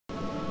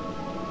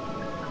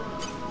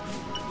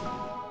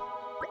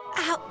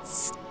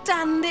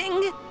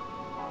outstanding.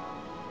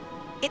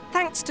 It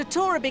thanks to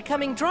Tora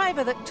becoming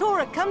driver that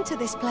Tora come to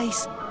this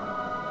place.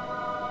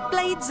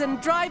 Blades and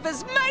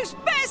drivers most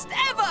best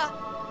ever!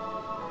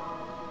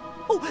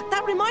 Oh,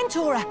 that reminds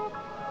Tora.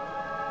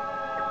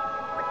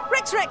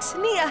 Rex,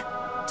 Nia,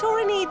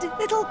 Tora need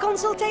little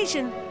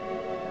consultation.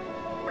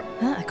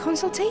 A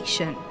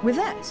consultation? With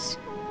us?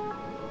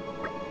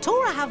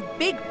 Tora have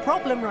big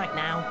problem right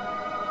now.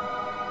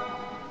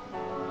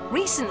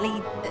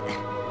 Recently,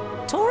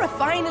 Tora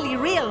finally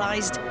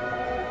realized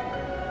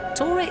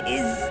Tora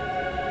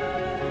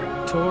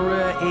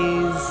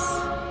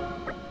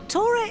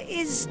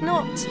is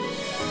not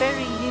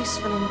very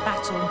useful in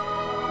battle.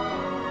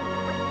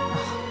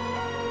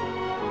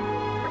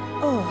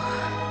 Oh.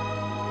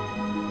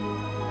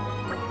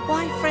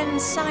 Why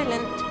friends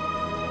silent?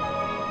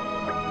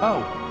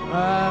 Oh,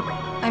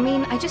 I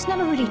mean, I just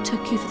never really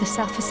took you for the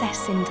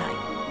self-assessing type.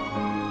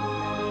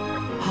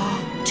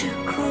 Too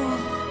cruel.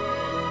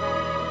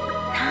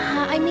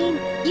 Nah, I mean,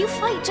 you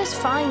fight just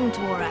fine,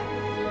 Tora.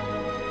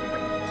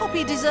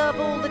 Poppy deserve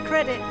all the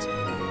credit.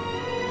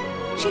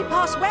 She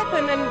pass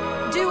weapon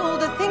and do all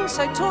the things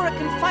so Tora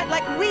can fight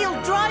like real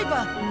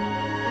driver.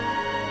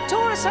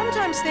 Tora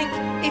sometimes think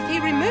if he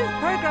remove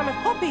program of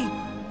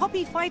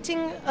Poppy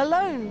fighting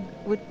alone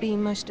would be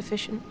most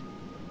efficient.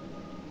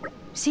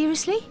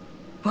 Seriously?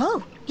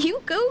 Whoa,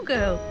 you go,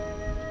 girl.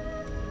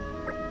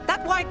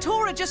 That's why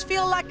Tora just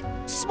feel like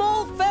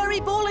small furry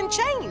ball and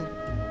chain.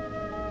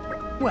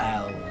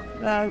 well,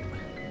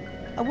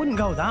 I wouldn't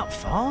go that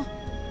far.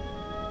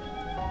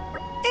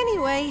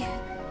 Anyway,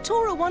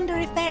 Tora wonder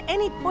if there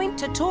any point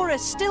to Tora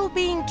still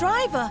being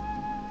driver.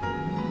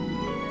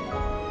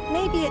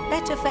 Maybe it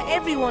better for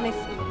everyone if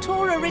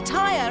Tora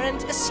retire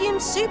and assume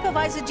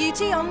supervisor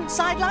duty on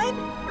sideline?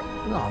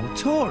 Oh,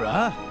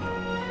 Tora?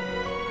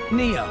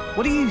 Nia,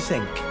 what do you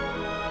think?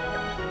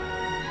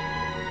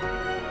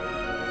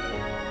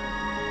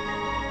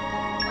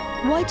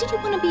 Why did you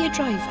want to be a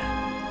driver?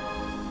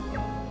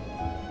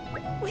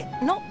 We're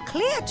not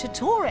clear to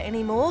Tora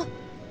anymore.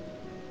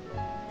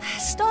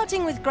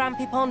 Starting with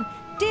Grandpipon,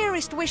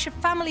 dearest wish of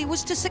family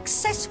was to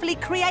successfully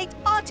create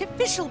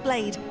artificial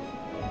blade.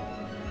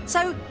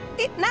 So,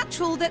 it's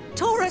natural that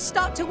Tora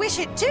start to wish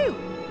it too.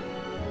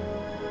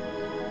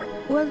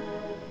 Well,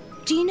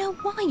 do you know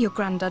why your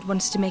granddad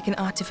wants to make an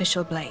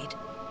artificial blade?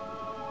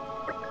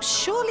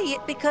 Surely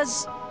it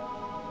because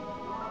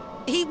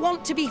he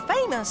want to be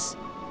famous.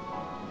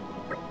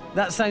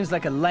 That sounds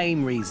like a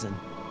lame reason.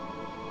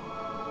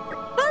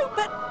 No,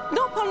 but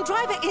Nopon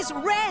driver is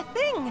rare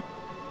thing.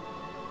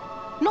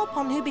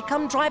 Nopon who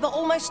become driver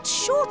almost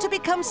sure to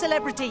become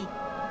celebrity.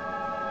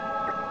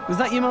 Was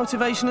that your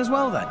motivation as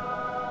well, then?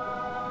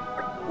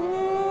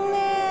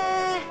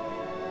 Nah,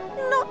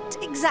 not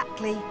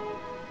exactly.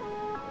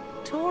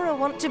 Tora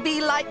want to be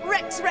like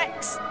Rex.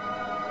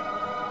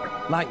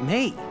 Like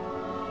me?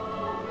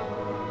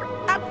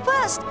 At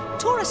first,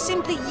 Tora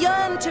simply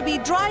yearned to be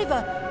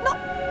driver, not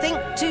think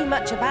too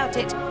much about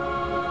it.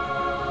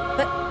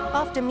 But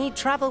after me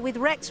travel with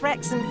Rex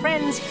and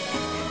friends,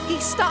 he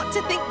start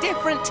to think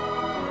different.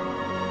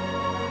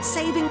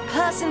 Saving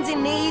persons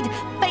in need,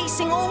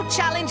 facing all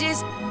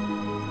challenges.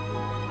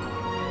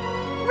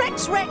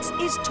 Rex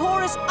is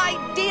Tora's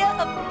idea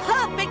of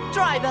perfect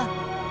driver.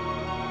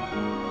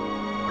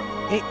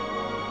 It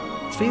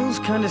feels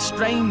kind of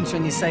strange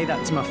when you say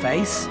that to my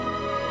face.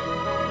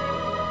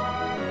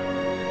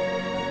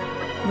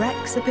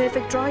 Rex the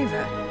perfect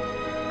driver?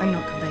 I'm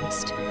not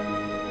convinced.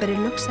 But it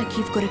looks like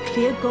you've got a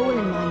clear goal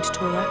in mind,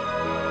 Tora.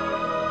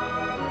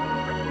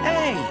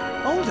 Hey,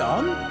 hold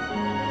on.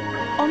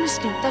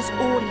 Honestly, that's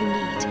all you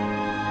need.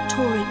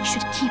 Tora, you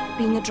should keep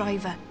being a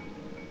driver.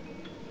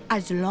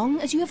 As long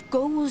as you have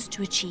goals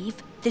to achieve,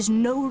 there's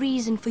no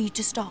reason for you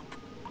to stop.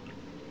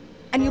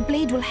 And your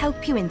blade will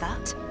help you in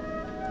that.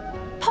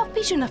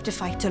 Poppy shouldn't have to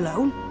fight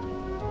alone.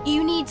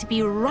 You need to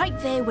be right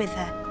there with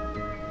her.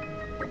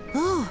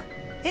 Oh,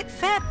 it's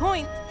fair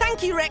point.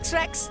 Thank you, Rex.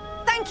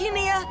 Thank you,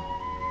 Nia.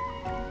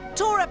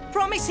 Tora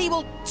promise he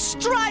will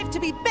strive to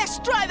be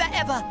best driver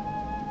ever.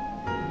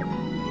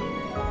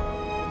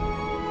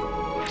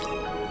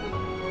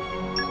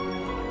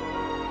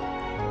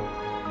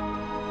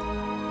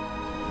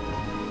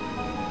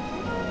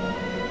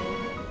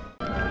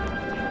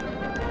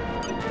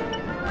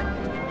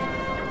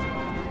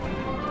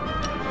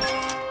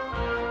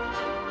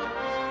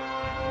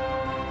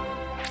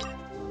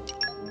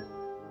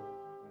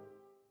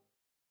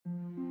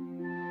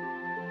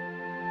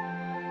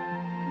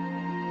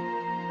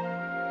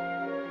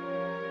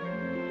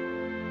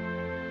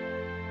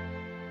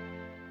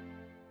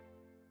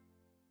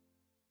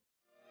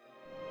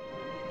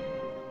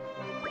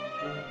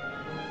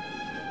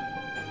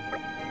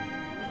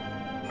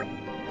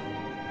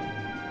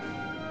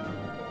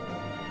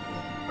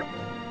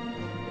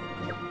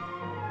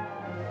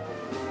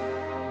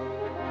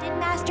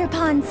 Master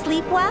Pond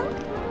sleep well?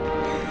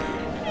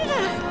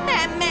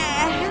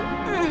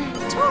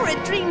 Tora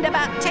dreamed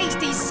about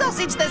tasty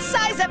sausage the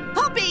size of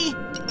Poppy.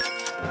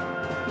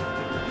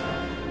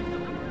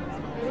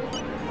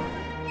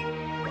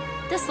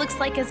 this looks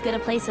like as good a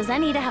place as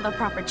any to have a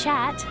proper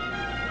chat.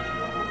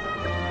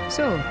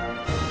 So,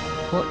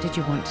 what did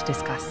you want to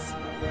discuss?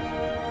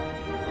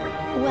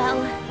 Well,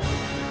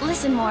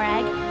 listen,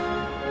 Morag.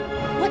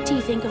 What do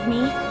you think of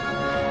me?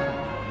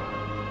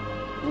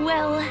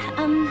 Well,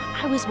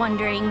 I was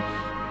wondering,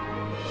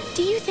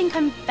 do you think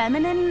I'm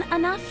feminine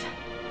enough?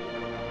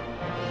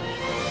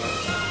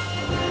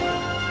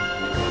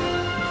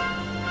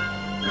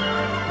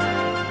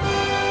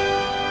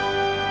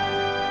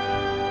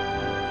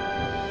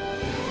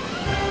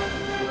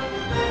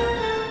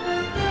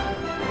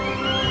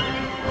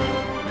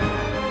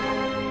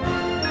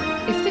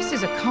 If this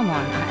is a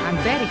come-on, I'm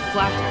very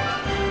flattered.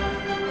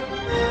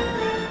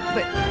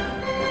 But,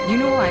 you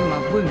know I'm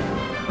a woman,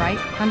 right,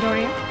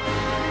 Pandoria?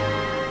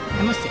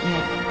 I must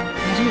admit,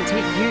 I didn't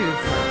take you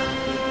for...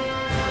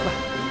 well...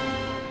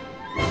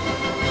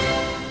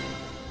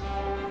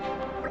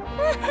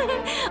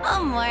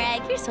 Oh,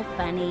 Morag, you're so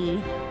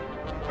funny.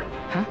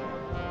 Huh?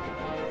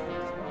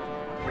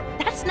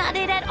 That's not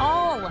it at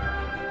all.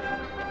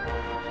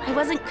 I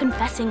wasn't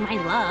confessing my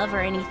love or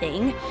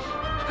anything.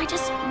 I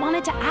just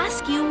wanted to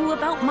ask you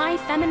about my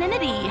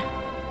femininity.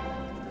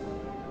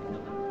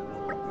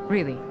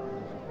 Really?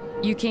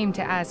 You came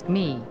to ask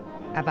me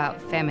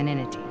about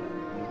femininity?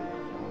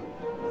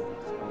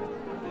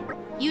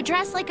 You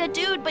dress like a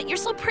dude, but you're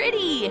so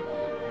pretty.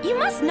 You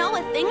must know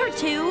a thing or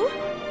two.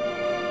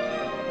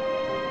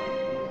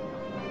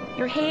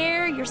 Your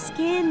hair, your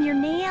skin, your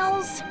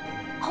nails,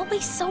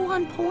 always so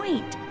on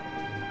point.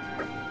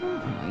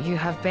 Oh, you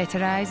have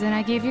better eyes than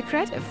I gave you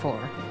credit for.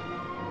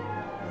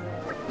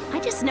 I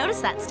just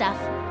noticed that stuff.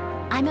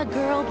 I'm a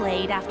girl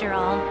blade, after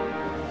all.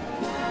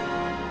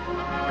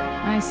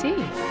 I see.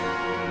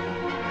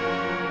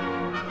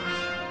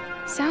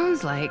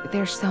 Sounds like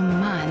there's some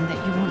man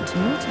that you want to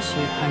notice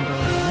you,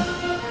 Pandoria.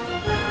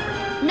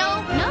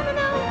 No,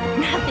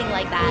 nothing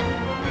like that.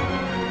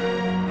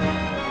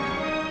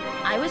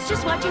 I was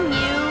just watching you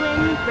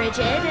and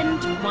Bridget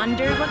and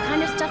wondered what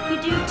kind of stuff you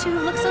do to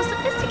look so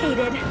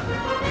sophisticated.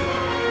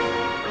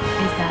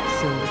 Is that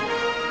so?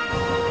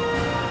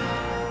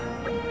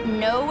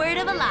 No word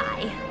of a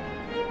lie.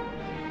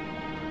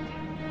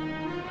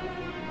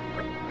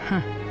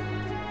 Huh.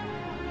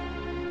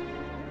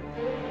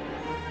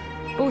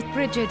 Both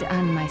Bridget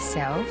and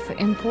myself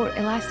import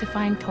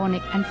elastifying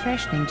tonic and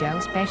freshening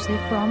gel specially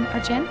from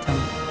Argentum.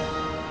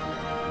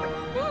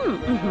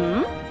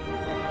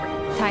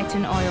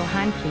 Titan oil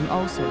hand cream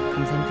also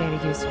comes in very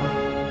useful.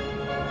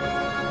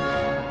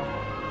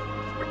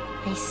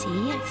 I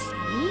see.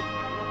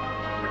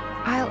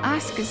 I'll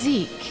ask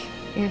Zeke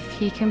if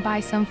he can buy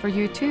some for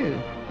you too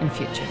in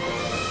future.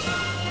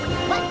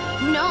 What?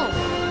 No,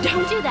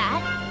 don't do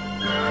that.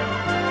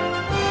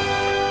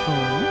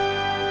 Oh?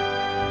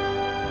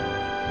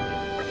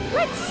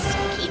 Let's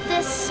keep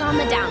this on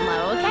the down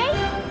low, okay?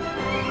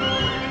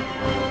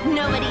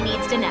 Nobody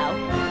needs to know.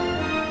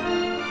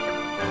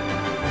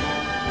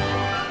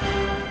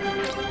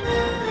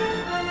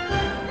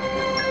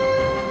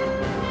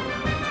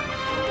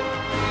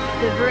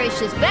 The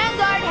voracious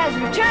vanguard has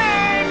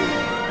returned!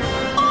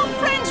 All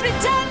friends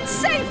returned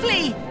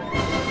safely!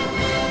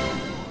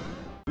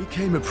 We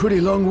came a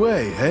pretty long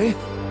way, eh?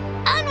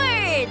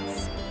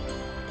 Onwards!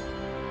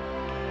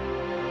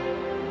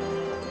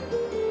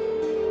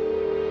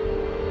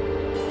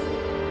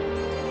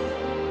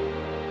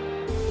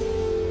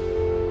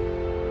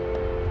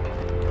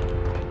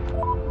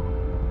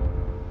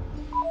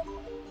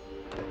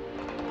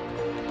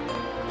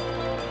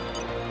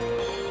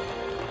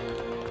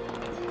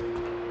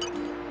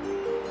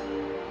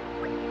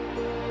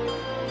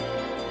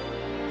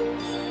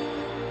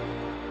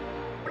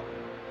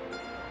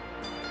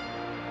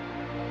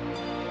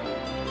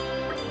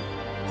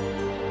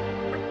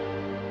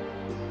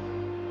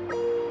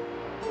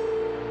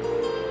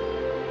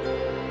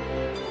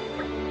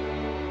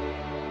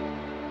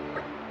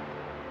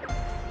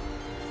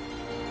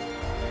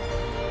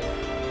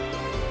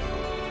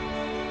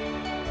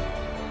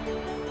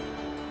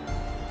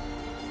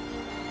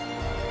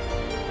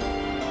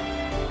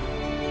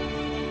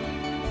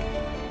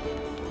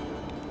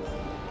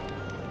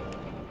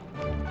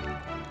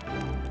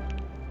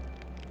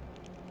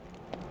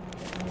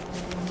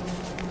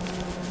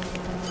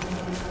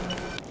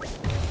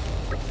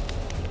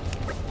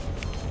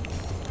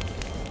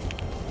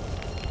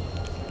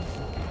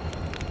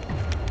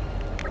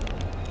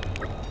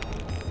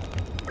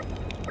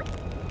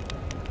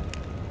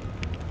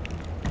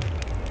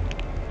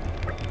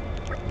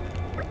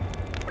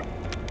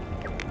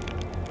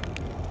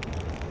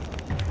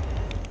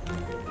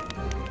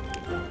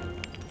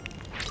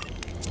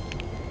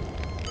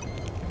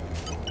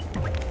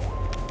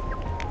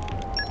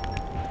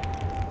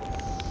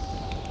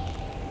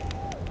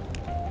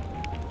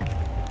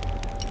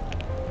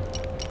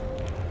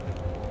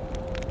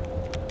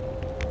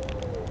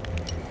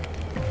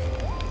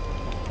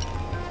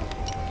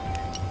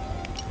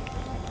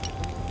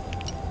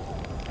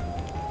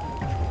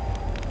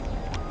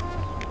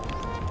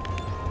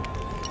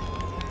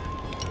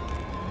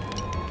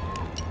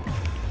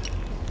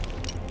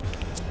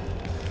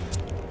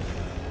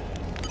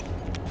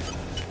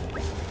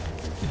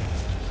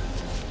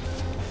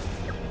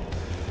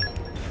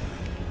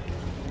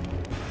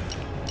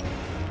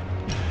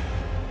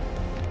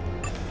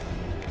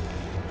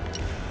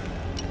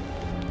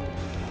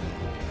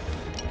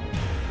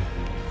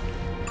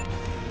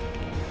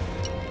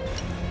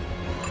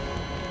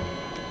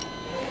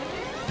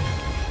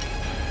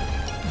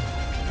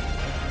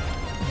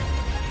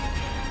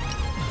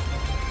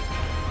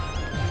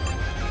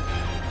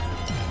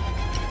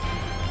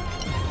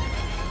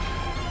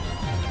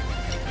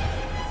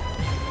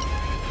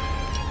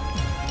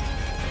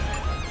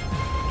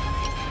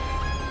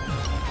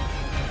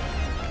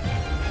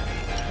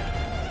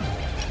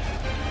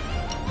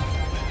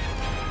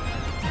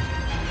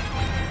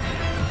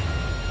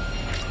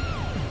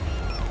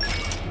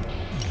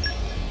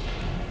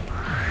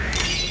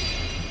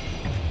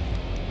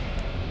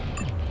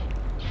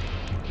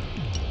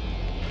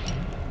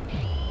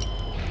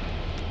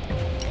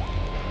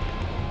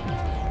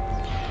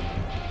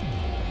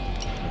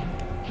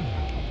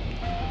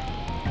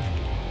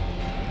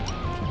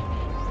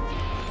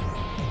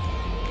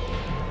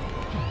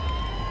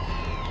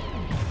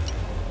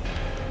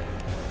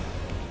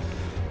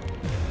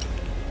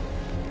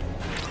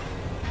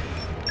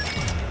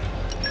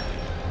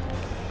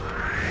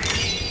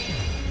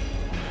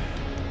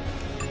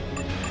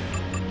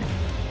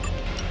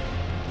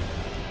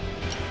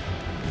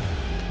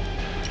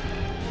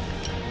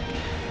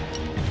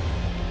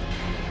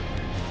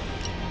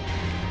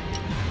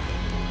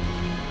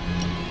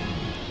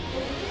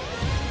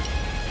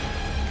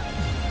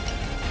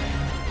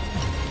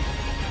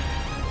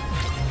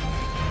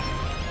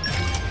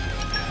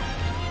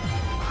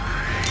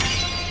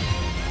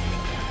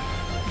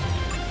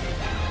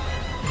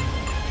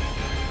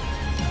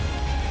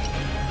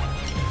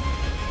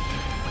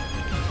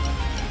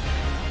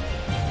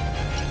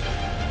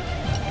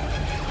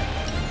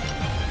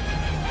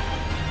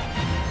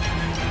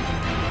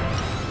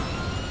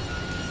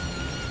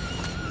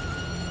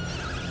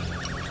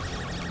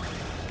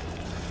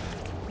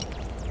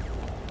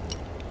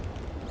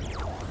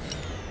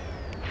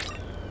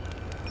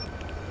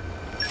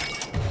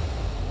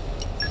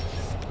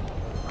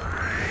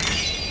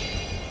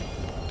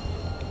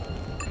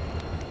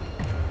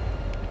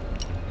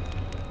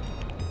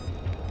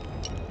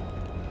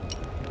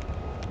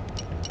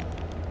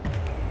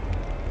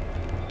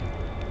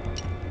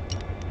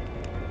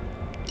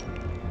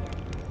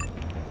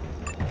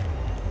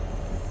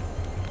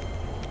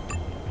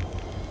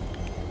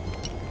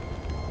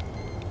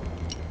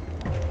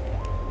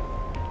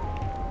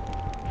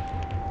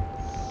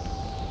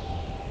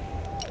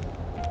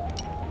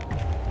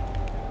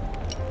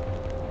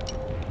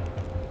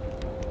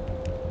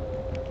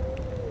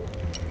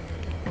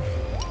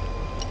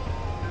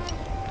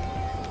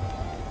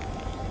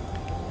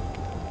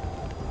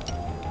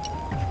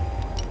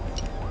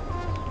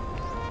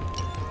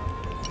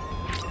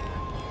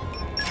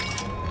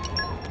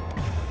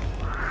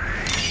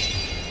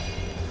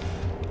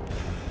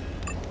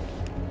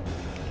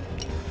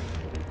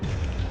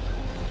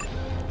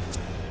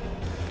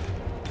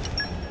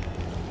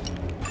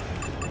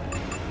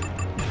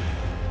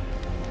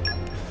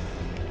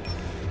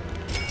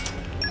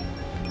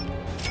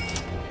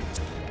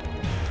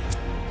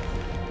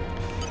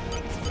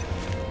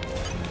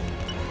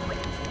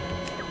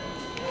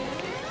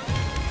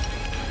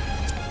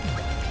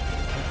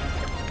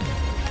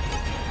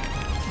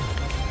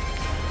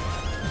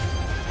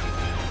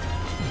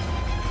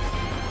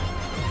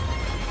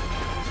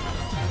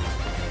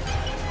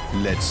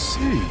 Let's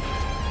see.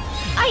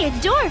 I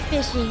adore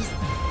fishies.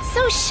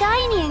 So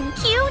shiny and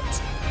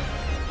cute.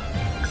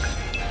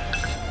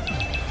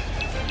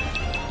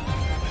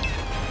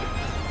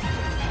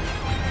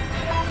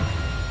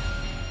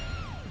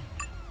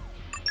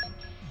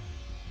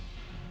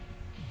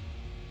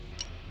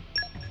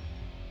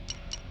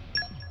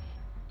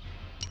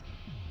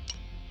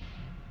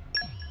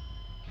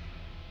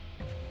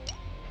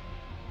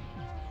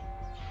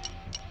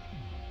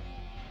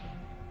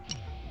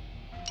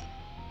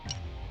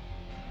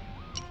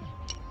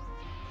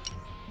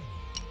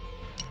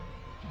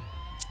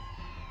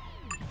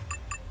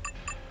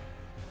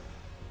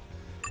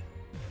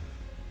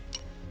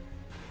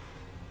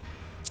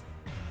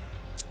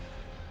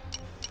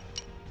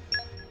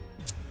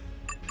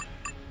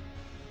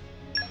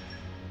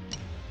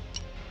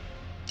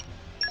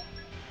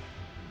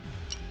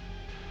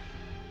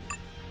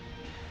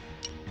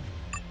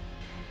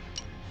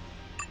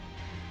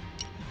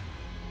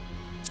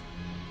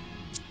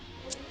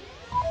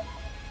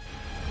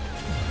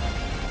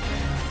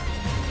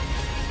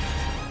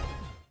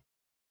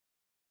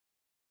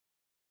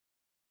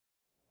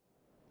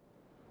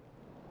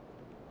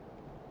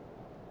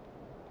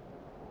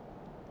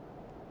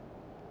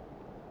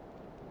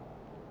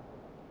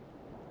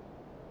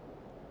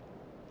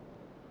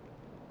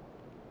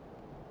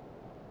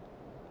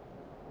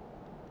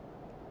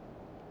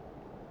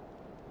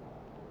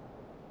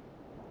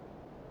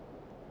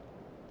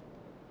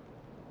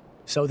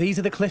 So these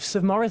are the cliffs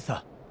of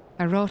Morytha.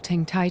 A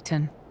rotting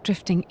titan,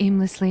 drifting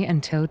aimlessly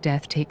until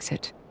death takes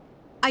it.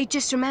 I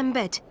just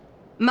remembered.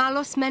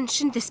 Malos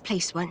mentioned this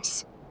place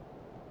once.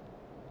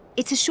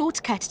 It's a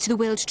shortcut to the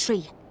World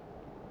Tree.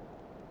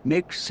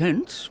 Makes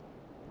sense.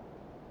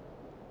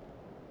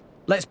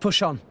 Let's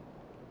push on.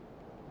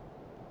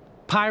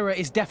 Pyra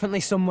is definitely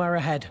somewhere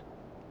ahead.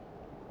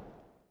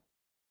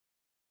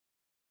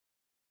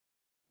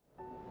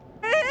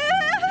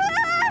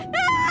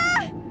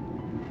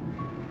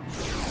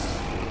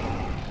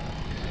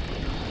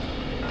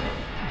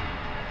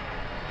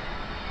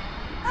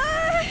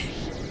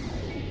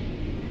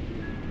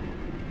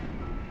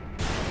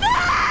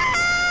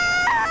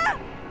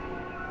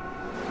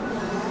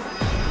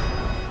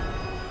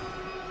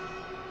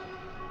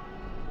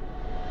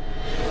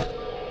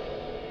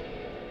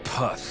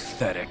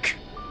 Pathetic.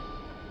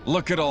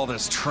 Look at all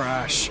this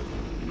trash.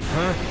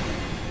 Huh?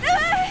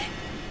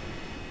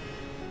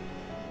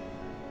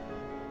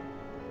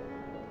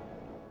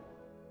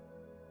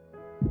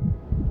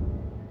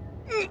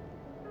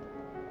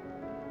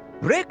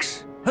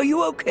 Rex, are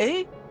you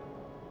okay?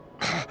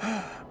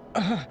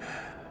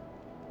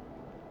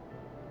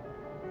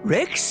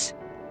 Rex?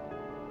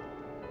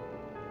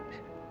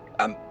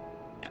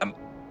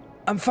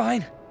 I'm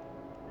fine.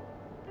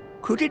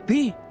 Could it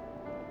be?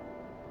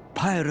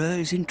 Pyra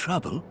is in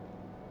trouble?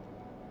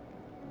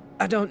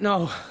 I don't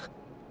know.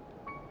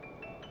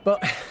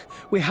 But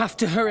we have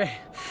to hurry.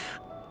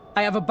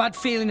 I have a bad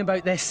feeling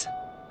about this.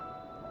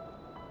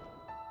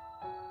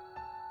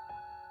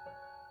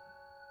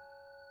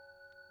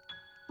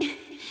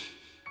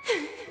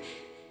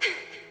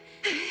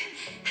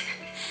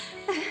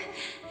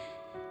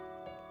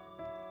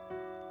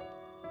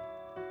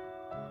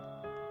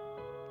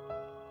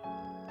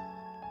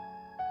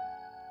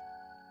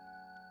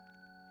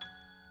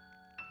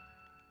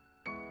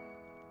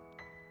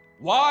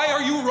 Why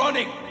are you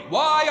running?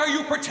 Why are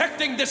you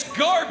protecting this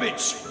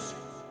garbage?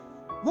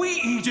 We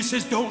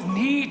Aegises don't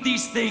need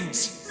these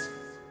things.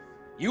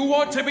 You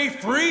want to be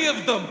free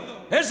of them,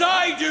 as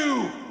I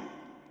do!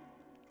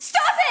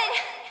 Stop it!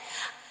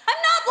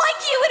 I'm not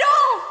like you at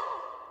all!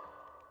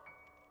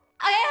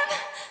 I am...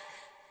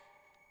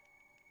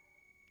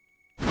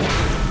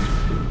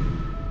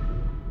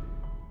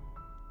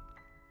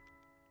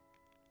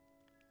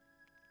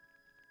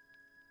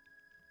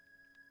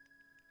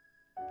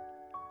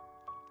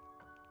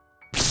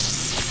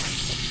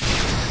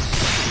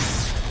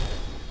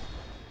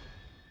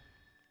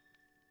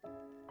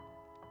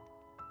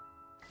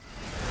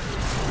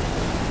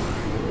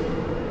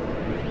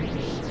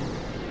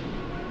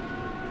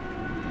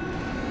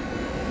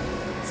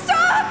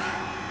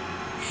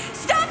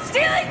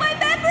 stealing my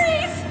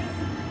memories!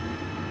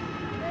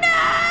 No!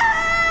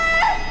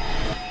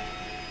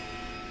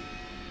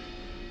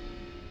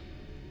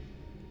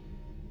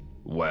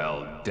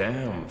 Well,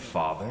 damn,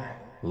 Father.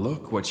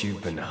 Look what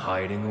you've been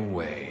hiding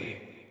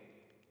away.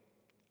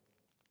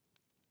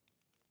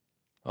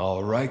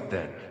 All right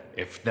then.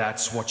 If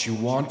that's what you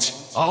want,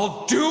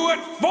 I'll do it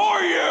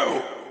for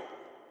you!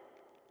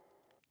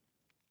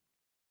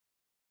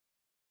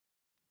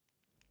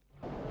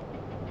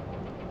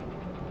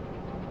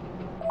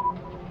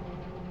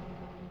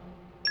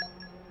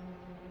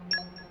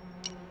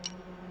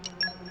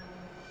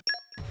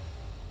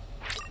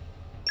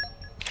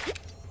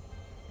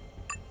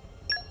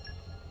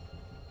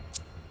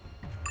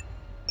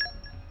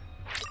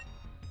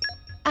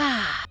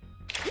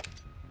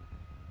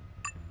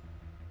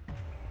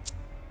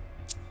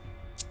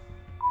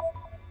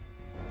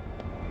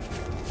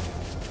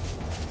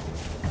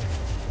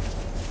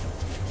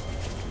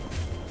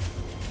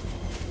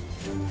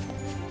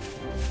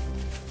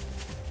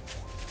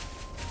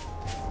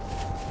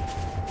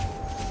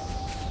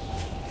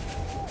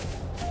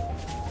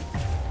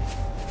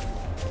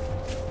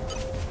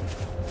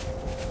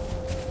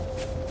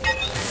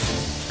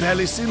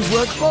 barely seems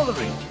worth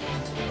bothering.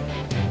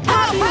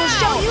 Pow, will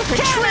show you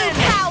true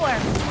power!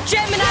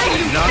 Gemini,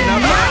 you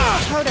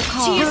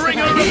Protocol. Bring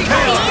her the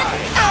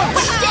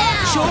chaos!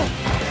 Sure.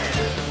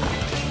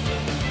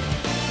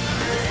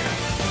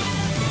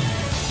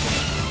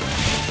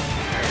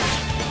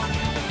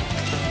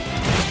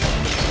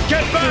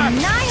 Get back!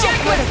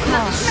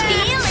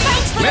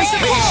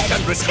 Message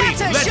can retreat.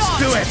 Let's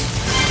do it!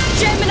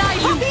 Gemini,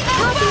 you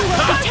Puppy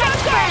will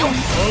protect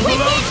friends.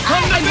 Overload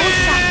from the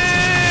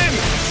beam!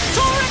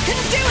 Tora can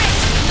do it!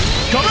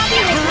 Come on,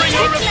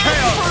 bringer of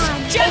chaos!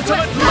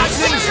 Ultimate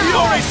lightning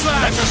fury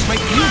slash! Let us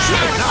make use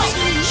of it now!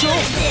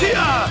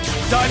 Here!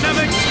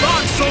 Dynamic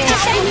spark sword!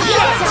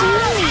 Activated.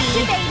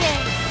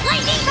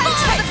 Lightning bolt.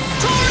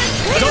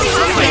 Don't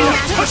run!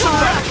 Push him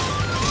back!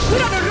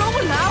 We're on a roll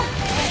now!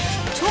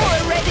 Tora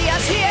ready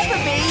as he ever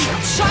be!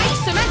 Try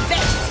some of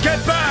this!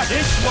 Get back!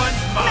 This one's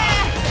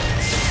mine!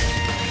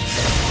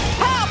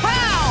 Pow,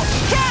 pow!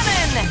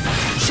 Cannon!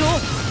 Sure.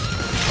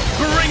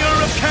 Bringer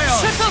of chaos!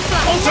 Triple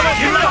flash!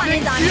 Ultimate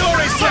lightning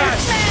fury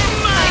slash!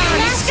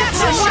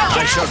 Scatter shot!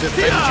 I shall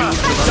defend you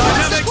with a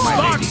dynamic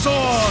spark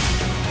sword!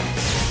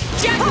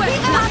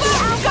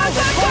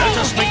 Let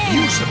us make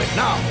use of it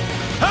now!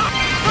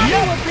 Puppy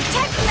will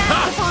protect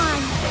Mastodon.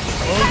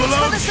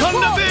 Overload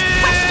thunder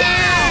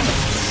beam!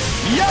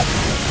 Yep!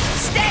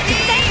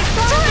 Steady!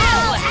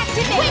 Drill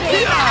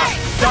activated.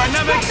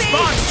 Dynamic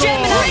spark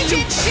sword!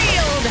 Rigid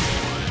shield!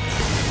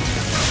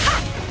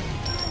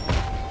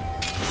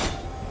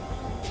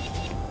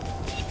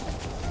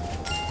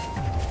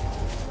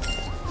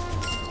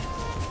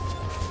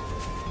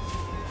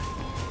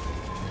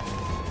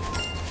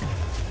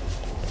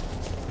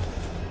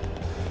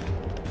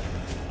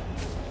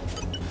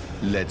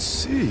 Let's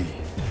see.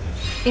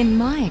 In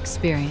my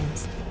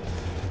experience,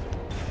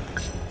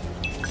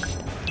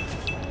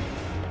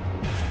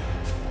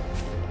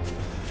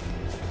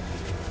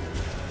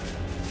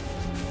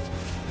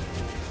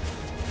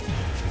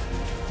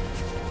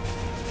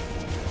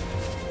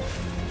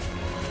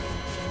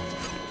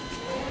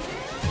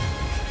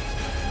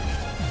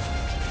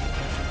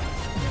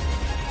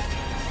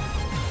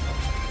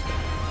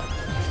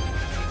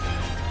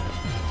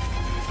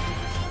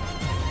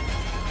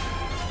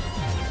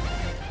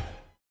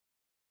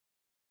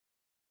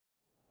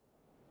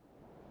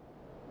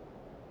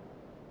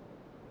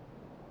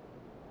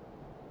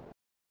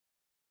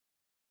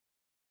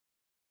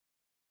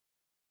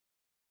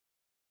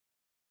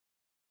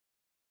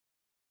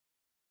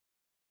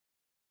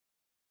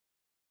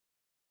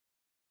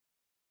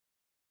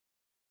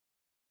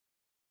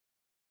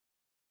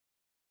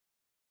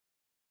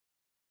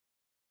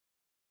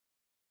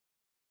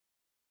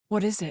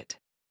 What is it?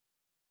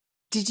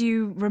 Did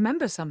you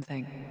remember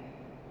something?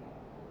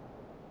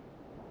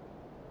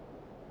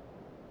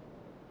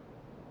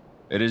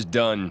 It is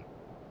done.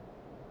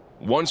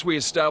 Once we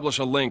establish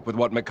a link with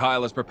what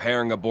Mikhail is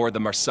preparing aboard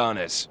the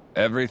Marsanis,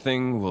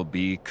 everything will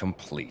be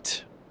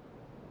complete.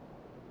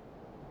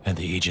 And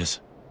the Aegis?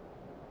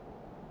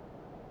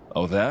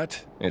 Oh,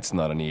 that? It's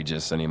not an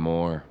Aegis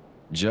anymore.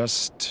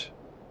 Just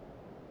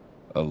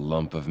a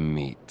lump of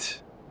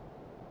meat.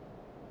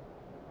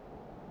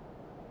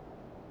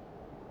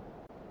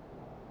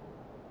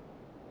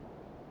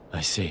 I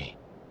see.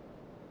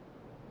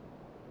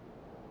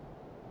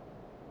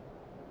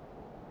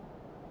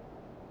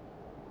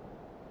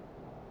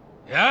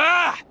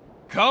 Ah!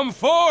 Come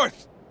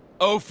forth,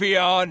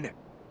 Ophion!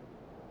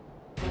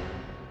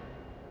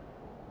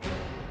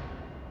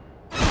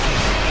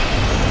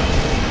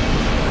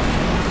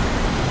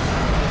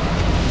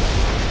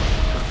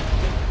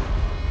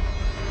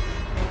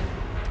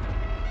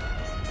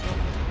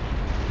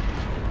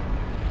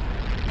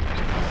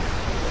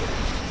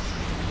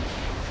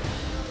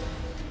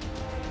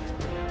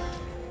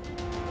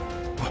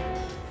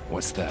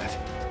 What's that?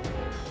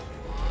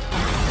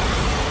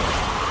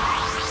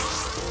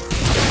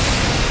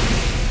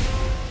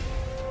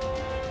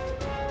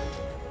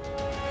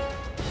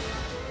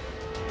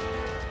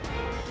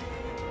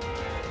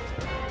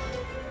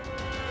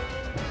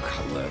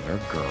 Clever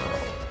girl.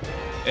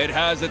 It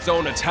has its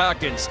own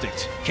attack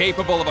instinct,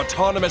 capable of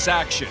autonomous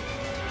action.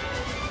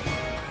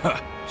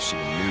 Huh, she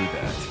knew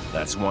that.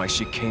 That's why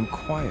she came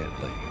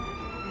quietly.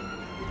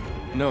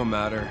 No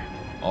matter.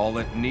 All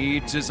it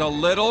needs is a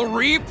little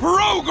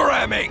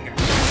reprogramming!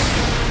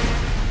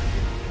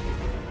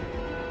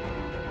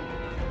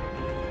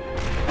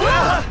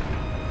 Ah!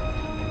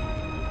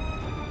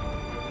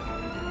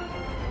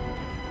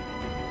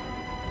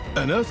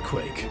 An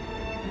earthquake?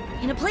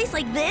 In a place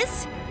like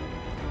this?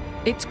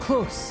 It's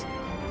close.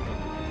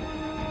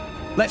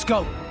 Let's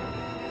go.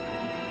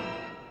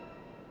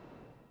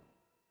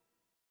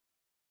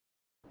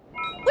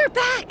 We're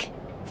back!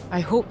 I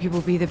hope you will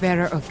be the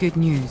bearer of good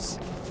news.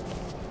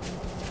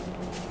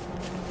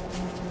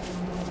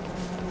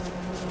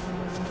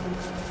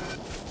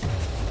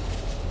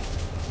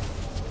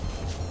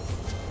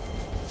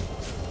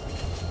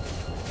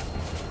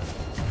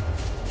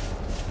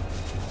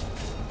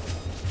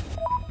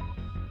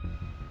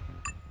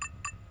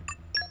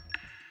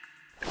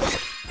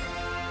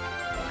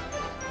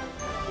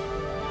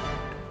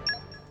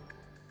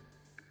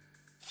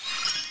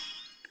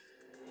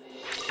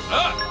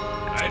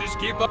 I just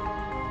keep up.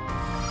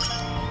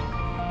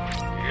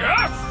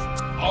 Yes!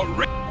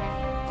 Already.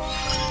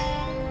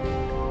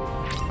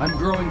 I'm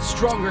growing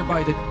stronger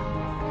by the...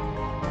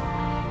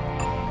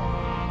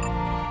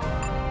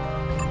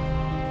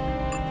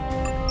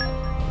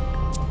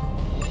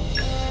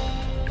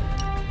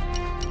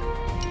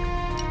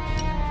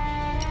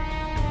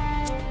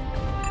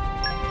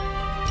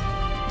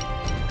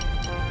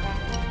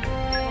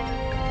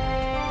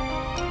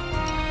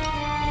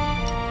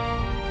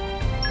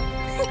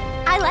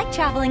 I like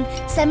traveling.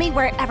 Send me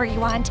wherever you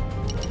want.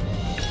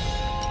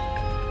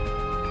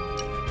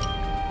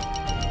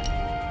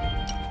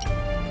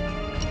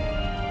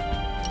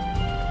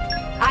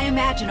 I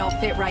imagine I'll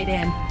fit right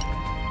in.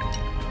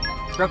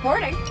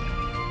 Reporting.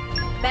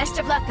 Best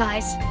of luck,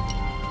 guys.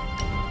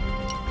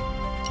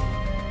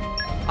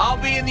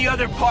 I'll be in the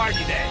other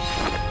party then.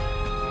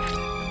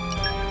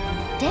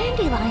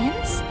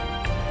 Dandelions.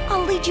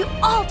 I'll lead you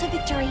all to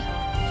victory.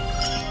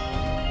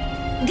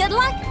 Good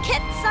luck,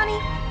 Kit, Sonny.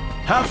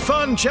 Have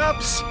fun,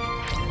 chaps!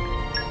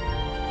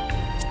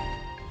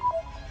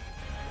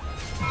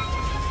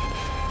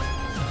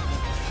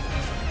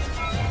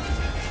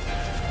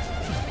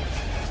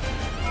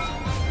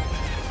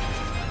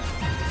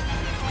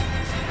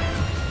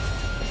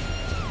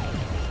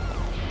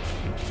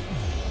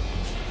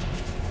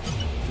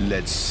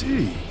 Let's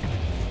see.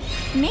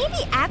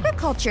 Maybe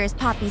agriculture is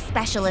Poppy's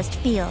specialist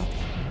field.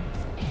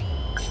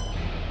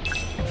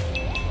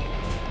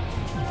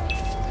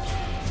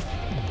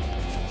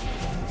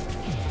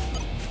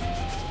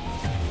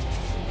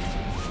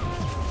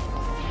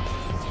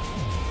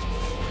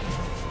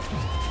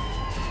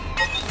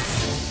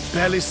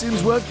 Barely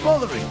seems worth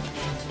bothering.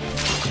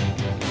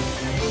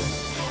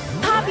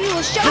 Poppy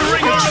will show you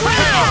Bring her on true the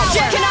power!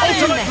 power!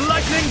 Ultimate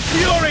lightning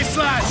fury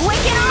slash!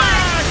 Quicken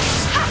Max!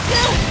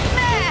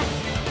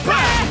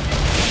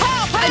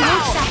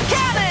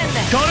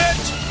 Got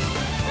it!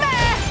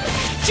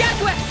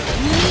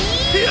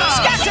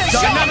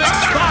 Dynamic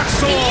spark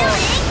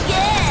sword!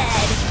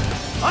 Good!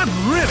 I'm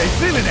really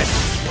feeling it!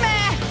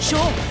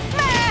 Sure.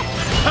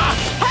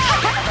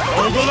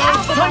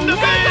 Overload Thunder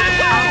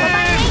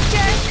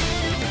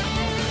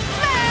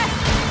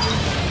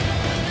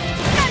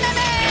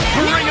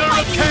Bringer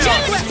of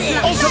Chaos!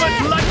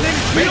 Ultimate lightning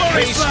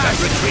fury slash!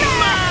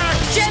 Max!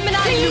 Gemini,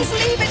 please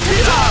leave it to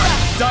Tora!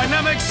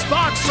 Dynamic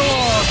spark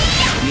sword!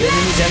 The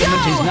enemy's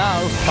element is now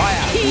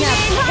fire.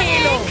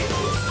 Halo!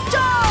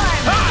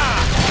 Storm!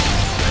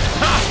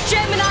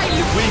 Gemini,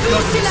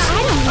 Lucina!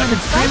 I can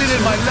feel it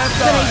in my left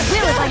But I eye!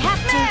 will if I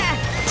have to.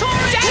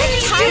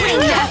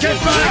 Get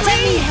back! Let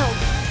me help.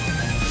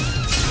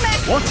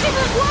 What?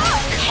 Didn't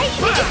work! Hey,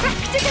 you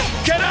deflected it!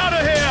 Get out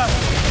of here!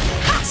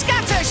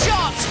 Scatter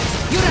shot!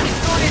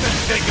 Don't even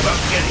think about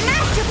getting...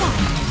 Master Bomb!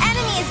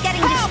 Enemy is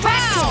getting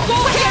distracted!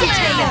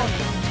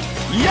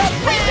 Yep!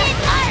 Wicked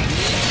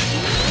Arts!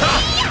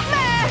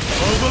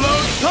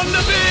 Overload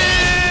Thunder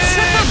Beam!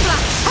 Triple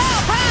flash! Pow,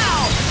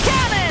 pow!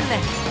 Cannon!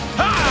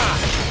 Ha!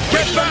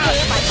 Get back!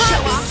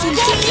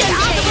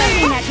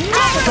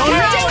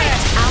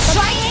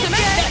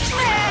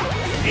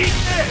 Eat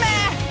this!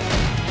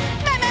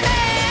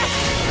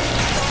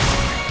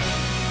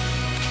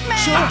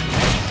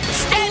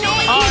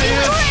 I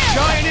am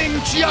shining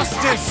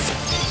justice!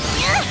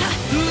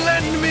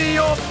 Lend me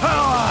your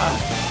power!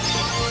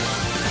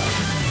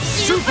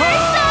 Super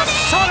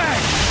Sonic!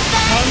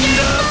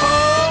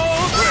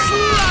 Thunderbolt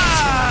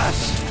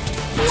Slash!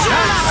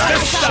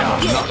 I shall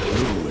not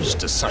lose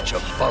to such a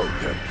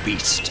vulgar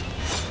beast.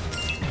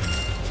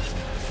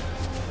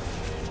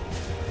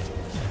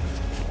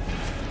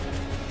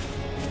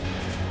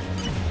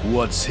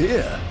 What's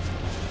here?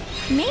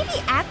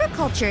 Maybe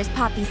agriculture is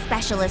Poppy's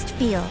specialist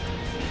field.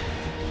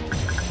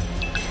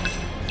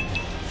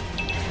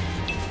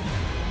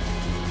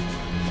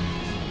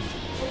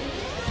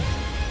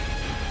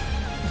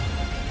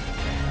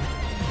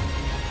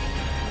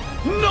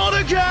 Not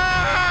again!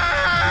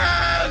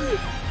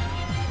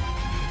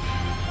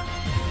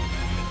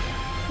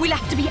 We'll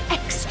have to be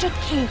extra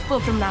careful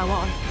from now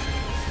on.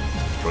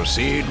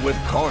 Proceed with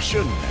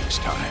caution next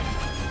time.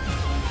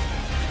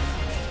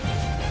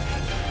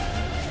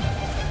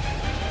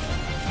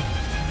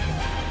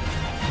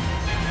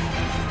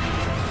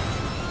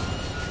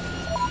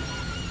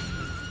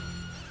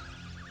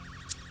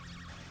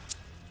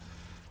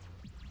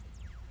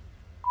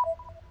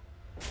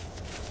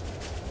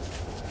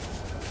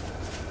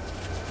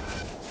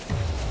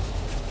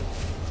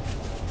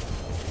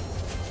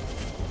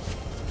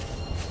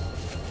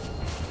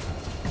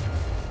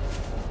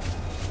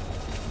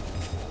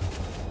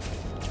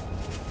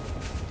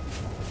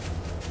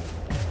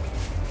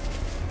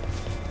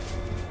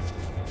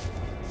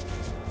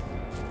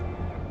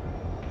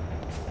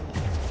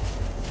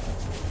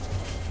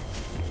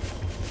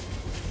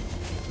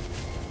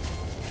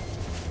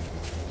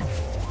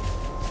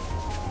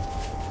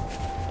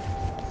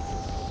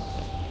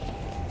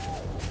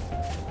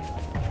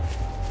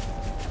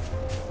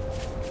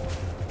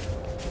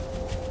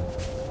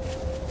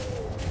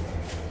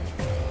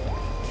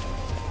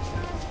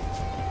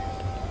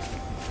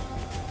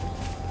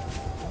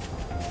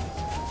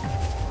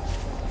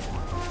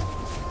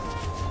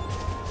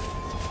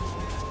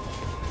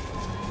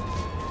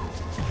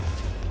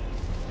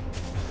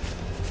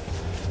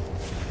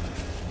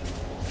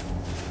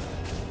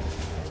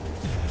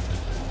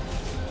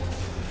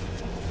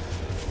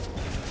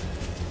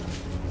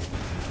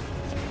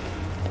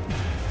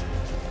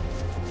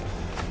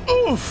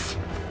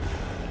 Oof!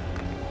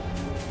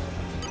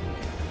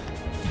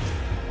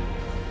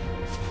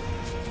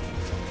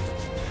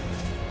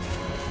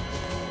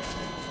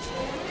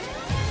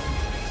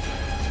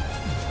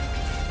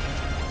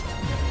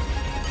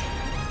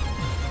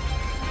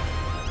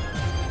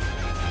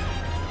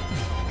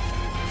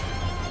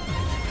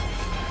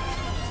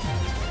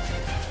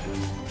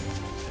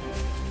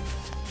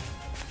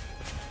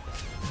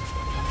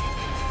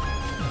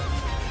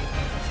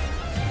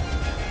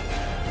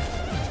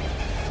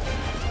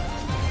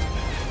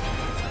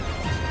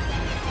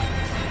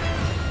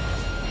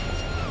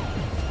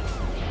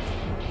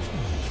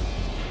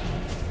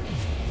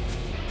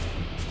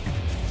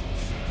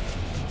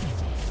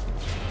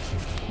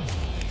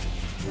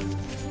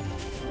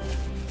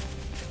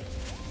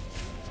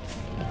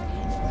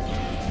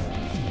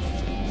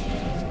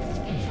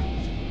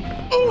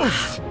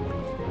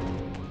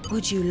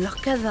 Would you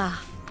look at that?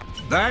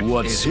 That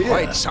What's is here?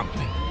 quite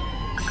something.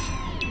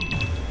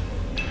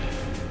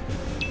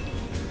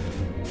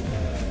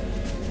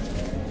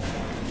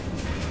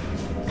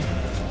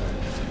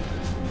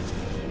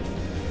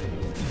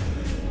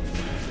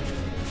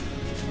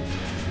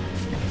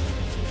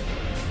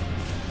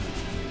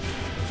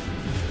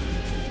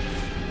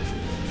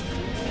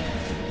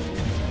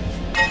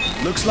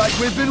 Looks like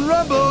we've been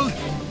rumbled.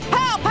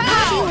 Pow,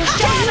 pow!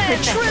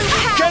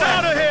 Get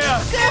out of here!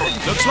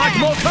 Looks like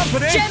more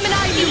company.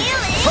 Gemini, you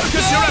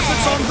Focus your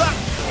efforts on that.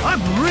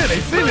 I'm really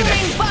feeling it.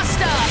 booming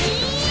buster!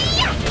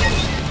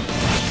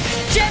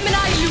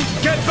 Gemini, you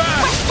Get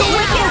back!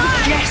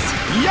 yes!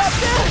 Yup!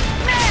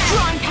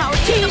 Drawing power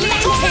to the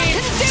mountain!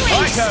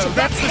 Righto,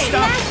 that's the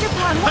stuff.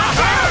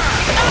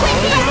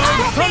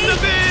 From the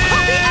beam!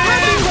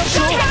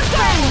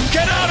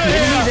 Get out of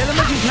here! But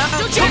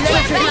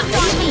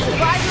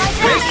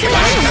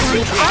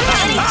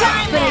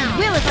I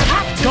will if I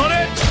have to. Got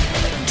it!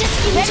 Just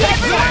give me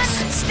everyone.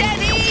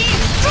 Steady!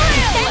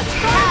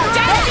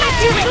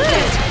 Drill!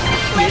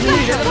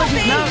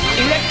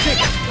 Electric!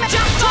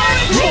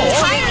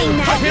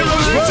 A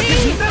hero's work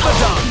is never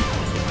done!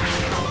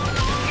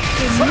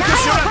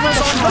 Focus your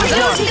efforts on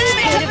that!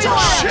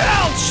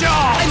 Shell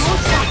shot!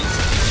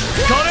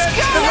 Got it!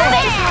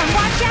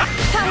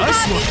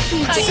 Nice one!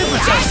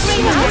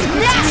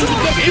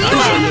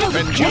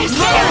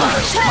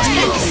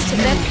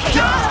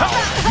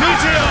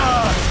 Meteor!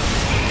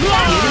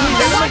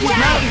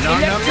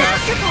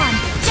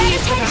 Pay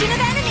attention of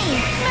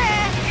enemies.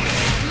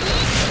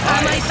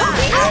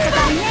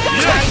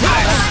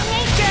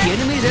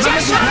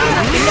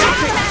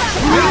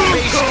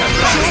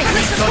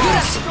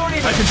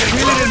 I can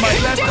feel it in my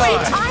left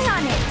eye.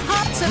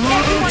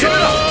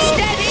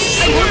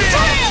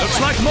 Looks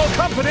like more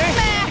company.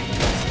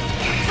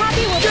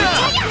 Poppy will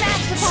protect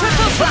Master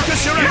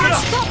Focus your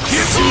efforts.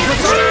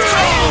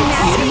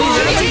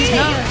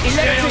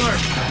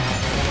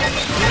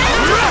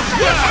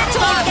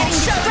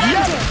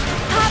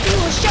 Poppy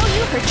will show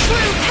you her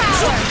true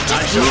power.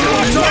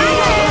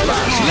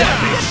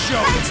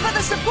 Thanks for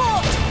the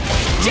support!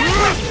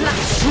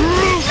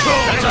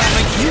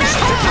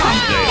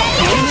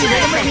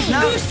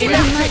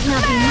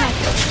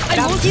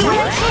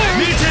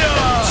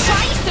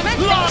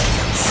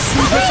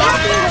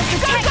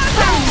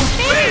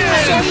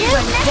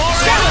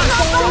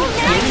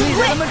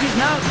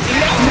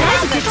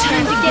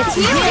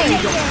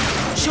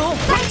 Sure,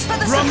 thanks for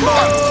the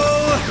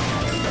support!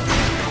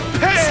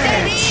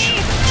 Steady!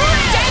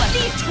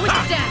 Deadly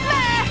twister!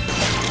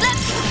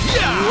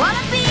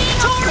 Wanna be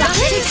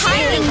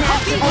tiring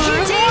that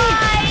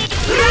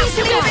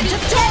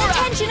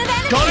attention of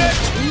enemies! Got it!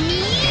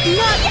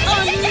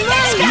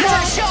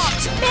 Shot!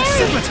 It's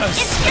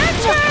your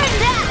turn!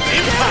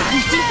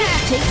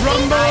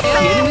 Rumble!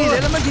 The enemy's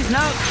element is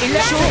now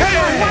electric.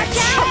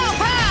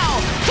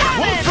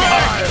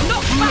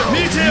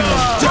 Meteor!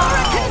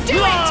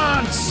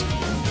 Lance!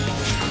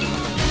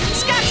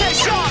 Scatter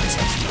shot!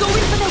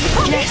 Going for the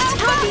weakness!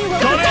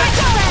 Got it!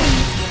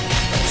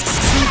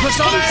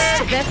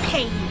 Supersonic! The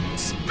pain!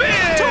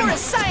 Spin!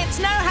 Taurus science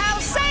know-how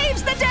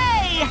saves the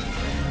day!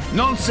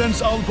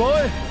 Nonsense, old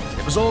boy.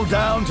 It was all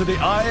down to the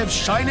eye of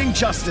shining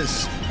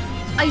justice.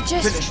 I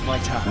just Finish my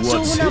task.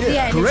 don't have the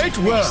energy Great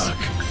for this. work.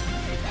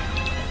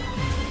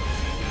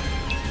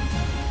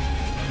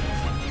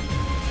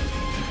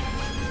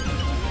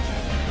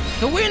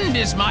 The wind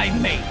is my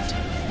mate.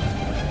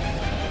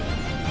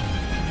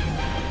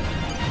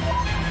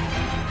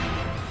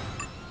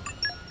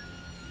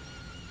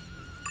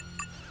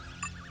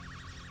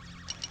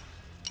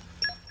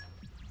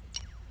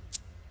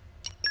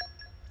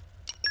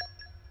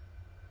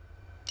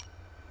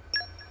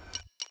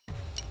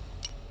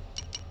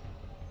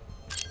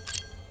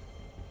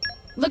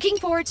 Looking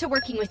forward to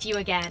working with you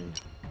again.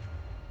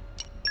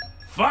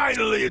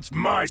 Finally, it's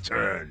my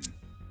turn.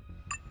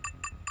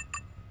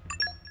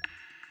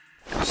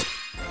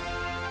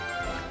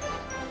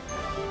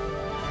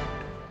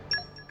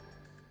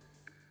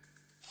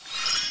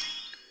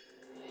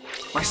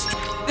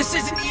 This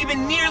isn't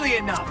even nearly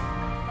enough.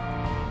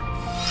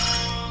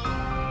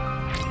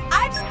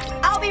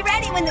 I'll be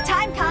ready when the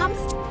time comes.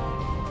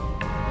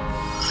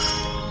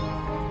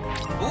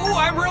 Ooh,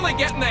 I'm really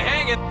getting the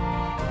hang of...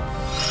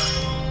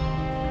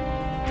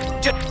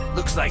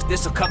 Looks like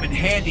this'll come in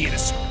handy in a...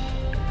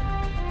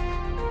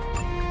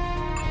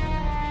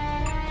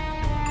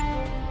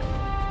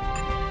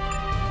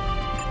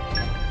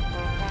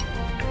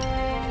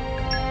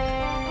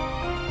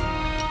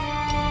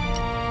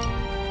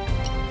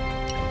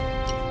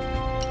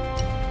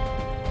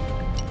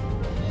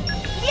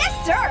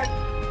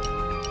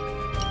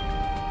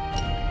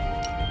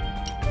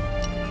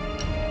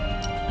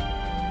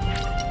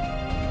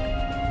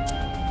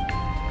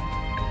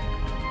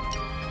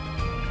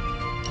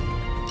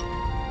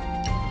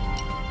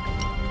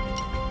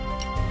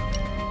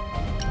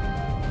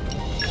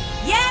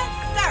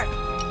 Yes, sir!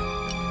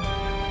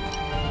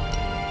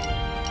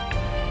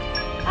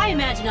 I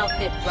imagine I'll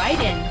fit right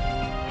in.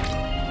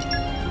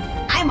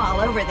 I'm all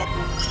over that.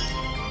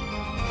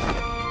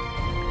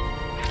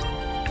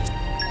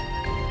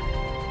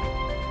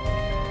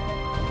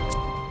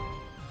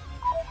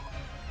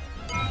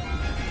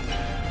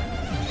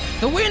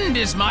 The wind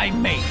is my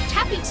mate.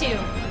 Happy to.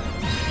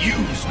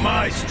 Use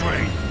my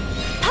strength.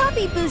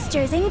 Poppy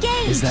boosters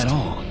engaged. Is that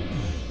all?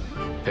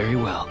 Very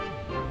well.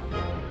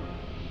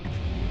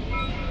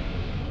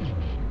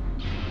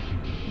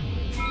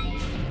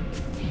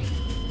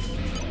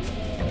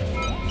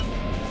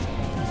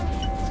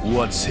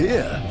 What's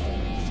here?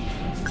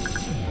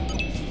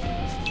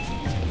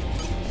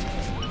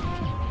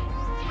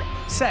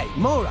 Say,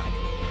 Morag,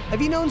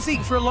 have you known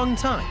Zeke for a long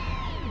time?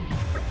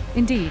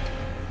 Indeed.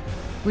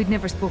 We'd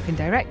never spoken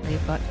directly,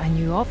 but I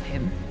knew of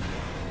him.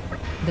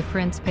 The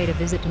prince paid a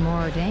visit to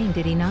Morytha,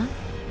 did he not?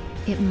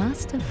 It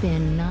must have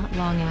been not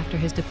long after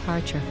his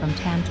departure from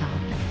Tantal.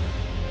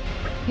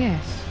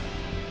 Yes,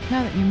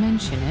 now that you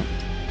mention it.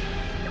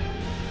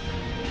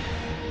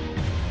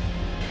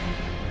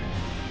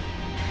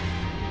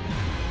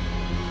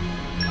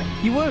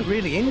 You weren't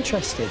really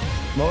interested,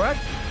 Morag?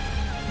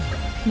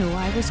 No,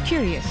 I was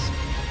curious.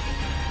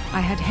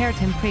 I had heard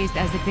him praised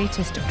as the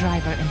greatest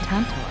driver in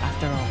Tantal,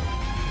 after all.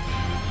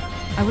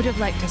 I would have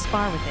liked to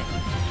spar with him,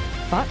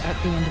 but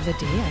at the end of the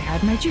day, I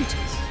had my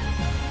duties.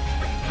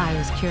 I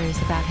was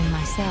curious about him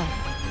myself.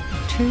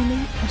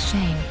 Truly a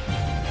shame.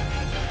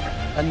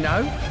 And now?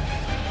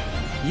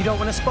 You don't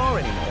want to spar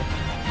anymore?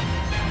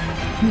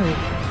 No,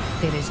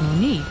 there is no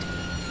need.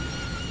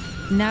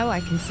 Now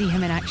I can see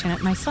him in action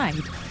at my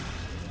side.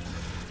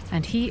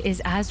 And he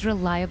is as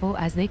reliable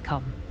as they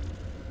come.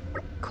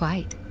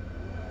 Quite.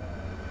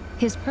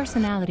 His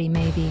personality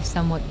may be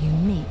somewhat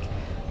unique,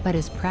 but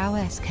his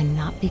prowess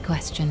cannot be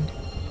questioned.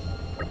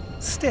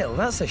 Still,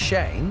 that's a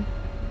shame.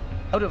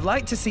 I would have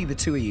liked to see the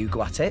two of you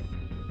go at it.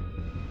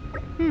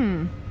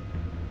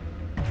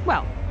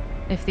 Well,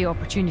 if the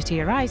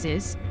opportunity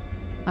arises,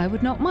 I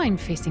would not mind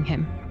facing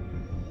him.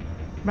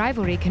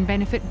 Rivalry can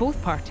benefit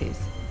both parties,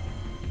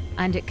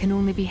 and it can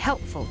only be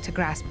helpful to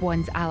grasp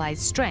one's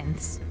allies'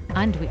 strengths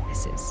and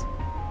weaknesses.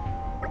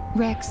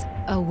 Rex,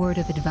 a word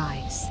of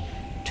advice.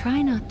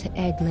 Try not to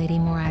egg Lady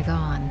Morag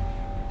on.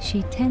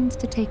 She tends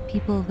to take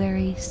people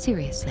very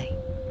seriously.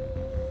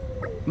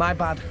 My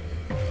bad.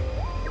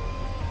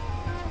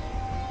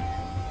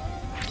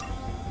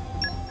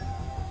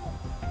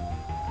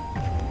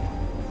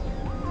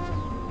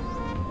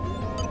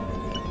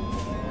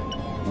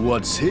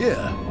 What's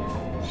here?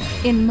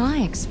 In my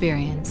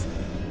experience,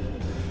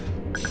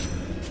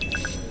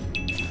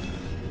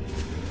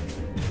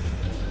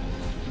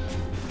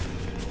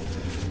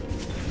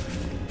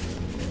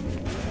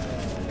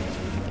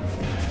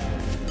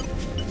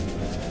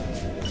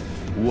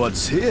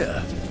 What's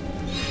here?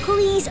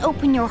 Please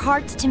open your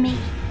hearts to me.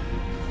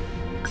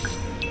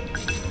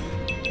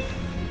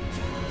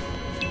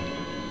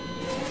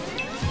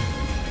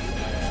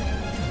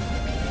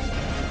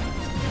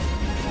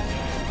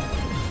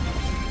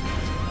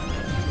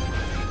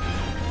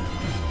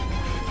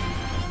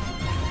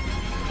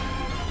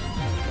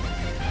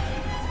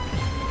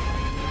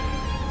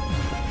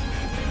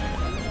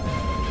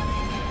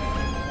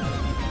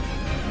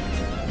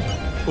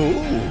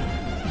 Oh.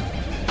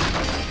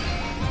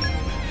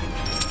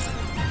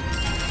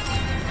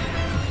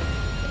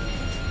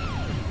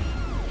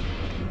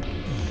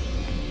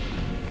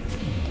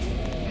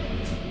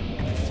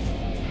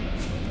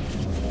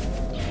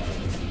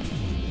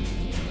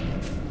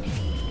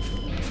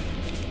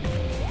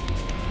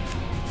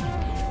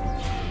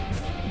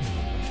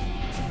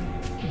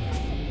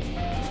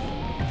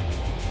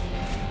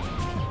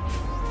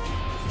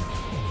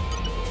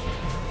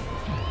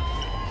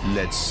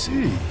 Let's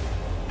see.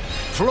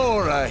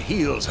 Flora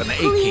heals an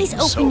aching Please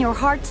open soul. your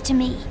hearts to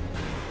me.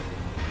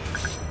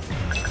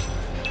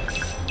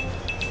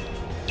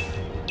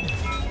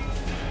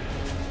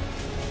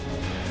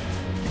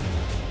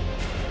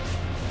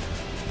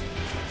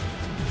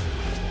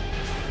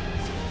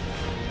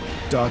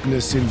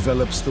 Darkness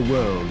envelops the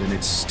world in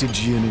its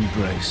Stygian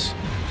embrace.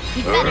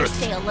 You better Earth,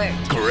 stay alert.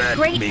 grant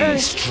Great me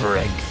Earth.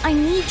 strength. I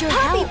need your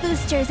help. Poppy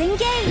boosters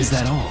engaged. Is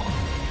that all?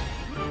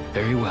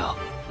 Very well.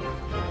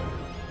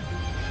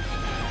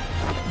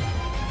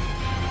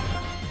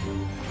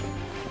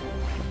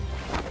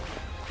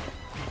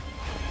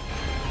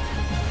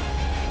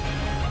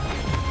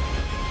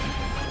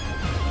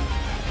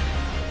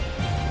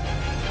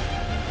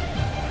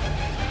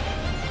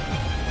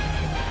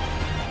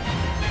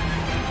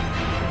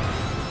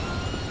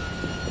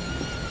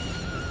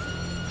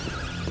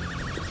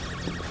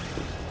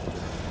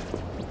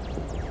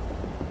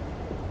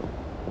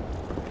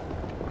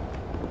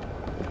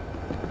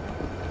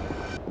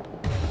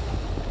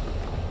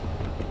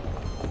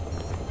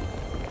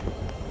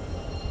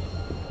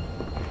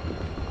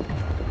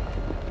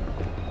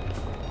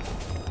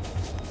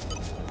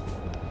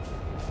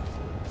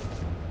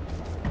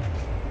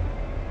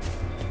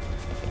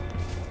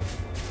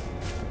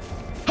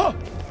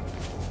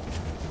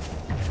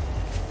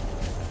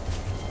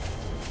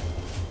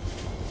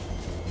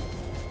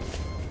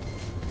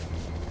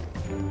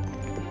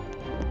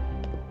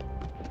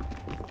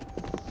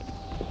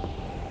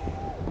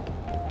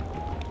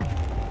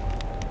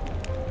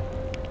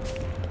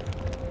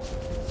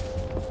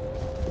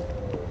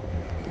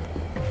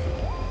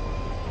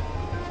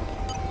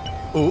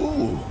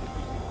 Ooh.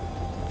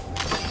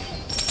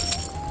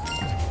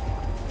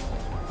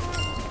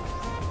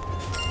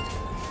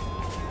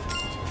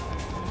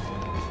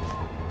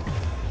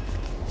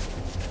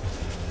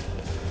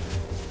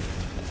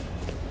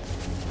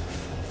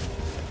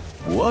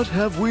 What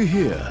have we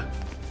here?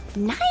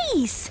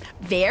 Nice!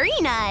 Very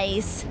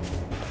nice!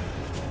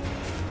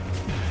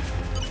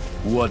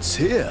 What's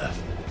here?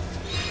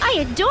 I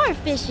adore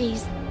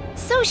fishies.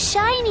 So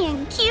shiny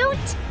and cute.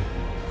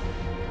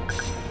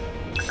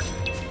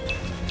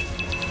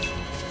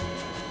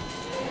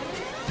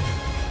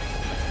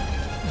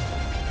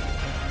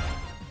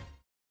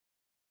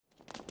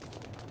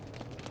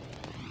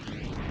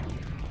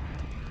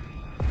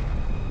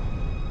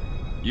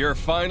 You're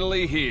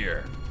finally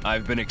here.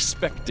 I've been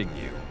expecting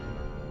you.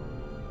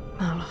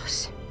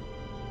 Malos.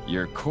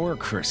 Your core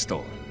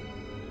crystal.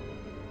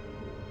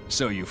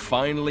 So you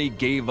finally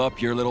gave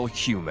up your little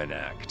human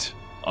act.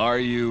 Are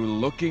you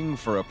looking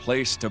for a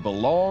place to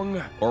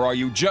belong, or are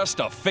you just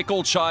a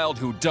fickle child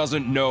who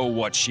doesn't know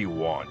what she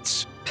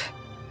wants?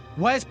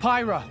 Where's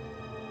Pyra?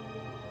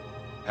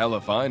 Hell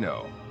if I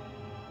know.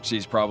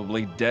 She's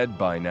probably dead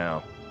by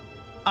now.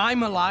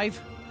 I'm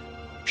alive.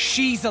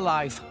 She's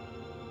alive.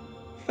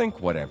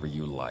 Think whatever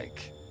you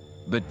like,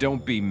 but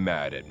don't be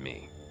mad at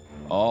me.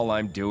 All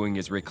I'm doing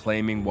is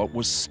reclaiming what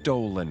was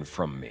stolen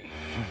from me.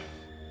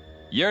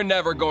 You're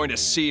never going to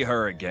see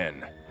her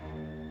again.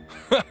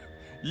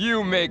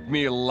 You make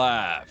me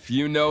laugh,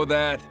 you know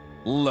that?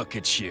 Look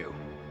at you.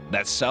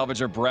 That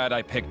salvager brat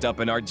I picked up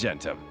in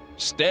Argentum.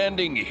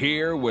 Standing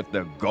here with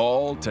the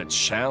gall to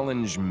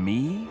challenge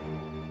me?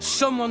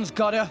 Someone's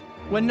gotta.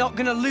 We're not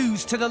gonna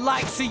lose to the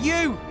likes of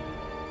you!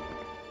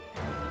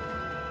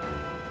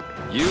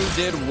 You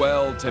did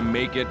well to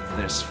make it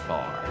this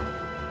far.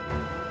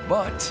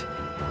 But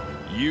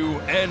you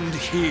end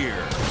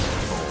here.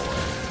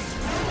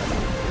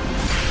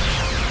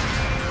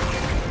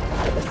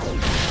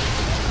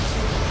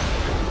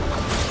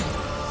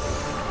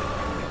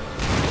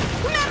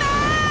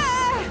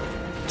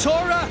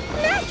 Tora!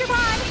 Master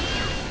Wand!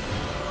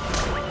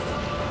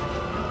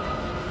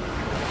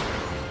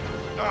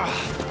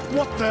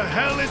 What the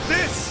hell is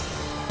this?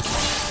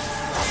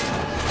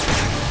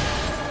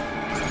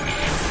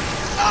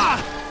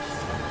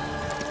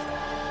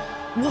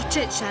 Watch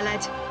it,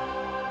 Sheled.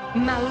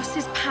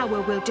 Malos's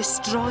power will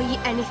destroy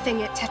anything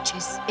it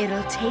touches.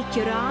 It'll take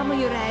your arm or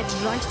your head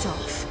right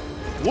off.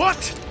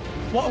 What?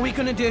 What are we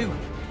gonna do?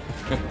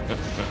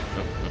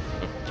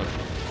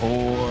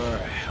 Poor,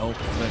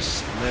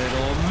 helpless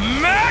little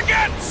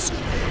maggots!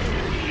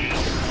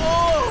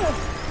 Oh!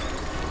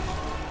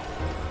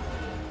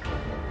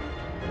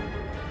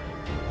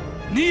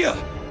 Nia!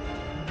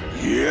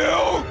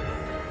 You!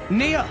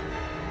 Nia!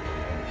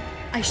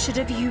 I should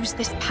have used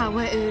this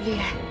power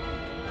earlier.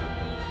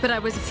 But I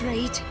was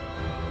afraid.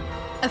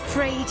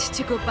 Afraid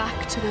to go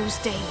back to those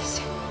days.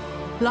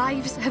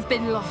 Lives have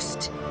been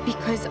lost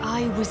because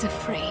I was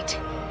afraid.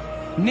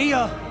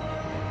 Nia!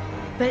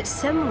 But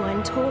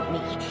someone taught me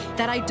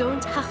that I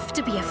don't have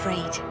to be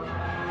afraid.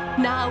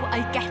 Now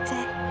I get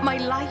it. My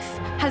life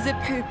has a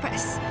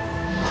purpose.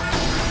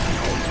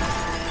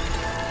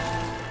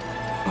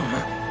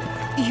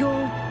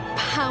 Your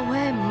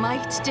power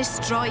might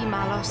destroy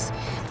Malos,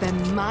 but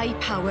my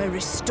power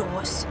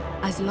restores.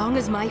 As long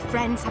as my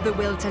friends have the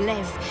will to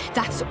live,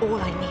 that's all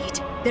I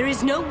need. There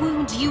is no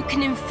wound you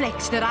can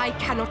inflict that I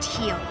cannot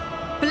heal.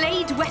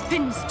 Blade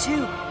weapons,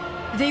 too.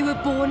 They were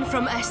born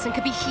from us and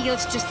could be healed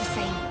just the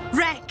same.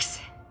 Rex!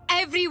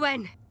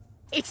 Everyone!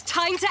 It's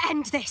time to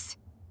end this!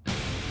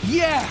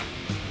 Yeah!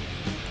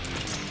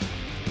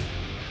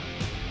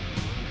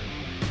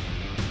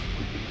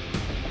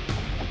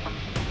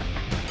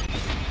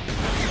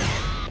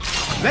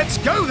 Let's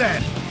go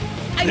then!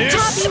 This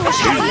is the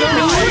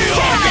real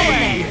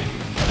me!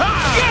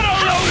 Get a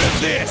load of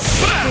this!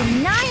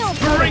 Denial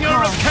Bringer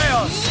protocol. of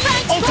chaos!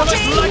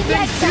 Ultimate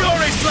lightning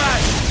fury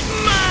slash!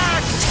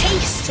 Max!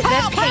 Taste the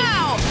pain.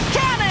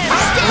 Cannon!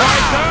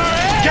 Striker!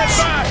 Get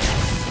back!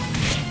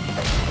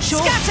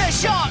 Scatter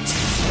shot!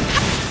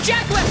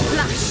 Jaguar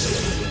flash!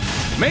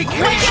 Make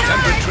haste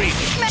and retreat!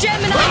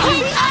 Gemini!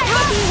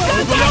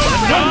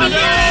 Overload!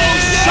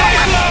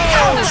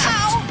 Cyclone!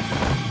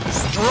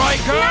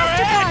 Striker!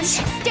 Master Edge! Punch!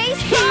 Stay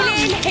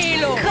healing!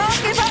 Halo! Can't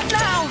give up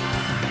now!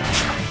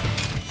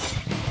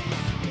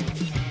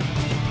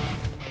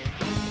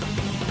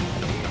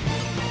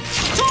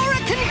 Tora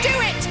can do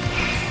it!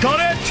 Got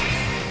it!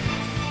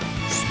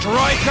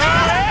 Striker!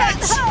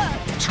 Edge!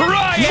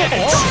 Try it!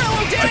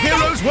 A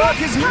hero's work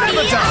is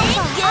never done!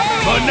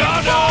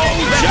 Banano!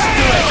 Just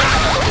do it!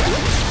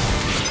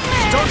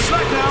 Don't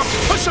slack now!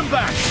 Push them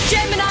back!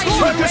 Gemini!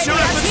 Focus your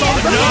efforts on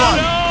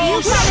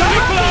Banano!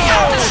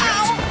 Cyclone!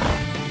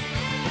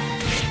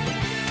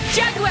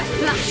 Jaguar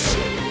flash!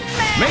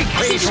 Make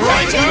haste,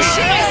 Striker!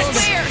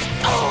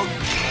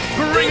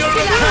 Bringer of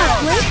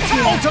chaos!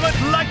 Ultimate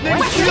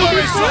lightning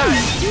fury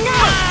slash!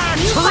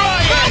 Try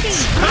it!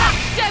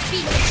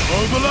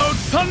 Overload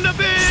thunder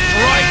beam!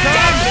 Striker!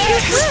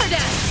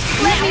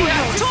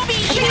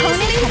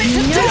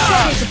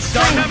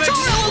 Dynamic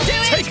do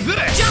it! Take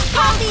this! Jump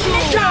off!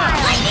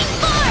 Lightning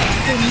force!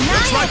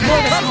 Looks like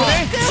more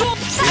company!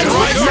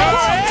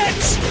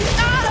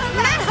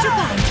 Master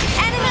Bomb!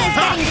 Enemy is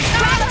getting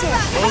distracted!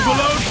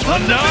 Overload!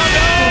 Banana!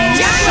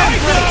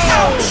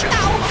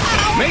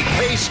 Make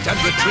haste and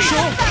retreat.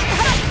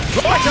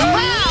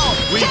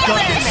 We've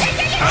got this!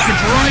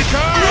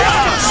 Striker!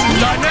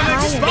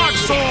 Dynamic Spark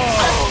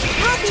Sword!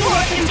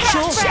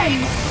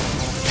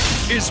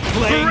 Is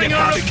playing Bringer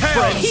about of Chaos!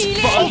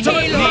 friends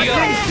Ultimate Nia.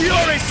 Lightning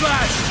Fury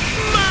Slash!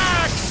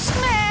 Max!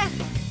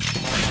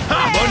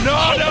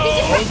 Banana!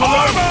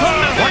 Overload!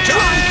 Watch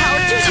out!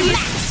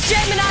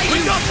 Gemini! We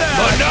got that!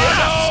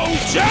 Banana!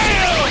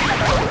 Jail!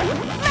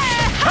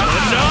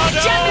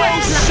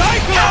 Banana!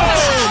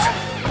 Cyclone!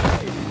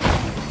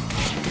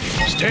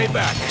 Stay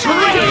back.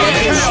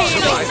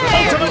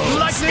 Ultimate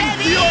Lightning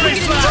Fury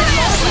Slash!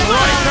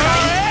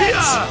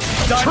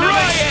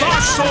 Dynamic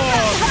Spark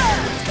Sword!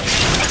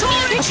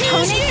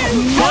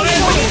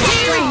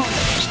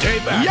 Stay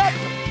back. Yep.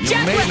 You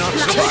may not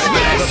survive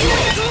another blow.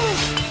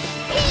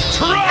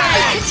 Try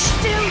it!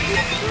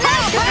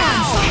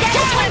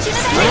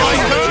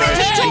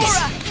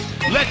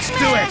 Let's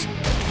do it!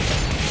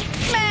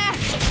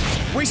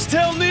 We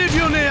still need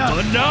you, Nia!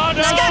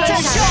 Banana!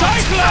 Cyclone!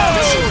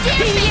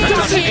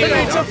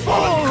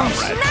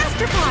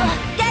 Master Bomb!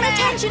 Get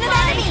attention of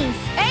enemies!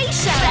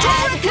 Aisha!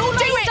 You'll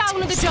do it!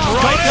 Down to the door!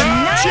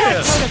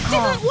 Cheers!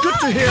 Good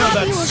to hear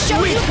that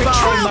sweet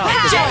foul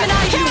mouth.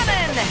 Gemini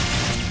cannon!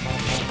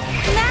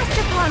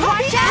 Master Bomb,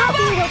 watch out!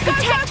 Happy will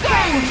protect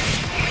friends!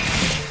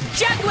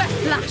 Jaguar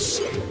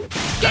flash!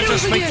 Get Let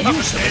us over make here!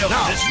 use of it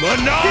now!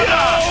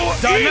 Banana!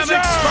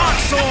 Dynamic Spark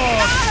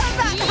Sword!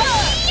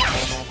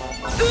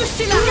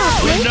 Ursula!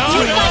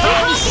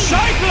 Banana!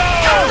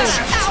 Cyclone!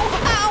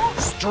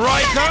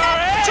 Striker!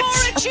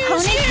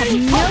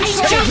 Opponents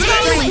have no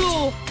strength.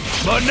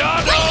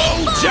 Banana!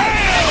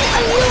 Jail!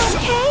 Are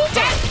you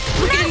okay?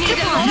 We're gonna need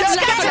a Yes,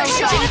 scatter get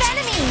attention shot! of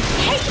enemies!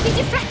 Hate to be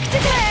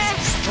deflected!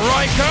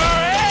 Striker!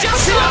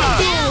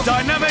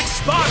 Dynamic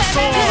Spark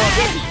Sword!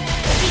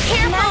 Be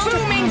careful!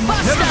 Booming Never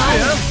buster!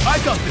 fear, I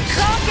got this!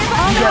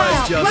 You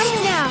guys just Right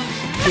now!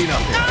 clean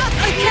up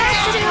here.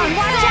 Master Bomb,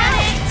 watch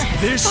out!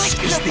 This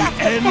is the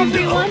end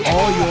of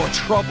all your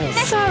troubles.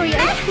 Sorry,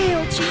 I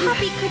failed you.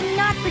 Poppy could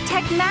not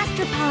protect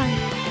Master Pond.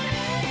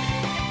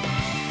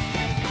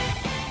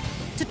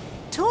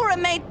 Tora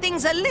made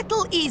things a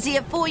little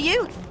easier for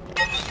you.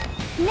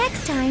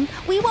 Next time,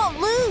 we won't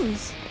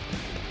lose.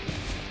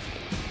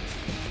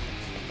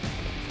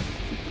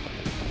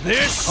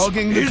 This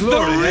Hugging the is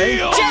glory, the eh?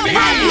 real Jump me.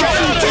 on,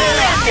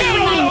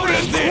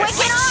 Loaded this.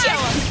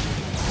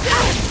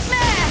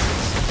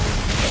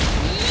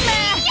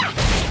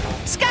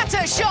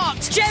 Scatter shot!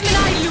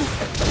 Gemini loop!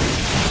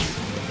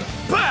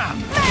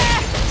 Bam!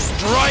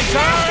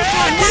 Striker!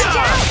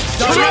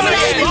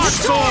 Dynamic Spark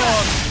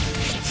Sword!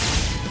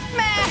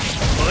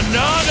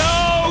 Banana!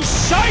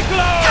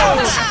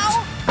 Cyclone!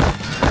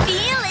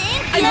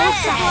 Feeling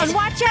Master good.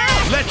 watch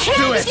out! Let's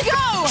do it!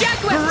 Go!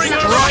 Jaguar Bringer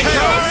of flash!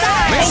 Chaos!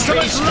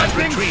 Ultimate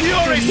Lightning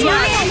Fury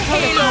Slash!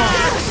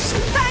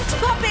 Thanks,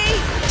 Poppy!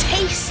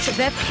 Taste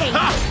the pain!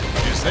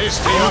 Is this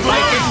to your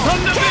liking?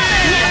 Thunder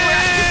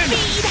Beam!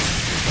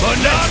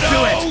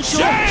 Banana!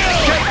 Jail!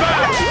 Get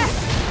back!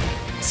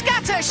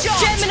 Scatter shot!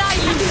 Gemini,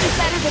 you do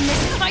better than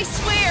this, I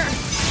swear!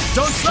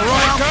 Don't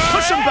slack now!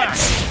 Push him back!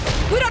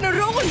 We're on a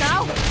roll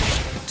now!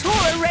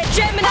 Tora red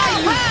Gemini,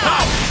 you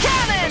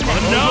cannon!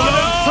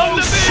 Banana!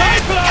 Thunder Beam!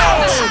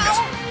 Cyclone!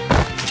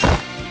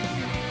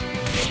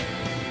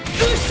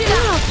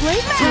 Ursula!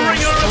 Bringer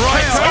of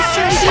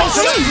Chaos!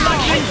 Ultimate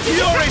Lightning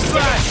Fury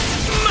Slash!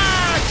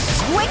 Max!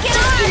 Wicked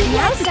on!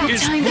 Now's that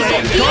Is time to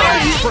playing get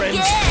guard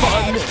friends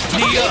fun?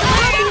 Nia!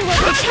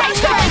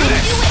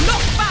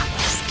 Knock back!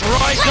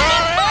 Striker!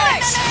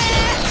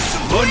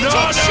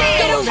 Banana!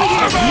 Get over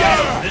here!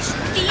 Yeah!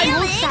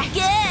 Feeling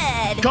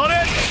good! Got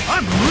it?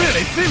 I'm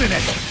really feeling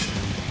it!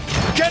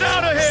 Get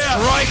out of here!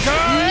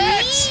 Striker!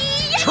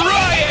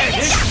 Try it!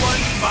 This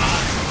one's fun!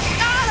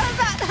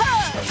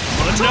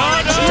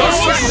 Banana!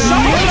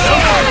 Cyclone!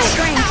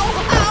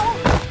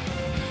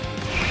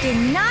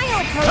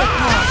 Denial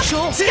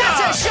protocol!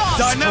 Scatter shot!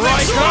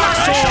 Dynamic Spark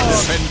I shall Sword!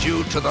 defend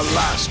you to the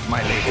last,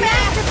 my lady.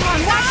 Master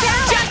Bomb, watch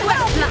out! Jaguar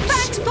flash!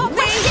 Thanks,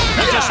 Poppy!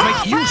 Let us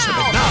make use of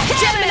it now.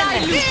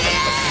 Gemini loop!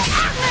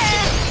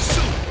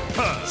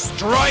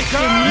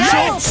 Striker!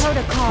 Denial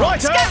protocol! Right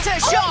up! Scatter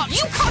shot!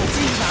 You can't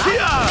do that!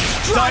 Here!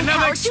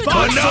 Dynamic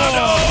Spark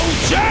Banana!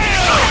 Sword!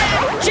 Jail!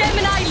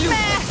 Gemini loop!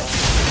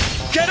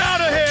 Get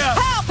out of here!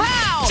 Pow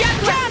pow!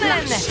 Jaguar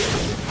flash!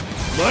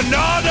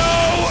 Banana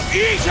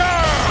Eater!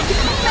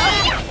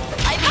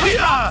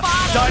 Here!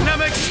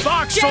 Dynamic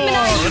Spark Sword!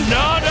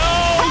 Banana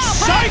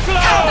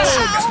Cyclone!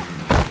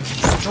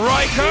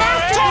 Striker!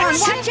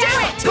 Watch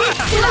out!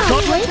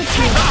 Love will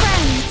protect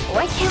friends!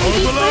 Why can't we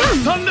be Overload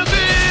friends? Thunder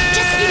Beam!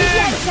 Just give me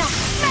Liza!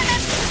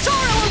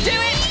 Tora will do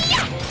it!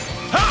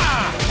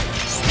 Ha!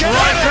 Get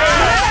out of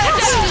here!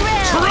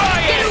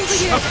 Try Get it! over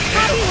here!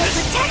 Happy will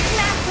protect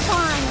Master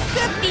Bomb!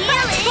 Good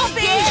feeling!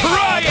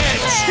 Try it!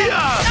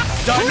 Here!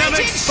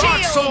 Dynamic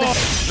Spark Sword!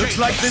 Looks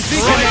like the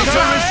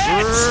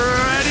Xenator is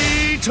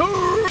ready to...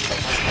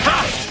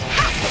 Ha!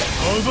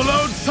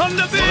 Overload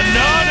Thunderbeam!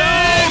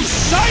 Banana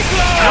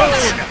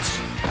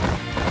Cyclone!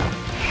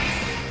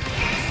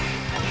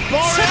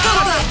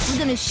 I'm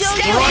gonna show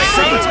you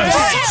how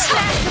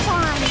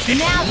to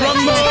now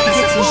Rumble!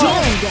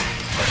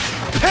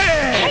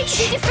 Hey,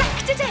 she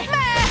deflected it!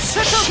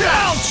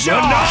 Shell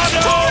Shot!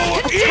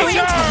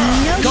 Eater!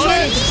 No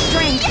shortage of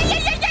strength.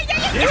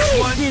 This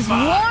one's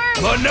mine!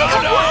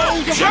 Banana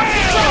We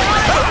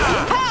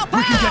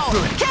can get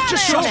through it.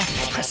 Just so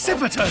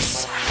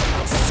precipitous!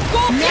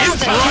 Now's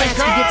the chance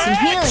to get some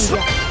healing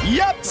done.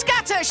 Yep!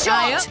 Scatter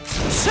shot!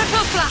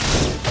 Triple flap.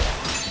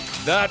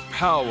 That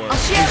power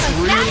is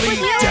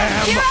Really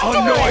damn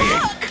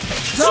annoying!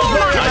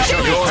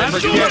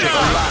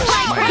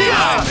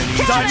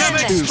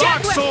 Dynamic Spark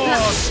Sword!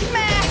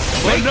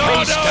 Make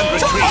haste and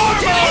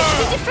retreat!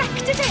 She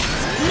deflected it.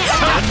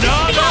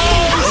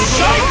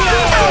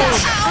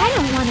 I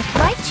don't want to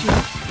fight you,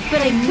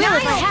 but I will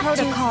if I have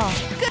to.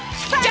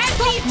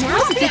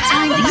 Now's the good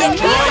time to get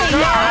healing.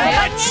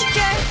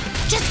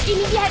 Just give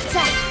me the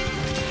headset.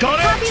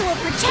 Got it? Puppy will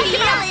protect you,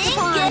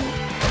 Master.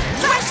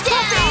 Rush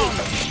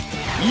down.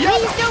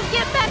 Please don't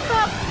get back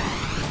up.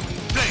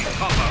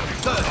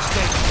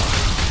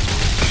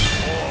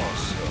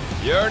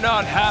 You're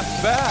not half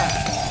bad.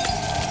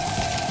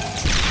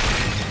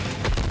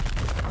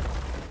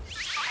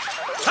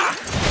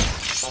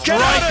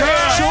 Striker!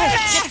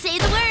 Just say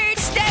the word.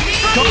 Steady.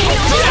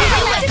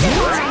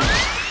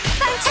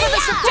 Thanks for the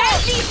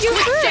support. You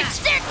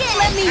circuit.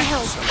 Let me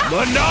help.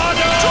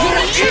 Banana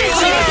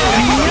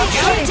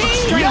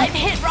I've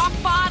hit rock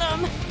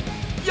bottom.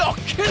 You're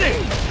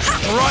kidding!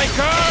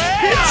 Striker!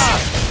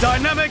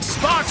 Dynamic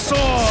Spark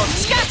Sword!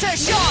 Scatter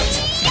shot!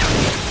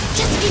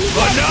 Just give me the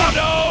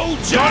Banana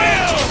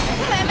Jail!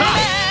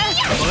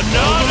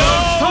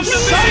 Banana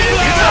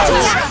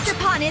Cyclone! Master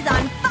Pawn is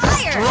on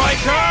fire!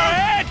 Striker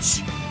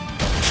Edge!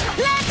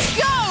 Let's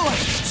go!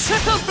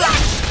 Triple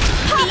flash!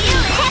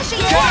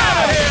 Get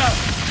out of here!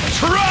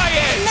 Try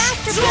it!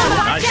 Master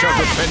Pawn, I shall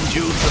defend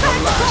you to the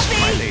last,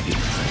 my lady.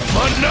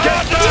 Banana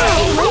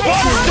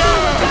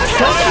Buster!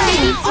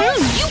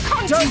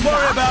 Don't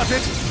worry about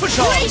it! Push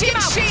on! Raging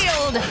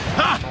shield!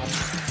 Ha!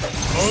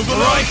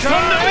 Overlord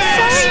Thunderbeam!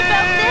 sorry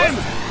about this!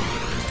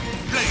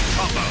 Blade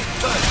combo,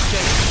 third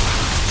stage.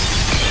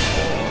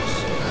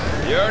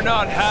 You're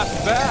not half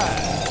bad.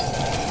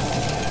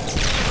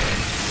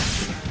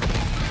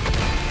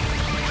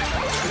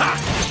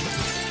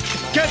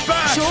 Get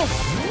back!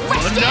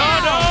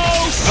 Banana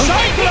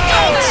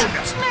Cyclone!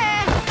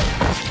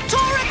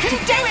 Tora can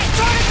do it!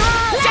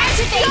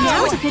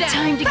 Now's a good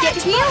time to get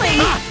healing!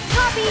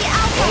 Puppy,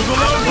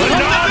 Overlord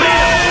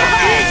Thunderbeam!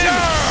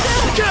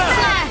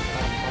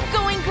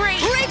 Going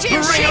great. Raging Bringer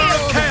of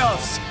shield!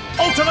 Chaos!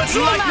 Ultimate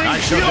Lightning I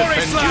shall Fury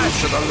defend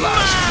Slash! you to the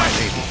last, my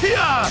lady.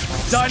 Here!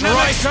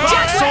 Dynamic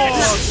Spark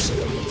Sword!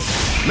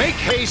 Make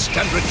haste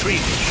and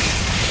retreat.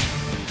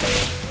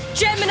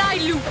 Gemini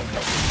loop.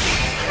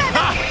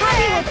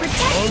 Puppy will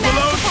protect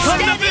Overload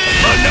Thunderbeam!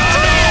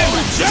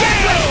 Banana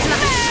Jail!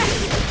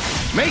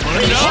 Make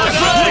haste and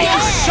Banana retreat.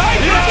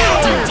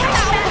 Cyclone!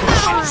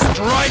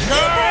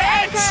 Striker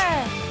Edge!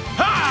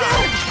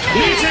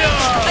 Meteor!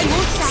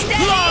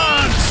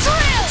 Lance!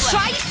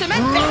 Try some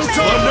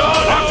adventure!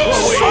 Banana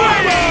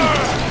Slammer!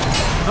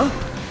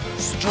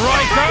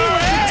 Striker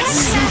Edge!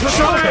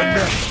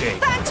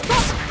 Thanks,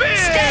 Pop!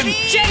 Spin!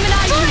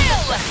 Gemini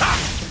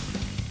loop.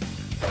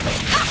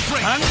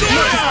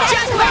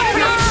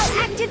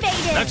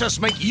 activated! Let us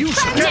make use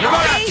of Get it.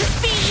 back!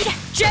 Speed.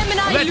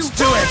 Gemini Let's loop.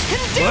 do it!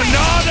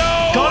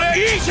 Banana Got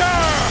it! Eater!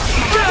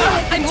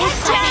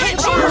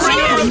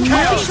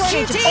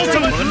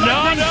 Ultimate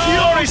Lightning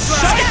Fury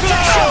Slash!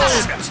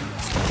 Cyclone!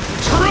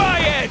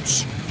 Tri-Edge!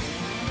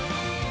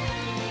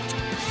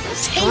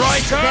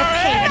 Striker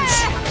Edge!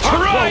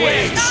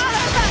 Tri-Edge!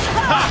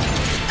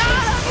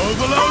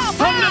 Overload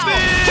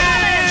Thunderbeam!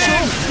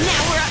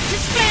 Now we're up to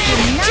speed!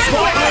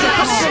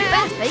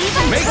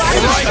 Make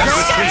haste and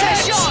retreat.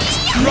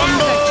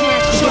 Rumble!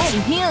 Get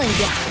some healing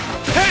done.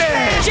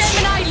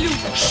 Gemini loop.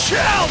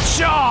 Shell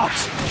Shot!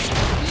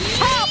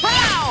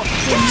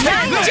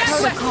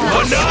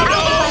 Banana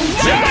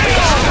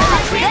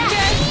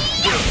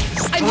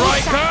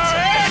Striker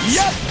Edge!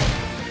 Yep!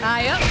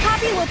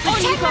 Puppy will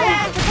protect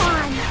Master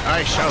Pawn.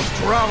 I shall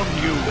drown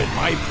you with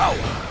my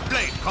power.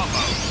 Blade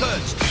combo,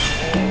 third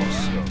stage.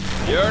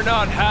 You're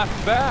not half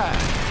bad.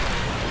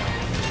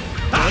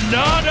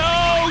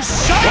 Banana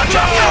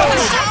Cyclone!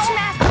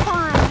 Master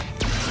Pawn.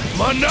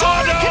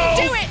 Banana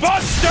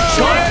Buster!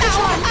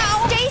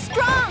 Stay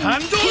strong.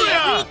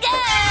 Pandoria!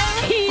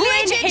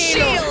 Raging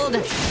shield!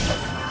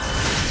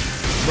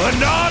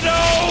 Banana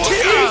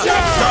Eater!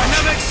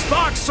 Dynamic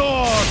Spark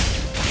Sword!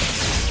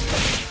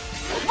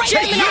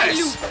 Gemini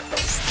loop.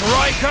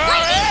 Striker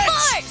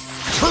Edge!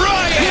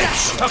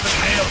 Tri-Edge!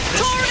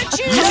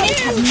 You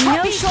have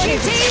no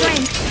shortage of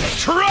strength.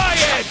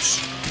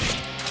 Tri-Edge!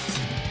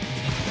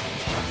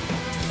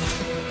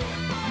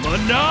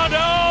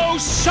 Banana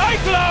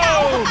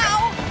Cyclone!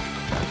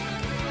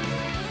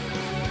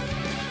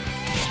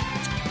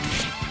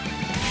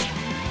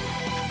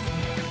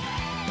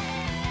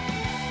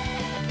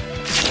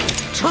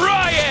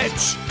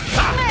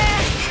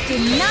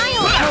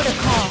 denial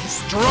protocol.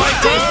 Strike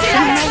This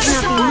might not be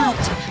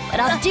neat, but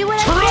I'll do what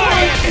I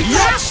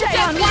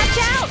can. Watch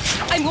out!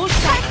 I'm all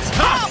set.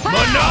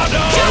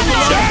 Monado!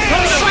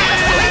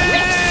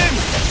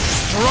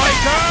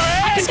 Striker!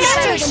 It's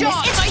better than this.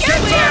 It's your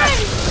turn!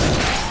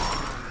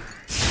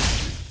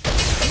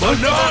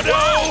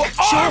 Monado!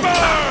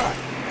 Armor!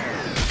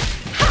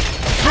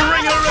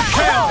 Bringer of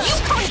Chaos!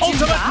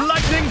 Ultimate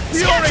Lightning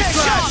Fury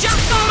Slash!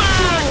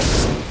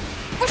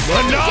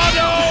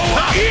 Monado!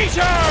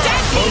 Eater!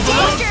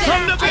 Overload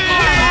from the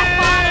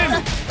beam!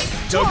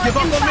 Don't give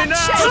up on me now!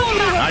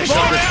 I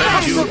shall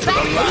defend you to the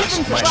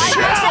last, my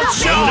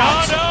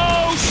Monado!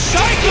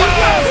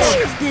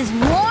 Cyclone! This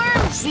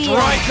warm feel.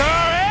 Striker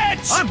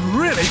Edge! I'm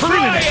really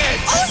feeling it!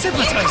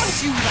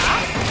 Hypnotize!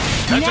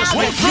 Let us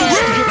make use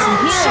of it now!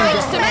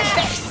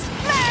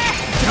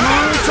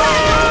 Brutal!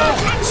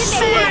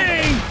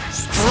 Swing!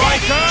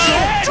 Striker!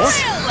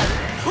 Drill!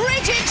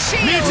 Rigid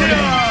shield!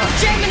 Meteor!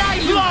 Gemini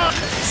Blood!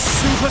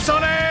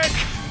 Supersonic!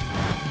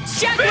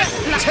 Jaguar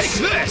slash! Take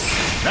this!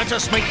 Let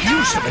us make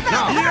use of it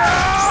now!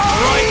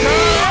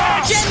 Striker!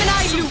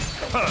 Gemini loop!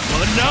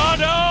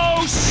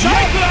 Monado!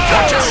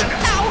 Cyclone!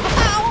 Ow!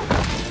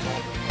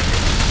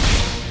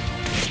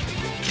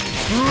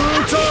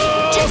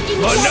 Brutal! Just give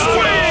me Monado!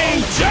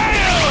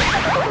 Jail!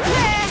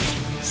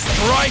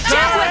 Striker!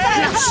 Jaguar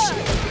slash!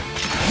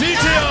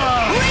 Meteor!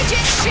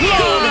 Rigid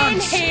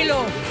shield! Halo!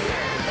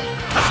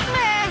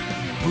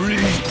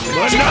 Breathe!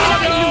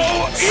 Monado!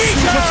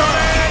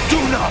 Supersonic! Do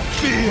not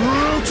fear!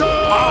 Brutal!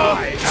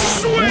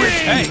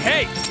 Swing!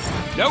 Hey!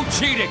 No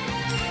cheating!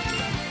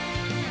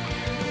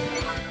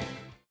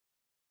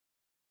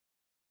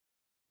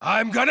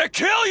 I'm gonna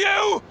kill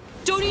you!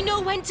 Don't you know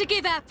when to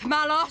give up,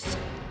 Malos?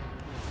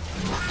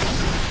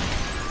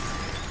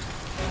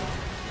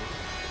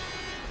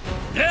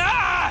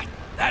 Ah!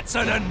 That's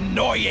an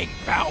annoying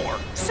power!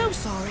 So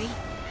sorry.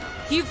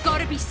 You've got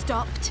to be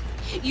stopped.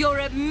 You're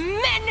a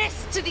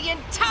menace to the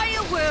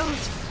entire world!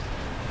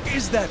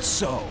 Is that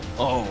so?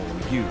 Oh,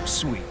 you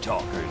sweet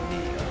talker,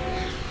 Nia.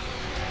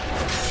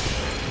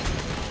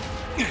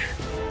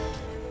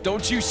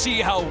 Don't you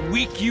see how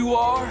weak you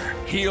are?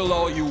 Heal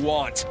all you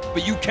want,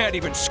 but you can't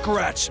even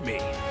scratch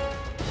me.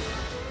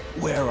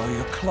 Where are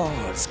your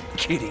claws,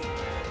 kitty?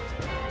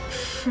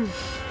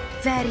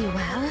 Very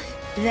well.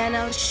 Then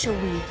I'll show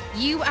you.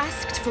 You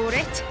asked for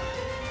it.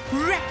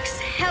 Rex,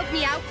 help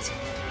me out.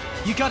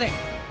 You got it.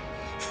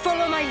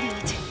 Follow my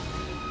lead.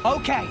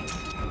 Okay.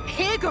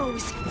 Here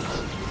goes.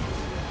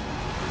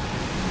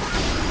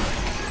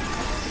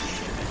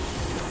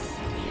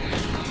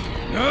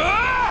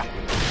 Ah!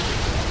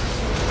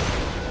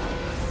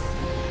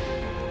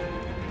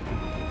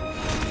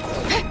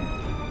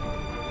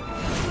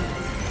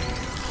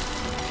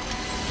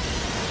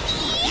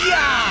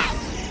 Yeah!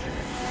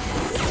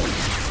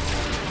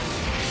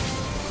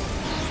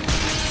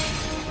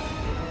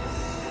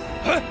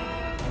 Huh?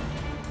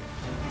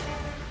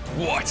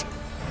 What?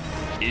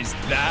 Is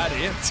that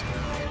it?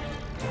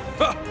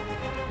 Huh.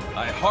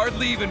 I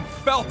hardly even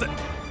felt it.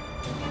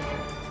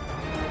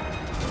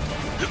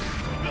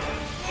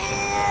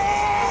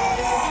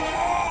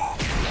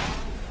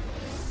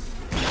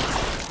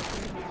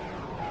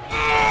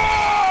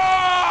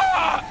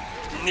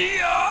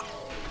 Nia!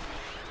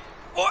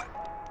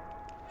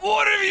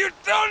 What have you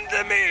done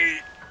to me?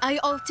 I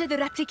alter the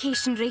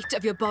replication rate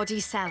of your body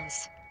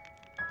cells.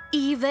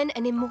 Even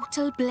an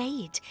immortal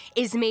blade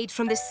is made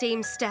from the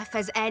same stuff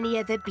as any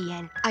other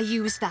being. I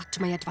use that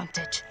to my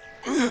advantage.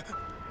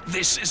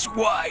 This is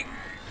why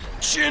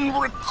Jin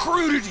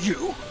recruited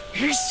you.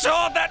 He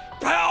saw that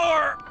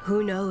power.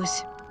 Who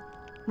knows?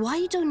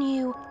 Why don't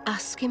you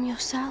ask him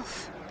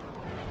yourself?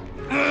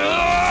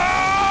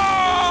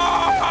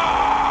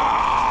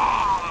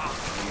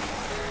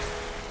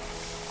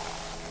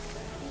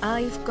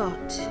 I've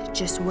got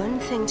just one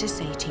thing to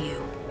say to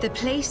you. The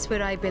place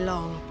where I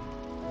belong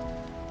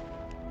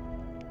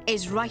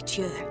is right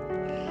here.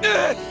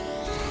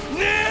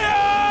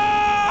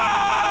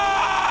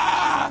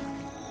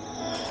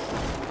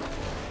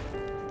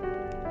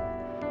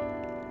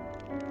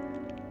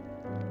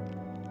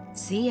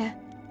 See ya.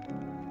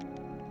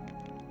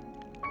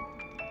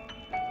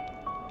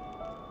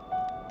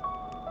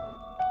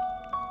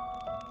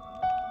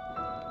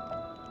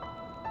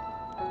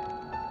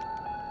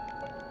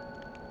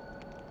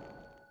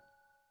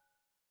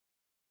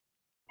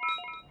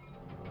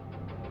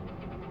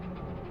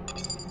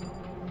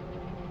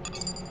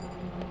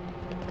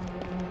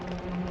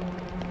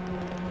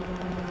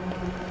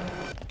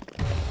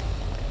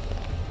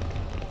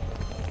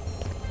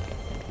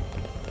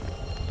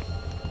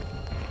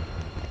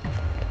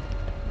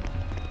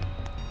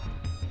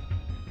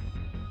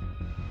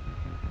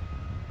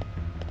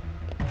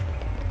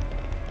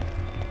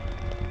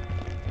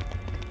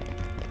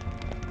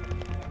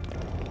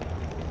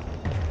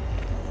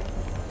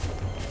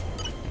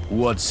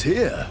 What's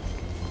here?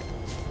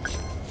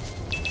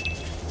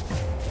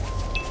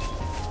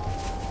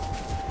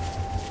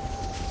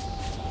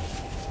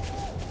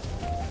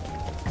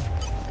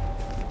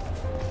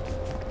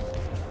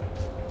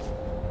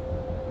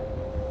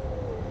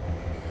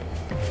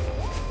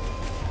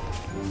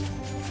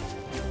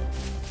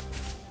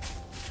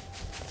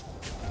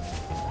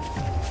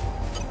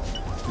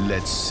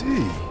 Let's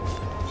see.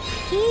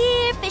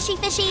 Here, fishy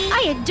fishy.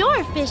 I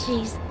adore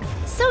fishies.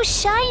 So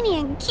shiny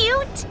and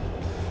cute.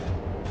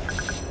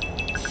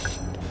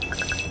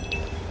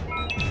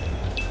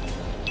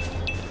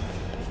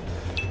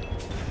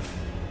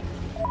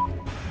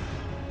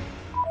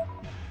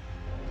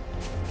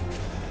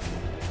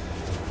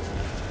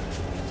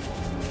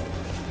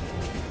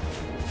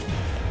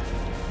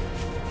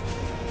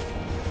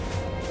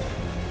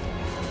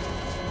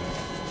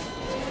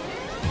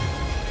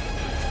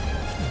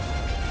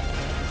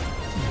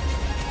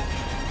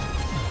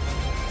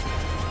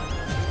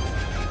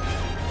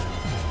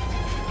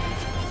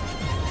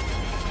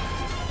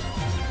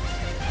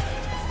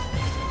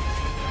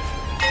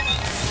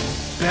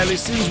 Barely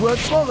seems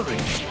worth bothering.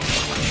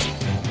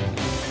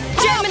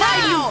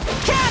 Gemini!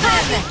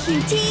 Kevin!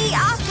 QT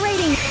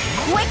operating!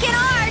 Quicken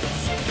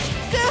arts!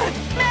 Good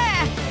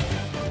man!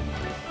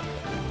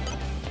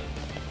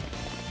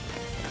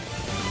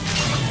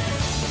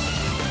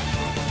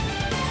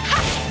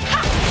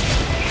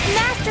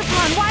 Master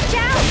Pawn, watch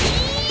out!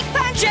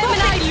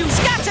 Gemini, you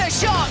scatter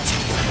shot!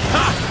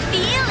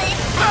 Feel it!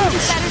 I can do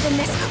better than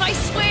this, I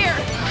swear!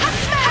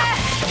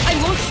 I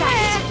won't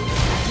fight!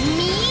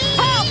 Me?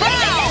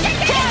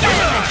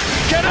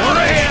 Get out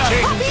of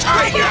here!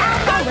 Tiger!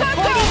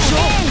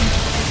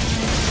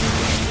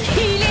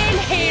 Healing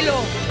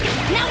Halo!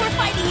 Now we're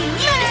fighting in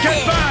unison!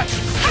 Get back!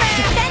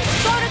 Defense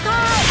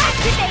protocol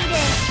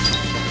activated!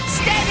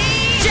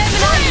 Steady!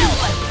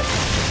 Gemini!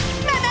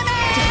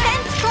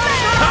 Defense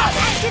protocol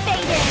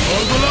activated!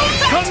 Overload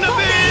from the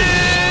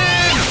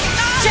bin!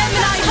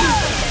 Gemini!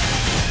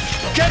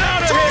 Get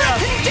out of here!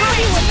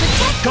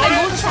 Got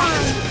it!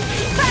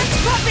 First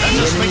puppy!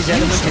 The enemy's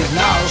element is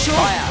now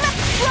fire.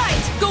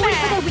 Right! Go in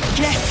for the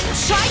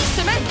weakness! Try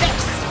cement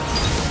this!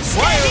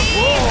 Fire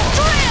roar!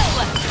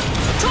 Drill!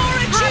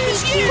 Tora,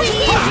 choose you!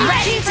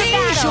 Ready for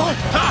battle!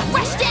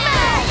 Rush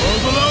down!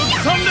 Overload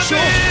from the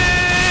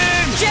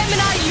bin!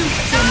 Gemini, you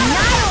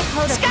Denial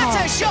protocol!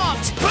 scatter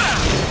shot!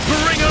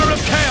 Bringer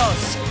of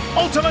chaos!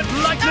 Ultimate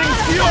lightning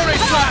fury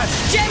slash!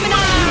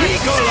 Gemini!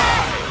 Eagle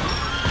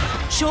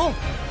eye! Sure.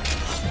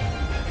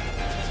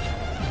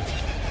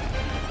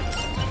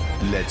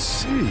 Let's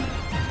see.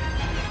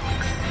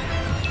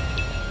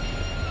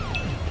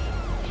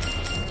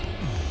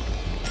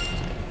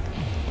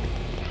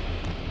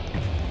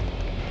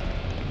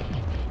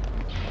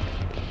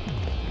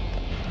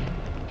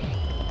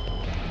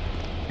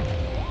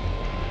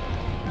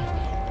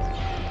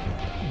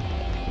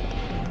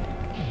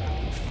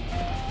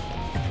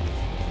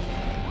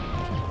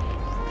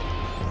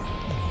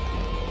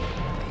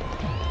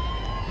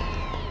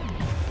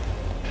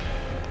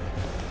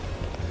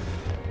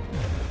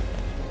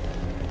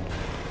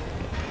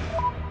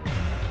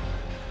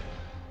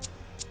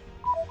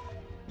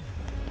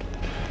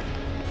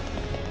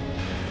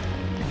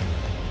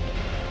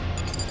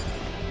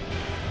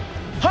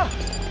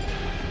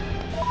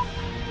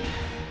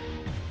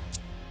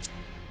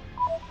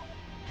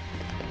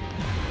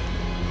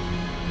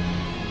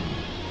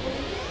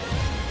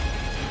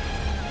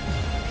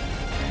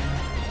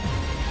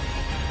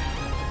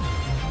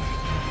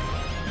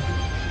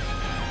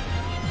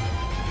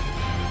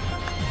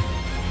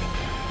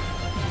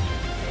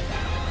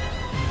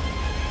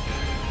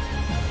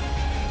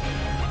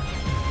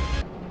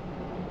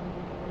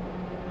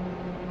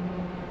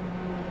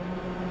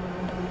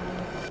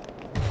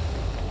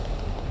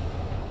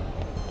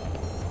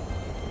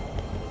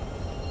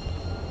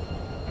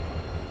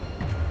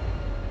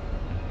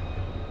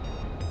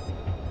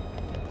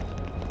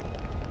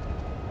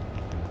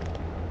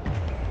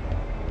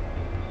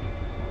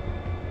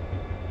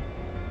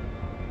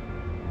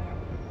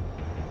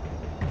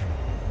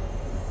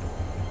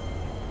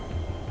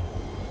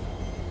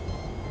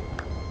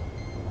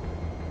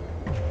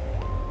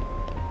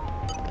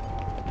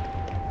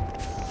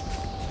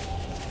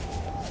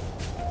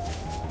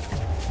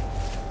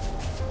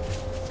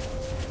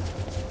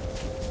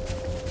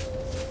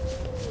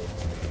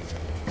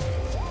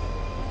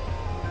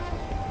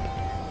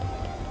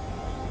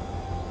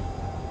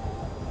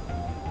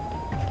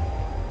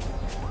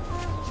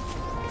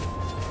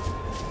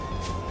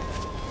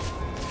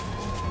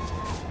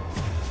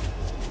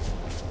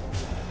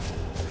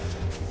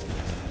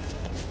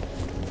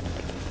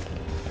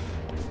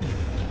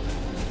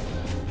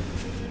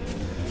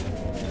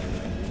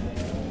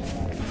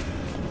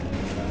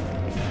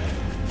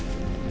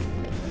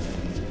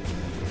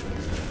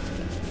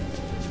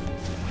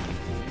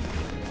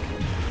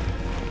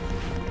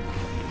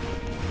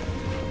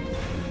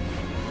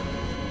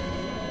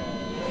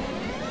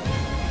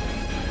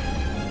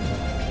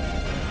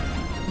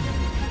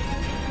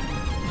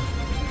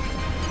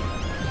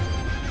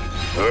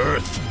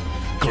 Earth,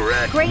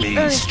 grant Great me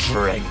Earth.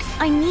 strength.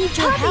 I need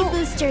your help.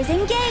 Boosters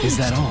engaged. Is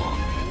that all?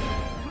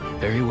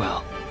 Very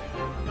well.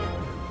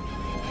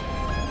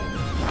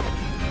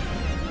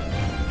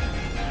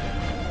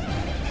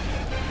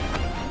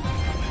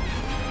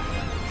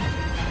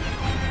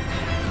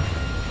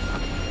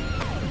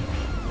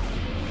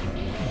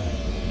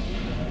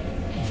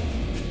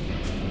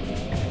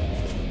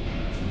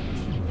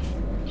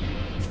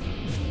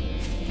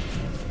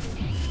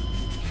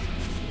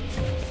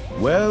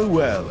 Well,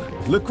 well,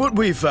 look what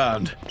we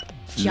found.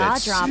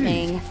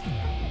 Jaw-dropping.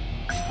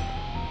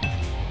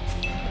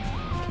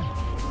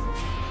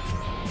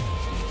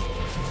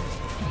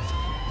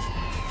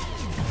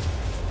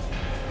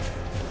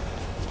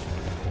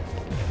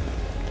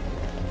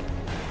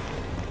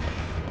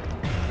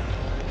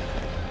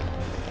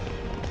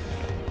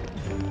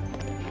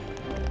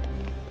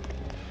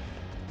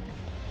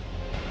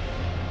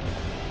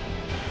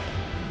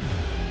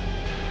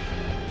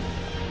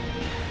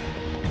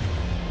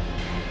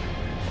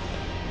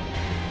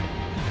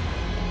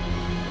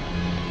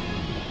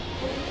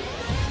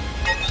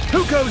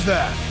 Who goes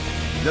there?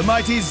 The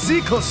mighty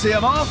Zeke will see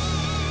him off.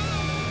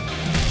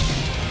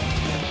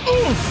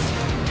 Oof!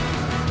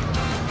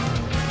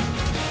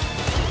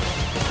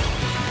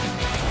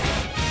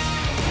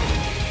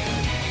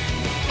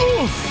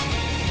 Oof!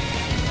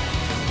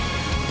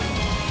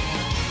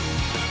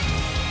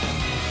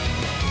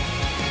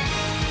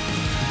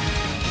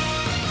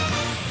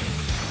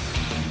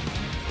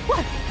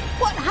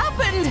 What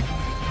happened?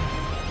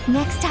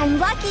 Next time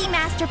lucky,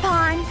 Master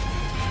Pawn.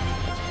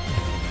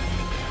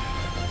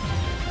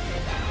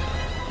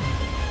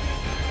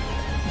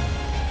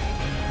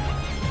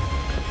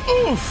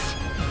 Oof!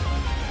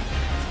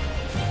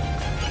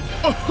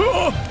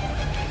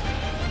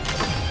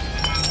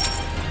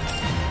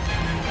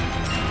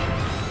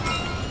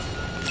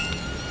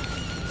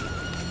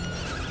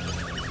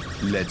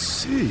 Let's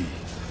see.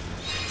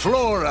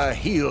 Flora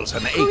heals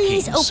an aching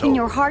Please open soul.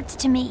 your hearts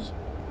to me.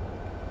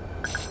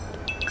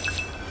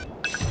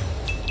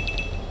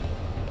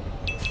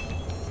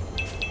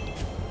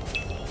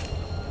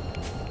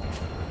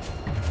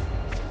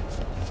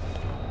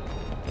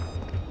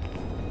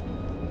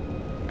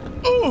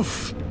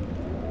 Oof!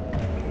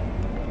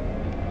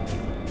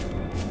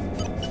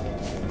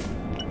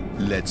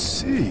 Let's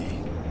see.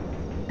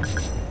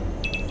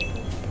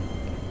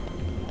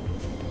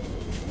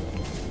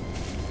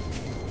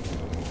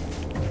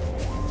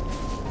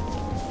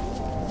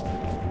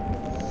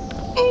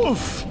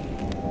 Oof!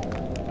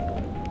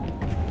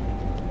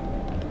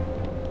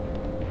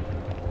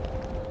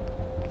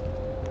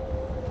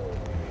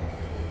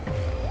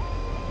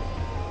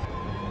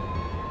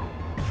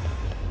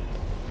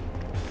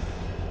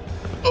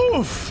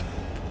 Oof!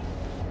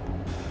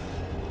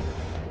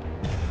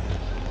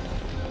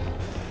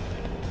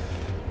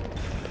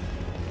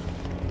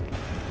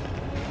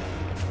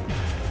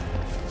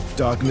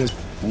 Darkness,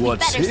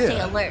 what's Better here? stay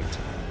alert.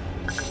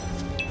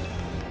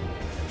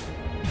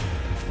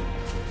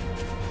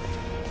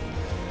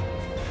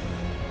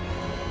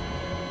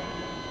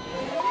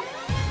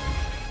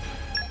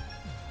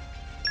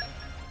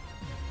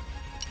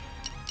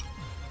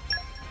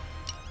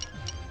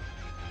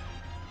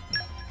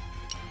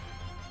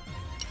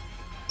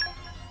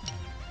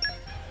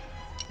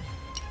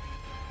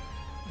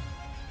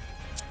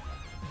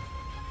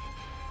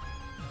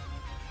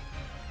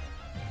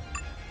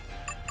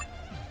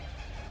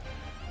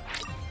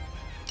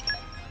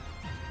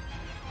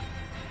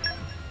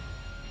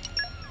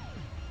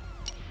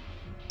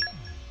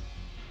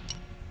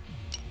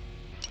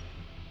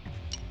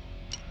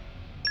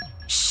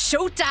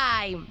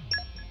 Showtime!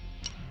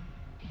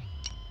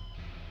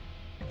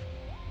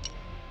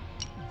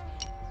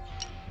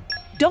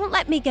 Don't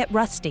let me get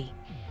rusty.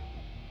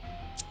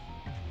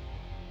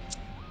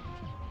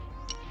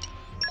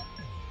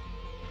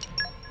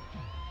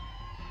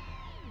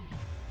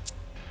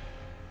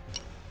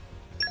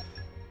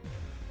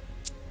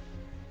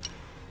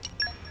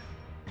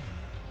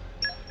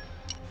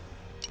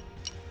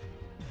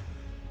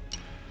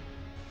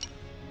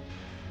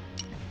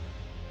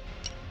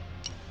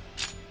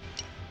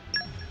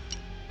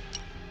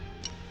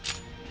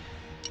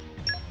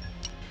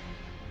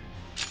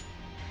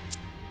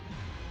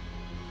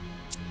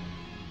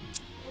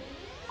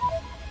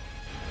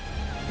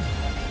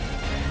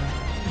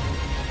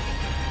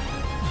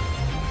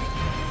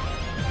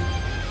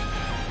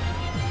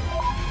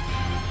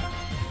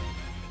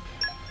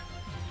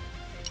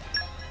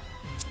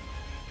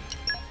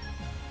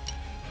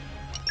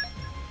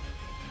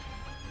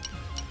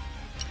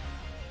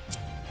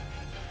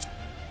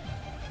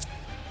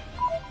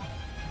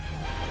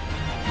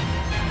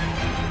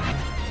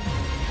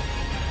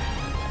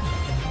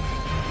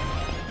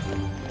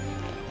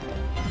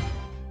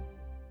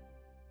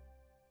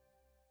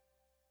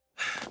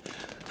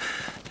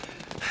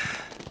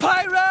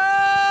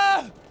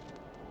 Pyra!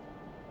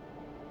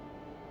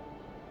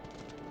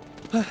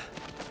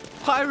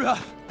 Pyra!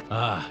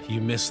 Ah,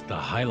 you missed the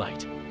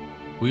highlight.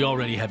 We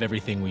already have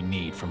everything we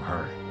need from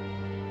her.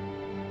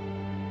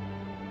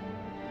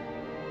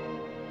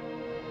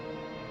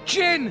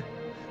 Jin!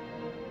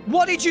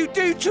 What did you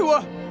do to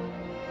her?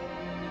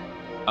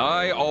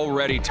 I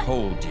already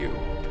told you.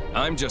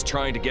 I'm just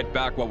trying to get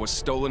back what was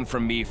stolen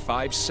from me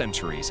 5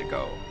 centuries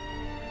ago.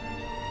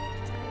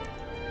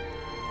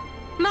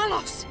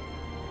 Malos!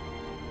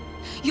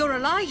 You're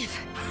alive!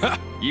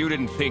 You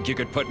didn't think you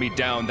could put me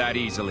down that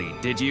easily,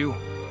 did you?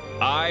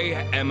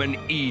 I am an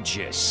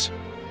Aegis.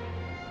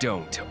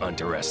 Don't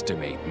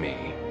underestimate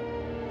me.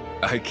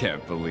 I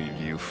can't believe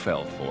you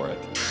fell for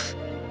it.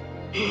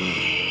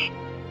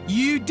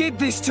 You did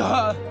this to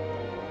her!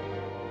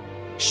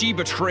 She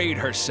betrayed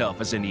herself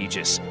as an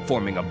Aegis,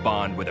 forming a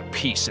bond with a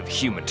piece of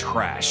human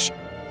trash.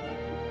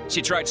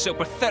 She tried so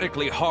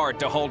pathetically hard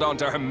to hold on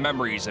to her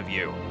memories of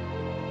you.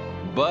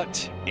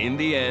 But in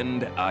the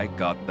end, I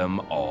got them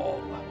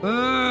all.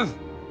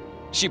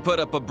 She put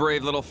up a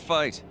brave little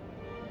fight.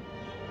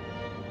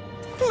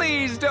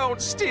 Please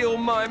don't steal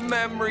my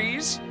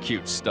memories.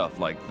 Cute stuff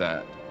like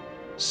that.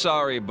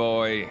 Sorry,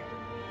 boy.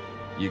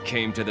 You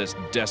came to this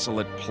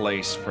desolate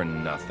place for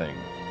nothing.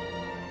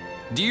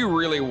 Do you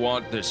really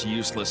want this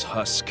useless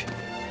husk?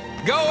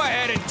 Go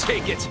ahead and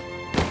take it!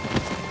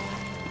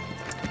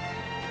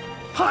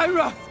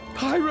 Pyra!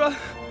 Pyra!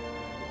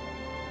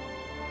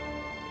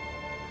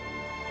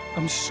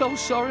 I'm so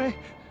sorry.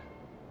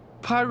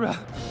 Pyra.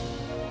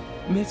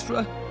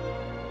 Mythra.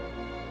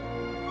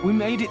 We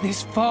made it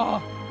this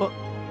far, but...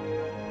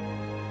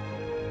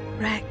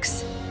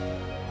 Rex.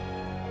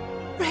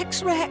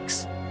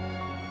 Rex.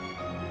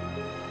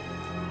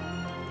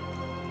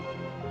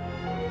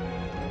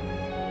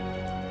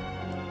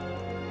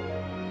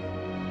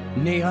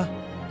 Nia.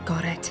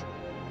 Got it.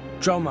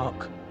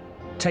 Dromark,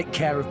 take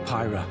care of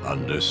Pyra.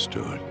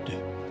 Understood.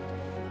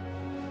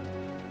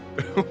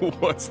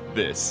 What's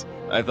this?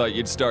 I thought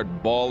you'd start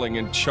bawling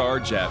and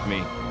charge at me.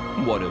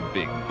 What a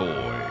big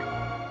boy.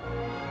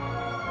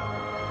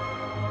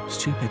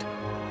 Stupid.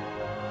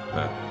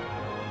 Huh?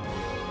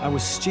 I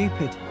was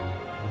stupid.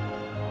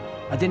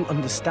 I didn't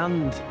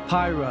understand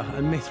Pyra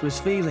and Mythra's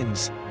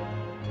feelings.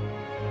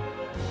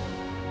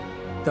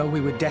 Though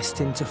we were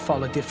destined to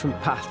follow different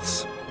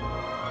paths,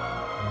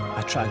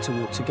 I tried to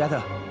walk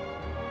together.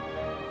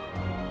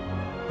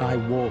 I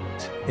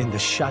walked in the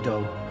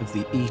shadow of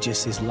the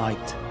Aegis's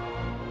light,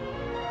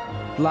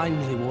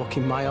 blindly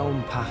walking my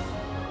own path,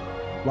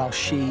 while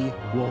she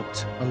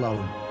walked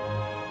alone.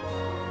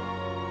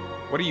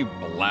 What are you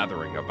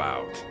blathering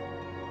about?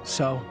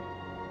 So,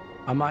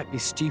 I might be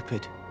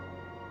stupid,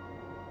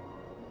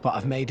 but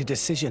I've made a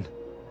decision.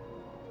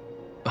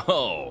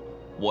 Oh,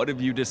 what have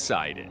you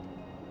decided?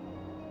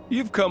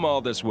 You've come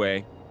all this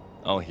way.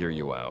 I'll hear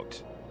you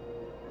out.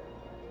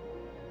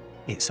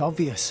 It's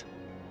obvious.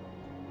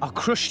 I'll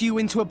crush you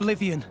into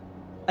oblivion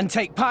and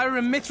take Pyra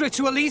and Mythra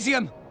to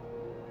Elysium.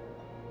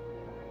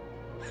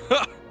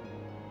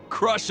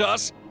 Crush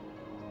us?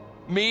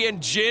 Me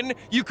and Jin?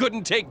 You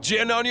couldn't take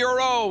Jin on your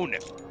own.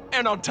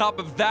 And on top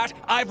of that,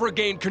 I've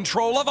regained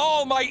control of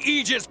all my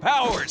Aegis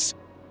powers.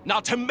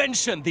 Not to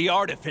mention the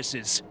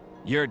artifices.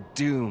 You're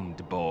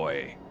doomed,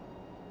 boy.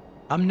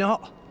 I'm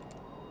not.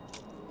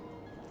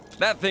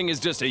 That thing is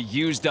just a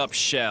used-up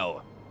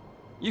shell.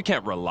 You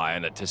can't rely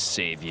on it to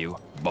save you,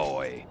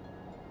 boy.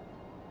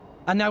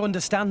 I now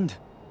understand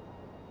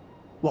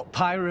what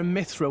Pyra and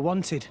Mythra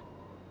wanted.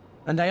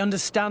 And I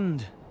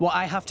understand what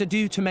I have to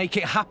do to make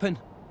it happen.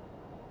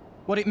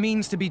 What it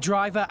means to be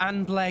driver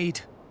and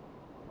blade.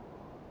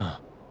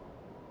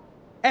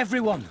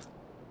 Everyone,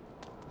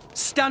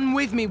 stand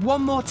with me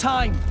one more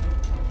time.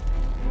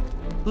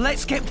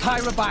 Let's get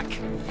Pyra back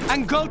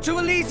and go to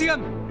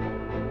Elysium!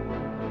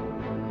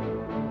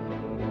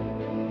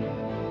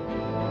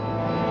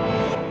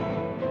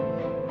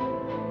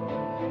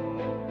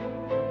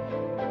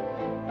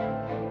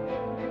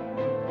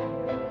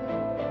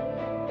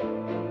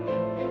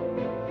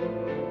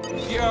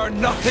 You're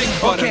nothing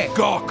but a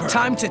gawker.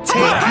 Time to take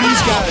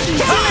these guys.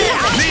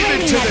 Leave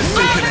it to the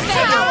Synchronist.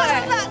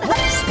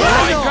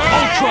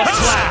 Ultra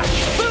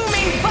Slash!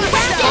 Booming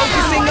buster!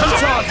 Focusing on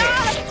target.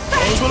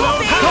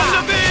 Overload from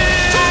the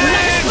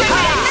big!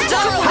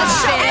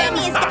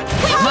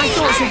 My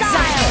thoughts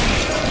exiled!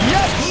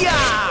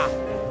 Yeah!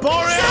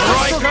 Boreal!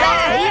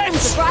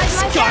 Skyward Slash!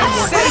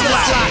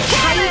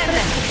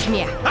 Come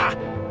here.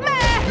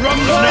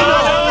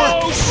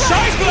 Rumble!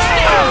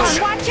 Cyclone!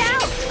 Watch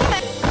out!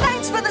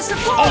 Thanks for the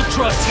support!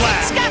 Ultra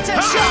Slash!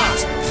 Scatter shot!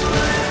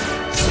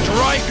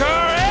 Striker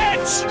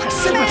Edge!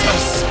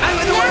 Precipitous!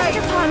 Out of the way!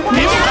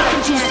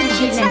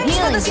 Thanks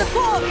for the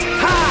support!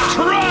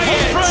 Try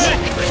it!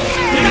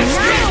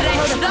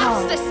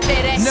 That's the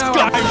spirit! No!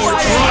 Skyward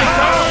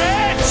Striker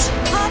Edge!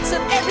 Parts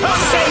of every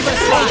Saber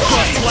Slash!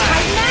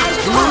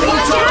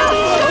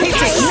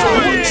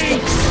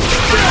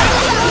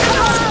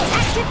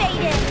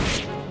 Activated!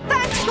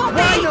 Thanks, Poppy!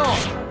 Why not?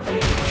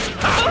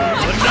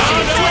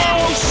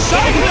 Banana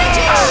Cyclone!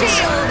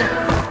 Shield!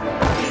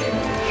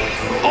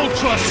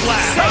 Ultra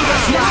Slash!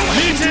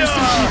 Meteor!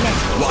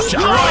 Watch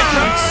out!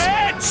 Striker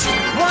Edge!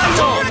 Why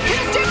not?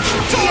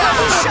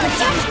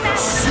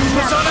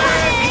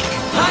 Supersonic!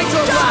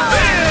 Hydro Blast!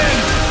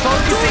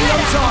 Focusing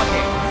on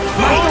target!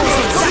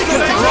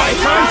 Right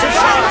turn to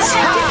shots!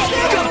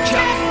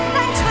 Gotcha!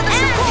 Thanks for the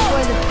support!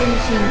 For the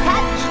finishing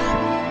touch.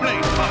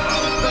 Blade pop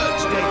out of third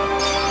state.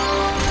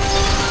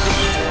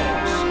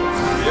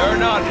 You're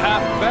not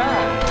half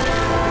bad.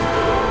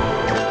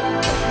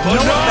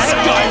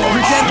 Skyward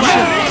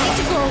Redemption!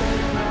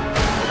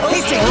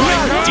 Hitting!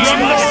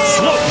 Demon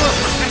Slope!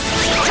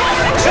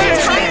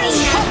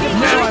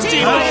 Now I'm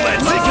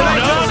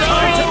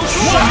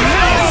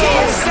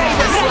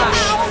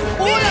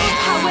All our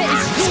power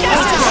is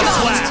yours!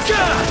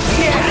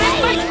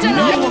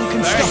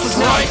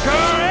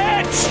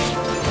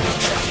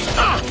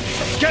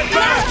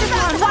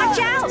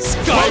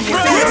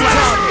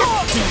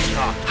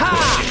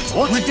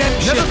 What?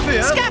 Redemption. Never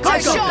fear. Scatter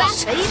I got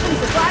shots. this. I even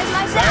surprised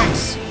myself.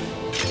 Thanks.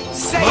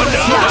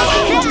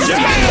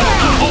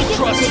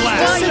 Ultra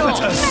Slash!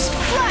 Precipitous!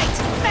 Right.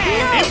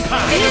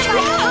 Impact!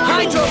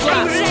 Hydro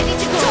Blast. Ready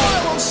to go.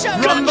 Will show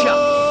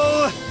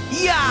Rumble!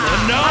 Yeah!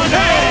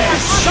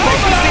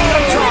 Focusing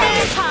on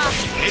target!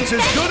 It's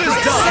as good as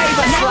done!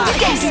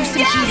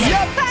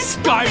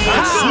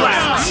 Skyward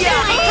Slash!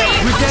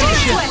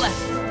 Redemption.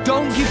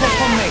 Don't give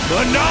up on me.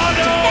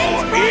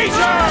 Banana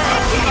Eater!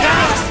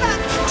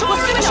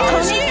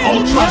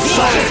 Ultra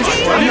Slash.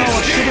 I know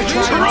I should have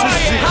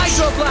tried to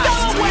Hydro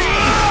Blast.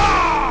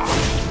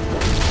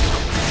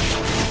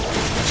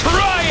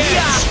 Try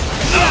it!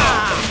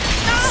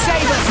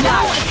 Save us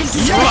now.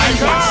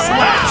 Skyward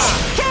Slash!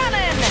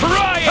 Cannon.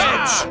 Try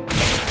it!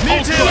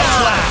 Meteor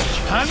Slash!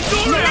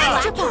 Pandora!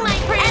 My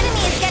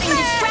enemy is getting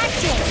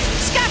distracted.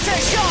 Scatter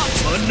shot.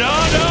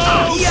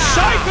 Banana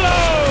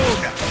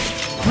Cyclone!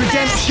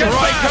 Redemption.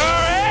 Striker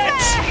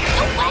it!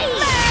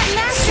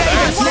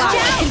 Save us now.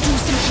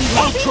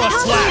 Ultra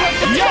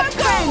Slash! Yep.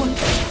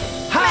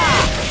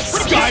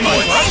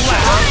 Skyward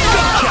Slash!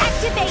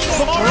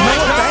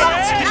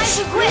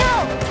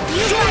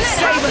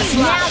 Save us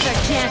now. Their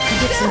chance to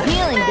get some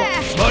healing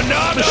done.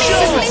 Banana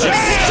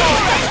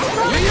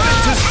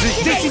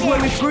This is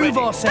where we prove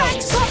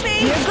ourselves. I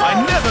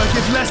never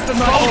give less than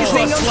my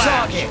Focusing Ultra on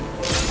Slash! target.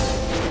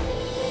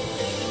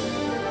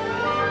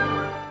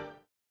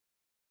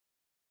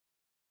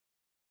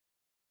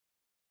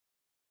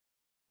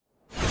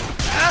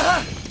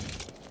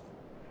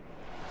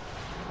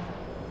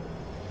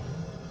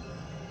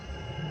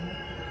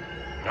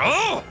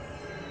 Oh!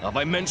 Have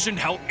I mentioned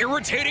how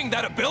irritating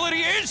that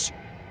ability is?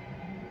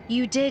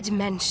 You did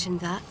mention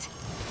that.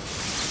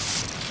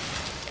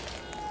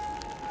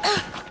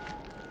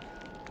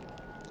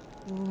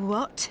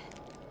 What?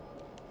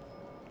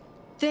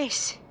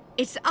 This,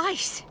 it's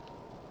ice.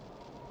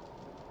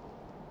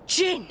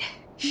 Jin,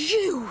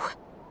 you!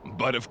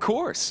 But of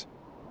course.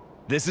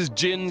 This is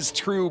Jin's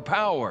true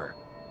power.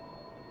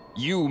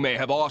 You may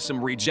have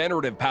awesome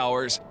regenerative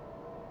powers,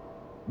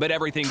 but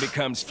everything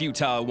becomes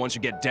futile once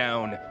you get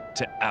down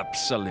to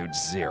absolute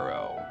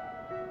zero.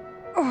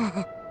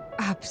 Oh,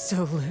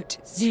 absolute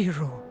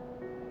zero.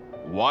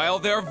 While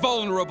they're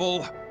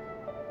vulnerable,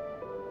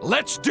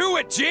 let's do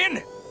it,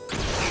 Jin!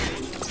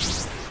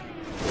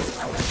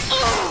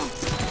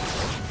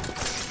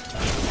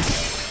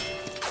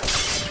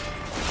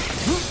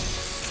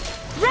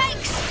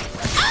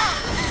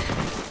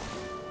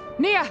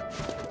 Nia!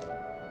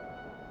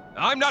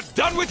 I'm not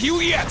done with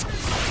you yet!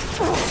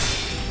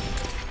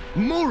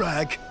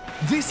 Morag,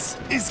 this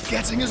is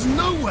getting us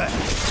nowhere!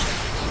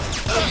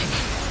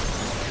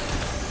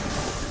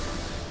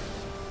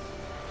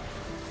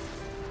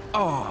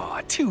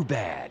 Aw, too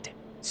bad.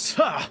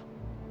 Tuh.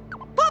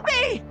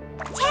 Puppy!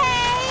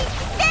 Take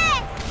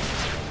this!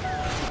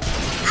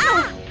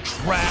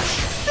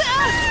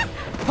 Trash!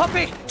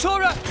 Puppy!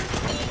 Tora!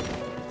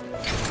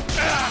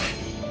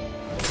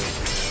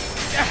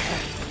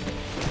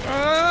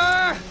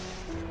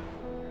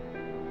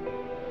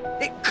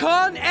 It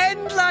can't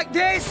end like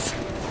this!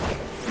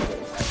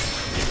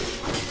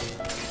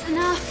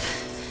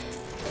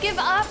 Enough. Give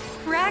up,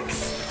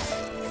 Rex.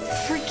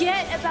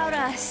 Forget about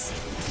us.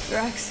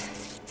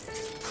 Rex,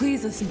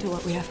 please listen to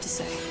what we have to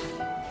say.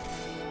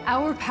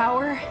 Our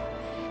power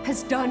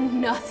has done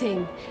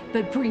nothing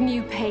but bring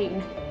you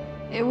pain.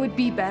 It would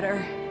be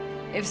better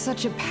if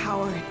such a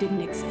power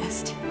didn't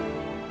exist.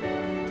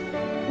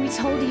 We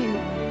told you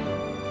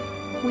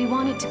we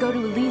wanted to go to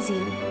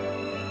Elysium,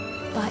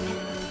 but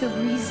the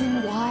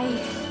reason why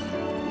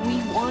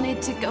we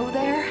wanted to go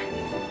there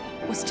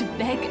was to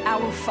beg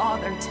our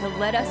father to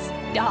let us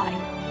die.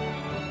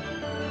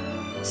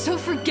 So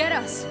forget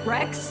us,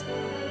 Rex.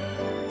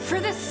 For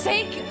the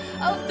sake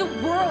of the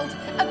world,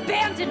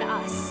 abandon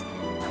us.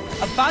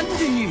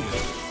 Abandon you?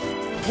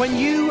 When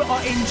you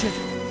are injured,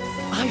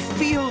 I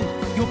feel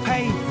your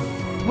pain.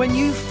 When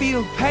you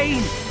feel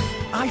pain,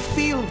 I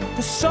feel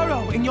the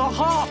sorrow in your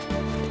heart.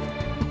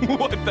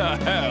 What the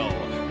hell?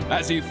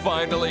 Has he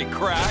finally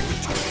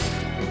cracked?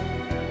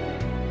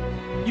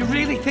 You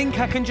really think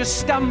I can just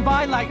stand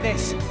by like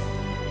this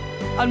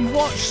and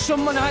watch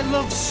someone I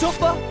love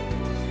suffer?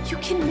 You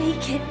can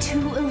make it to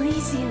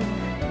Elysium.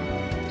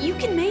 You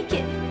can make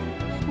it,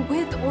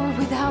 with or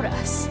without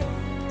us.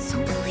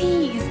 So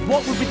please.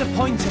 What would be the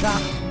point of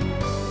that?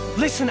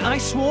 Listen, I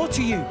swore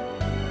to you.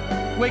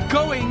 We're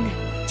going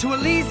to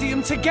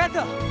Elysium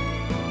together.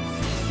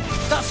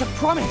 That's a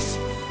promise.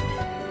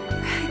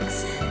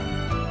 Rex.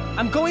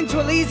 I'm going to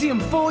Elysium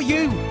for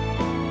you.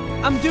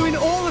 I'm doing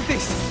all of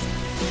this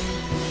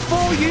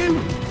for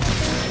you.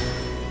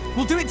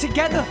 We'll do it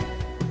together.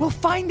 We'll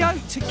find out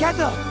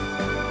together.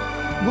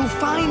 We'll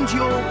find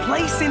your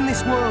place in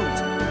this world.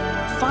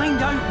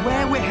 Find out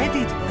where we're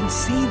headed and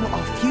see what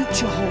our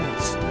future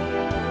holds.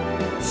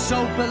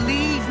 So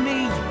believe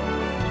me,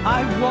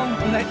 I won't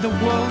let the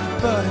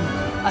world burn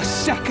a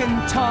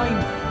second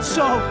time.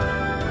 So,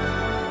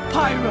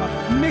 Pyra,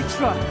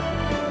 Mithra,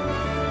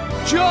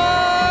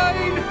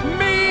 join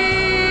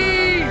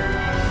me!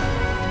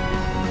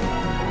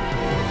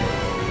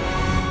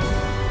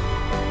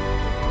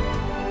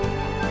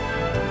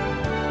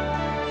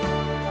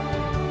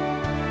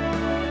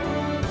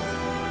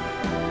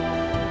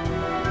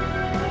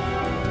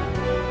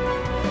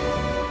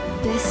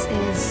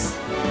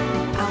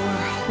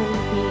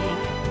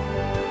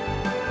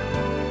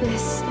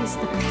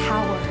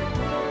 power.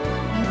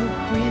 We were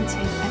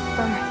granted at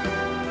birth.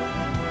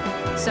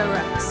 So,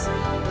 Rex,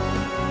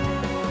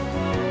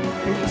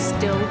 are you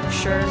still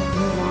sure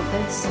you want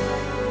this?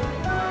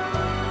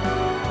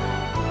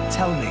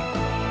 Tell me,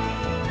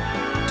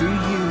 do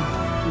you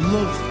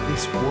love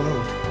this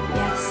world?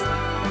 Yes.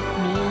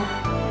 Mia.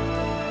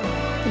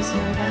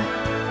 Deserta.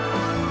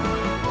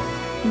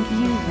 And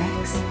you,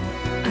 Rex.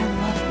 I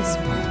love this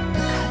world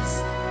because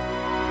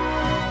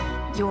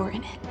you're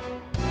in it.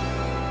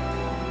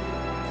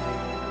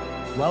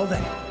 Well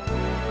then.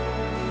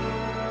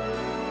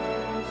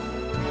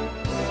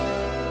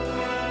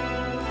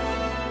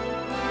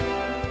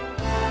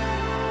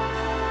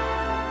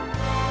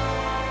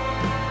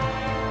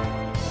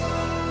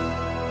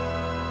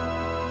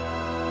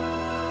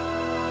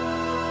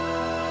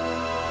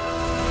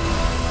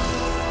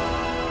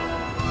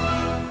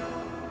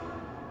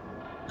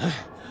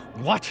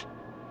 What?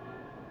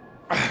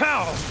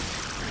 Ow!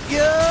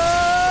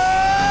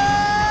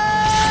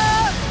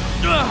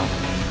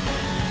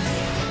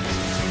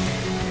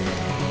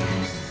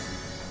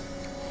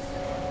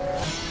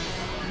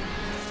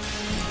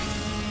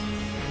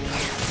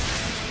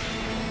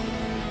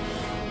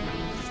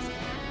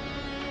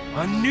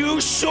 A new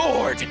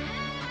sword!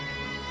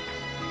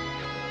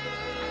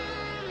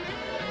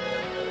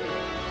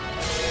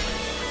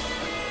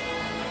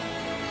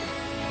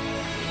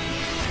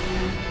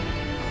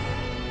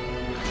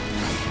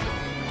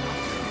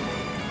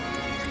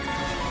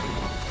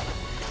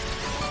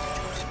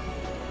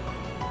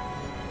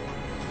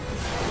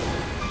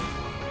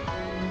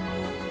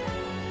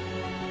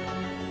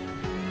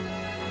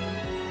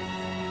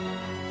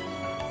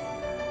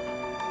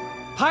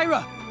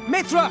 Pyra!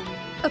 Mithra!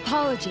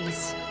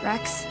 Apologies,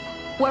 Rex.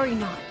 Worry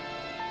not.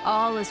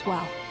 All is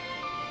well.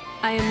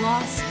 I am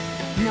lost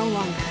no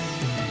longer.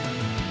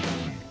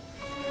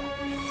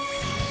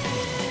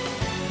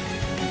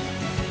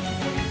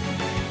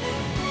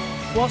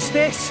 What's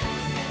this?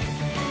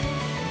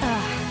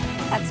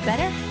 That's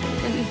better,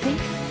 don't you think?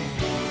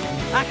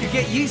 I could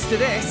get used to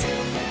this.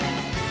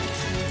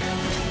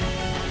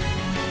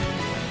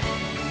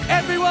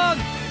 Everyone,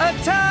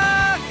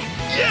 attack!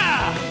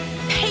 Yeah!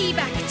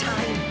 Payback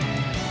time!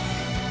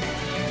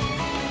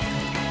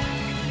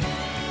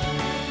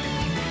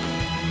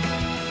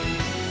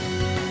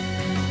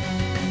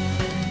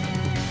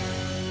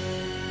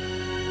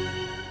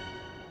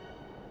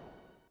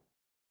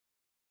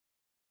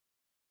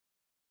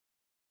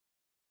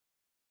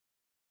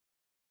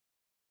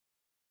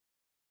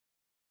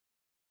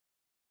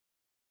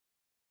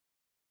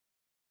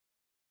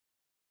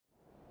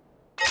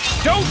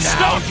 Don't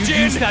stop, you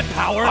Jin! use that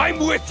power? I'm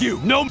with you!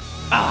 No.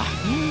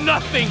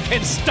 Nothing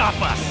can stop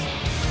us!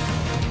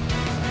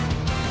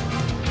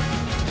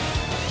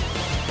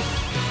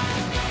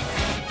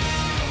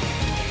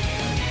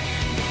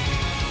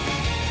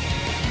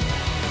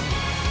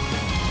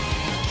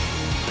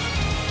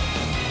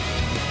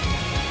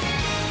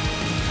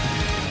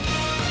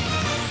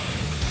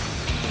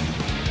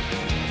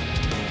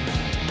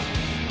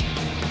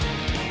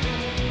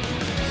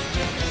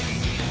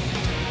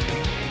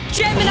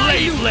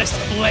 Bladeless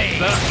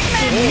blade!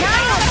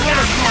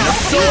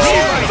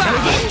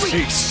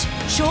 Taste.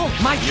 Sure,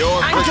 Mike.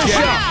 Your Anchor forget.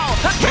 shot.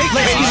 Make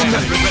Let's give him the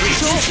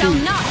haste. you shall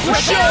not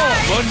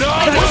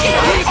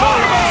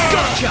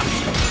Gotcha.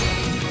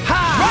 Ha!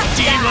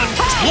 Demon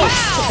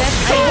twist!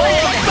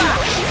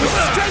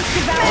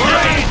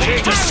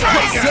 Raging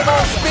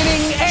Double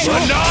spinning egg.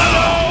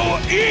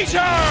 Banana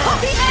Eater!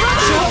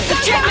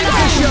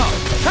 Anchor shot.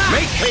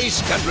 Make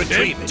haste and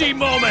retrieve it. Empty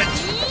moment!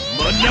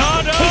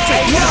 Monado!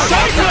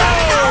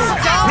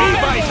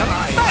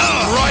 Revitalize.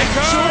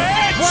 Striker!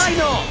 Why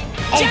not?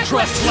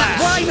 Ultra Slash!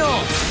 Why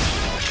not?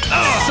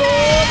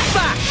 Sword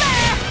back.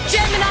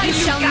 Gemini, you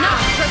shall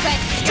not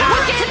prevent.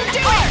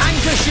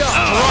 Anchor shot.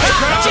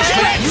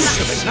 Make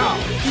use of it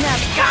now.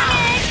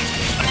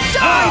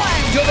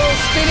 Double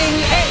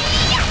spinning egg.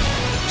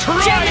 Try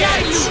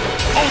it!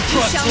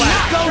 Ultra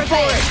Slash! Go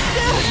for it.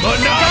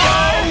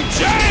 Banana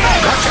Jam!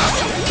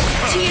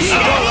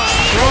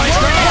 Why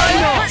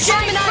not?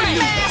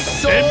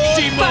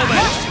 Empty moment!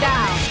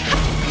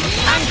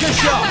 Anchor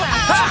shot.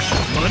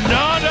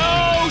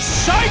 Monado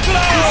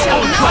Cyclone!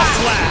 Ultra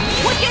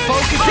Slash!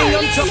 Focusing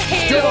on top.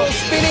 Double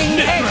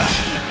spinning egg.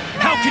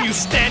 How can you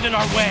stand in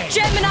our way?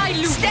 Gemini,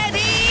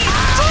 steady!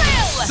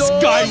 Drill!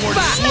 Skyward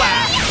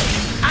Slash!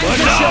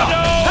 Anchor shot.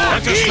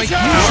 Let us make use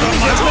of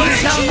my way.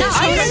 Shall not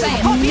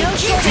prevail.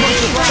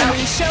 Shall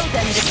we show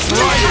them the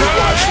truth?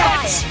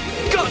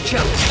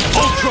 Gotcha.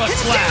 Ultra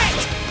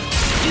Slash!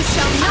 You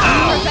shall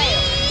not prevail.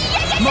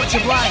 Much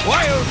obliged.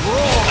 Wild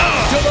roar.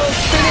 Double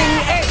spinning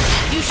egg.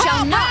 You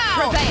shall not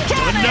prevail.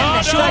 Monado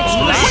Watch out.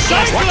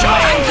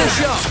 Anchor Cyclone!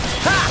 shot.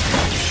 Ha!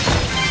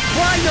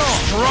 Why not?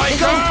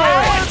 Striker! Go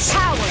for it.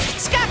 Power.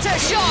 Scatter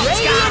shot.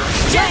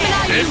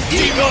 Gemini, you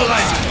Empty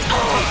moment!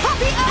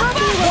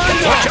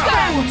 Watch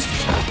out.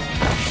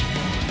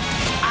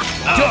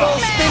 Double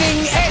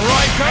spinning egg.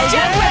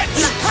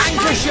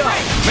 Anchor shot.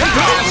 Make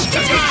haste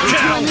and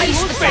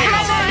retrieve it.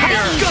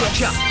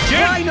 Gotcha.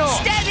 Why not?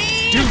 steady.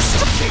 Deuce!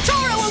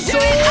 Tora will You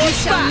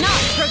shall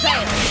not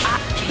prevail.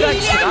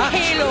 Healing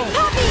halo.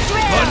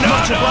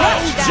 Monado!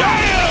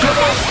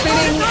 Double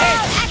spinning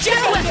head.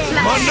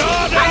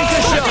 Monado!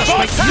 Anchor shot.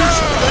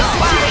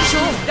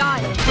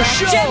 For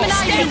sure.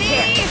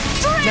 Gemini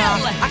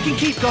Nah, I can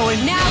keep going.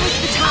 Now is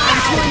the time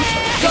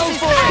to go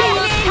for it.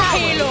 Healing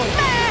halo.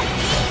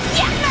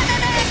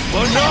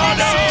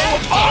 Monado!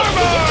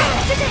 Armor!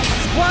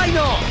 Why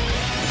not?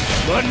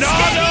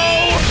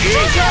 Monado!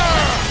 Eater!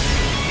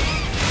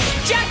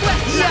 Jaguar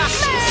slash.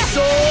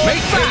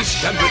 Make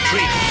haste and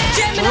retreat!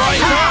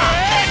 Striker!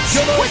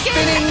 Double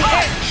spinning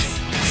head.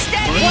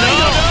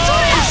 Monado!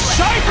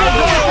 Cyber!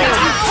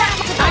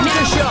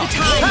 Anchor shot.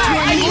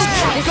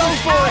 Go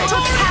for it.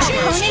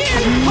 Opponent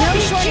has no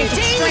shortage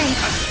of strength.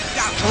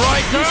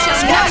 Striker!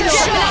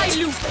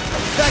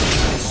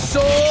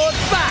 Sword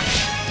bash.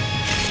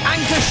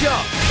 Anchor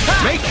shot.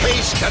 Make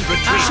haste and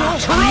retreat!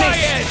 Try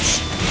it.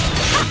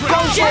 Go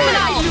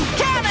Gemini, you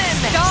cannon!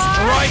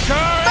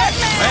 Striker!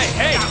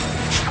 Hey!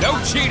 No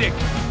cheating!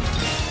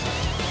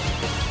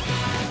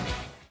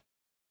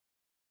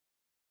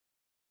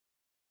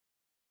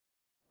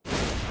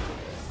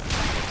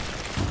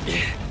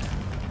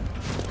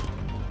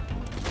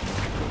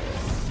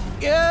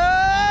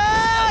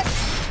 Yeah!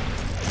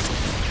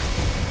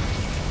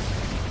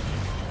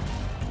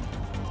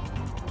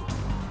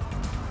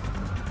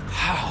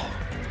 How?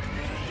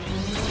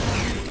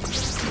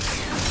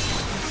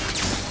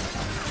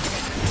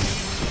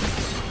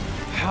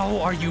 How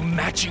are you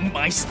matching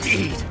my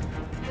speed?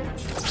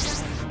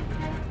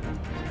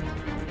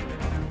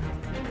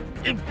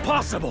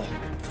 Impossible!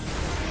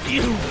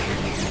 You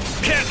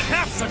can't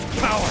have such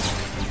power!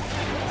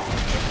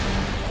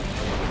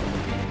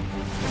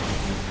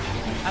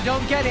 I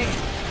don't get it.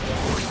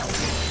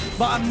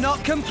 But I'm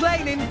not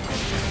complaining.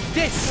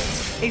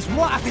 This is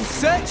what I've been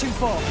searching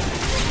for.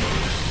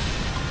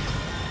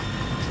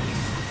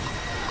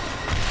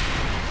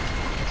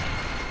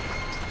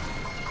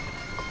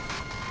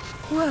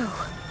 Whoa,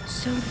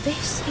 so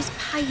this is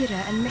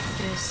Pyra and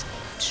Mithra's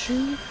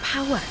true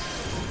power.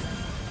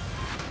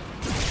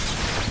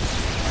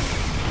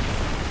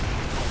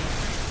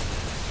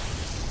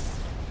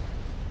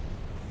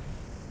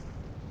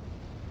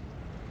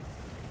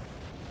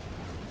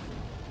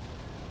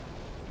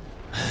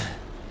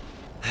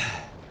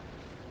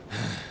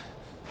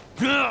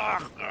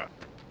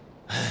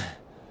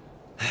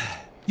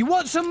 You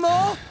want some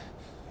more?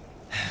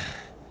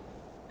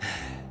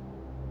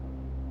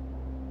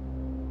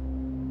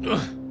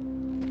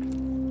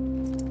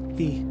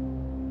 He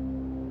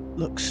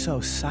looks so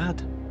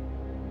sad.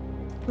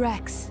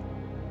 Rex.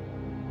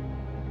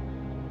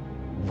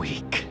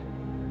 Weak.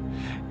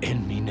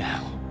 End me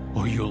now,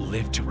 or you'll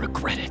live to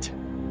regret it.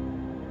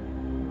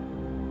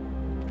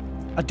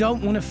 I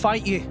don't want to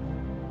fight you.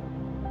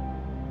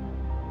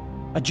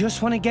 I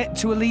just want to get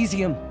to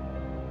Elysium.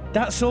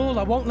 That's all.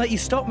 I won't let you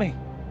stop me.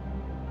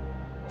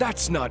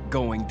 That's not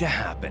going to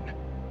happen.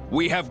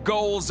 We have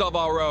goals of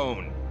our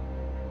own.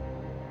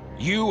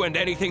 You and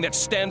anything that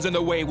stands in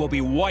the way will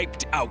be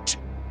wiped out.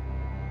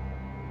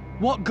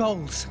 What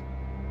goals?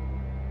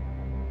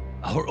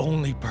 Our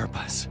only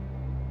purpose.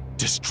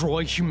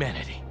 Destroy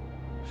humanity.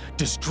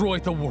 Destroy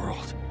the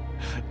world.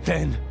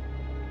 Then...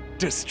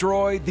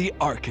 destroy the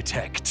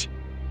Architect.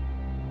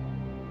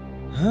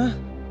 Huh?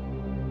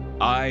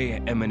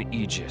 I am an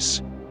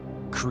Aegis,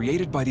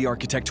 created by the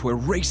Architect to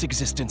erase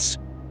existence.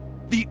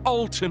 The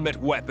ultimate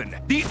weapon,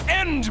 the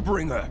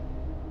Endbringer!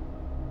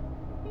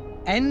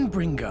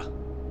 Endbringer?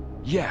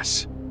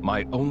 Yes,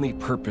 my only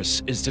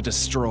purpose is to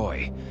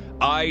destroy.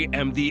 I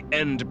am the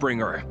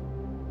Endbringer.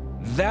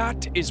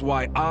 That is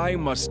why I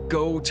must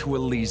go to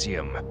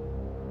Elysium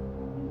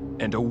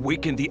and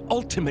awaken the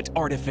ultimate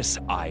artifice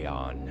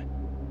Ion.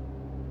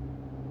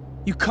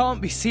 You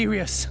can't be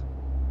serious.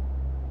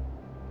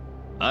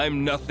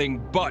 I'm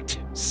nothing but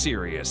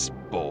serious,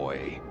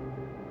 boy.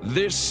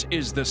 This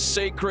is the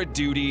sacred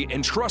duty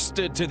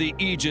entrusted to the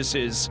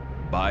Aegises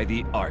by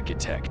the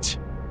Architect.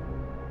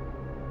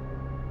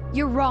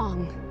 You're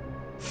wrong.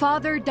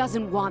 Father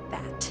doesn't want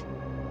that.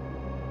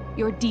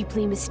 You're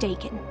deeply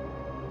mistaken.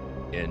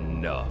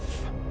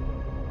 Enough.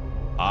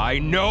 I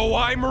know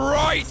I'm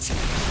right!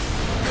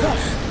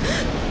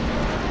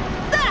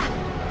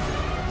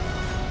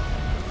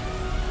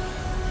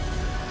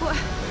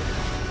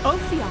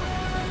 Ophion.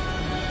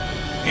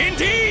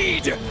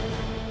 Indeed!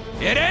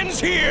 It ends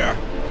here!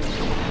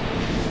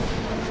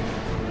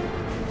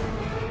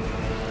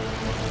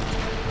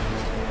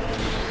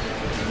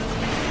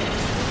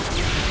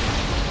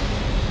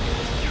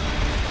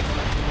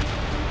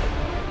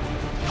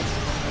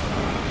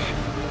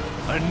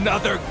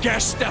 Another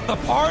guest at the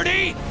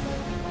party?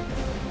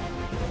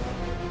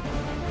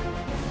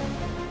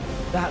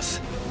 That's...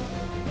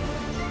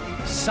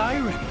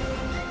 Siren.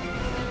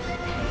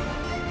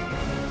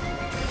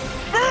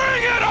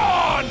 Bring it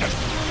on!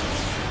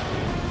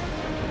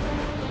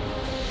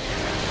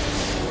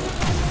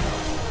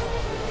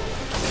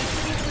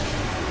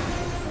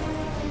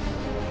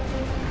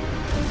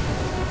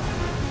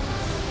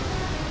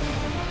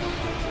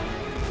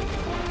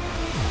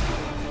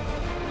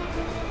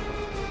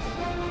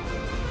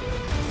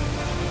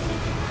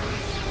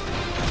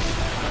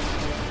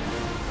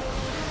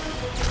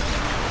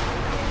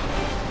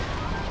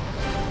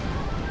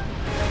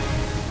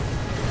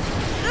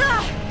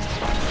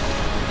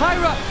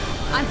 Pyra!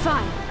 I'm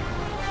fine.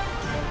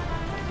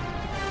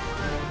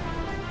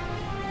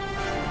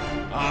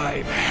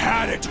 I've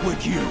had it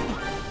with you!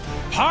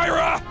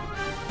 Pyra!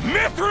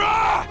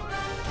 Mithra!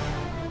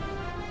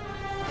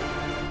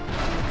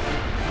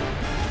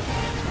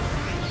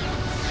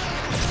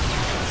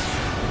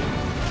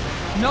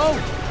 No!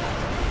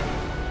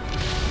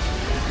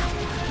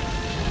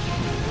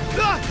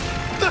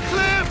 The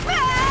cliff!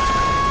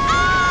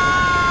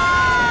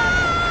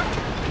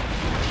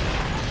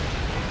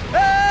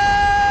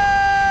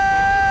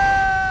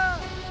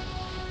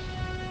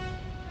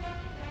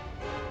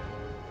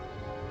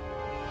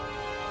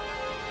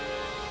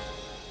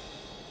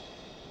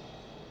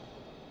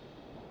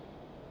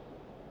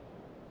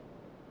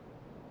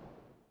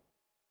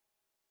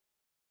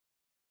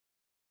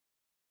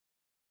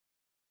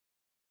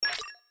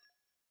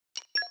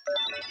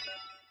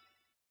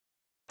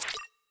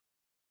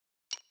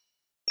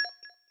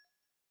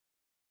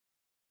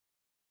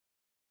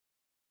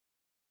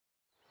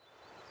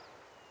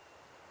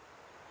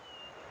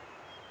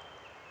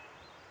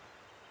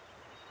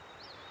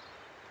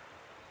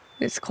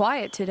 It's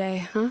quiet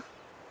today, huh?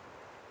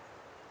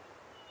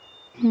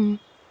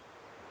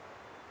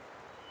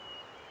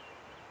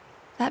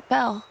 That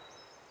bell.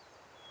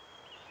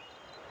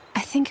 I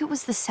think it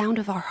was the sound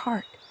of our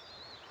heart.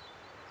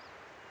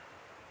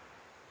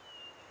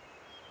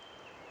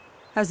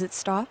 Has it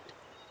stopped?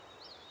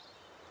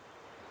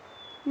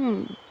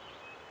 It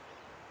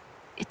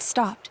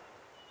stopped.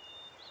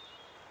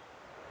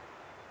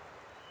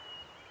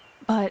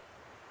 But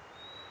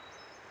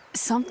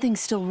something's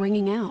still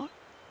ringing out.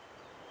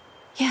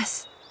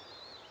 Yes.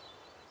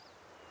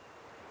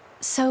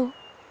 So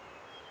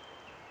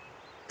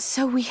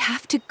we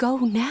have to go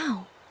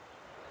now.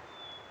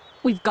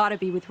 We've got to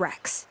be with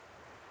Rex.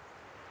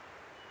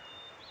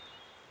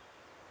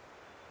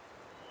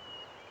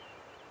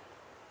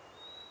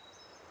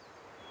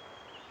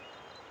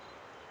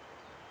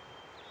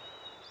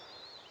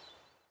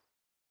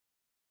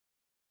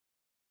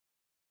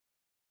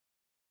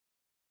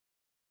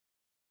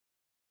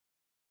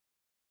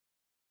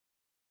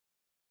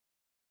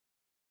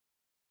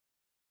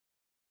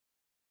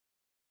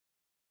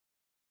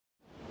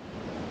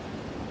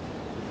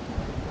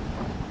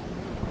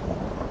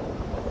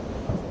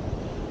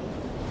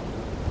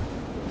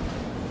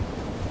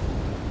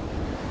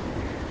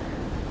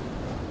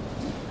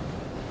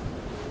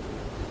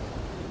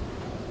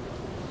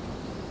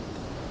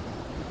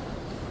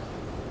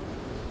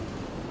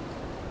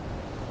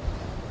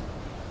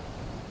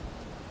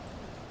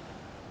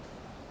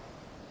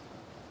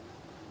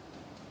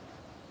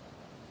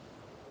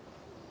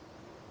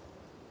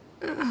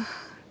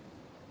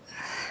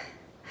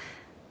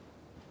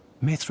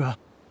 Mithra.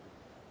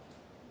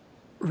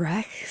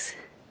 Rex?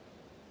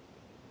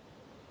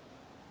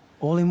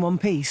 All in one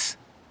piece?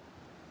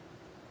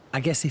 I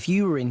guess if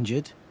you were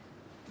injured,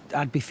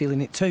 I'd be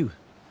feeling it too.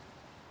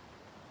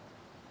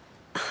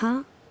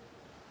 Huh?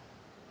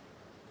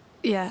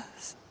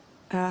 Yes.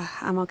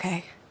 I'm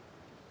okay.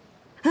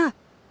 Huh.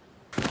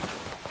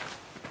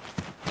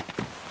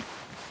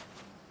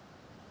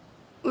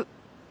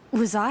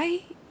 Was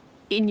I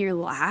in your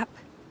lap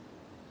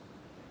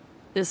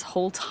this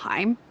whole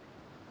time?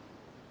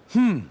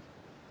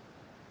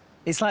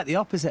 It's like the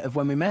opposite of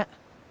when we met.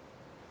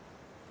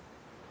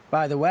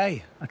 By the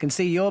way, I can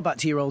see you're back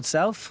to your old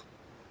self.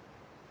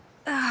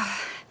 I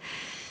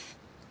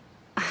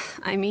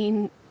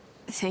mean,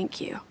 thank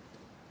you.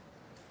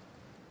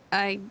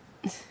 I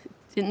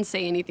didn't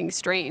say anything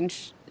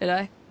strange, did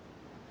I?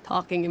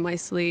 Talking in my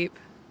sleep,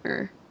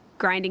 or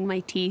grinding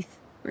my teeth,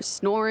 or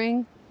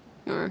snoring,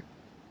 or...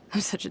 I'm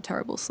such a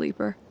terrible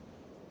sleeper.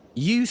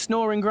 You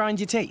snore and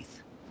grind your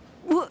teeth?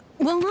 Well,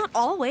 not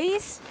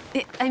always.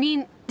 I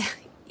mean,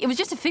 it was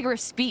just a figure of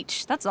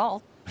speech, that's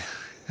all.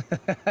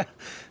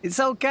 It's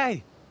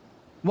okay.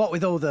 What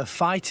with all the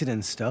fighting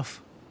and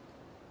stuff?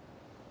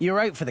 You're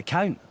out for the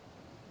count.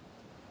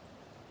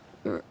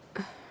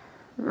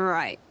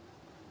 Right.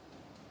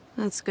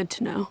 That's good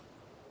to know.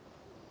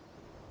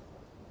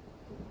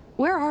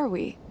 Where are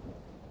we?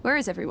 Where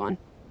is everyone?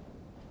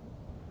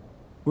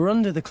 We're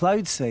under the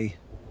Cloud Sea.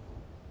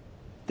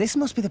 This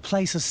must be the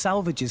place us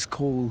salvagers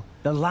call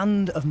the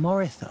land of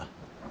Morytha.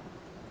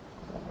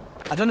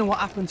 I don't know what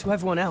happened to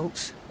everyone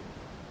else.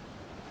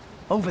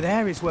 Over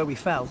there is where we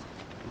fell.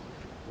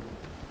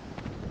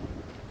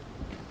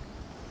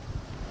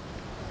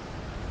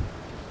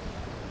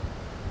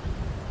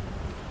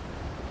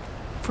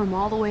 From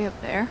all the way up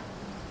there?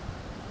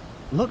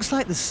 Looks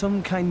like there's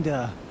some kind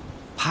of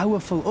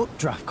powerful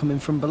updraft coming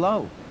from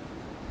below.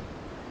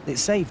 It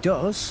saved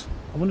us.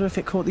 I wonder if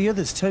it caught the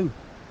others too.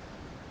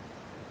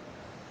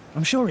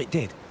 I'm sure it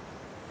did.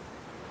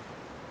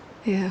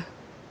 Yeah.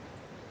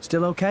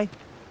 Still okay?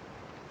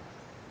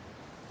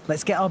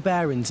 Let's get our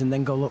bearings and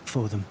then go look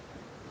for them.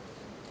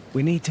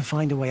 We need to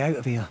find a way out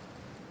of here.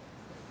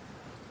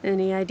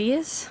 Any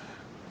ideas?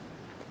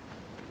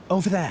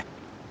 Over there.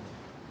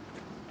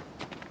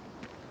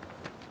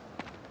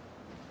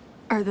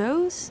 Are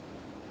those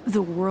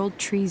the World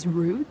Tree's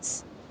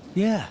roots?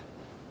 Yeah.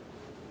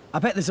 I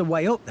bet there's a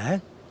way up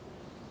there.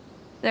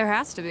 There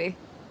has to be.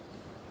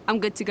 I'm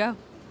good to go.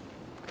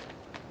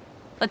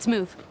 Let's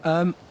move.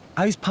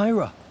 How's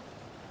Pyra?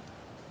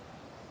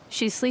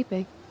 She's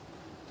sleeping.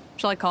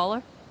 Shall I call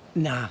her?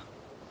 Nah.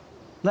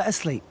 Let her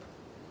sleep.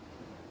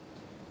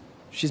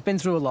 She's been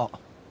through a lot.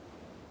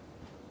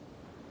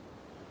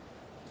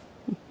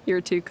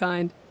 You're too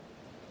kind.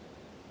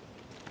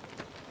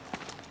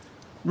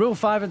 Rule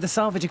 5 of the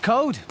Salvager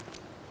Code.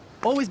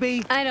 Always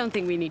be... I don't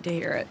think we need to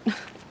hear it.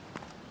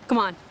 Come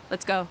on,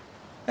 let's go.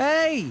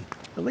 Hey!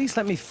 At least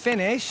let me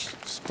finish,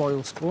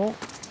 spoil sport.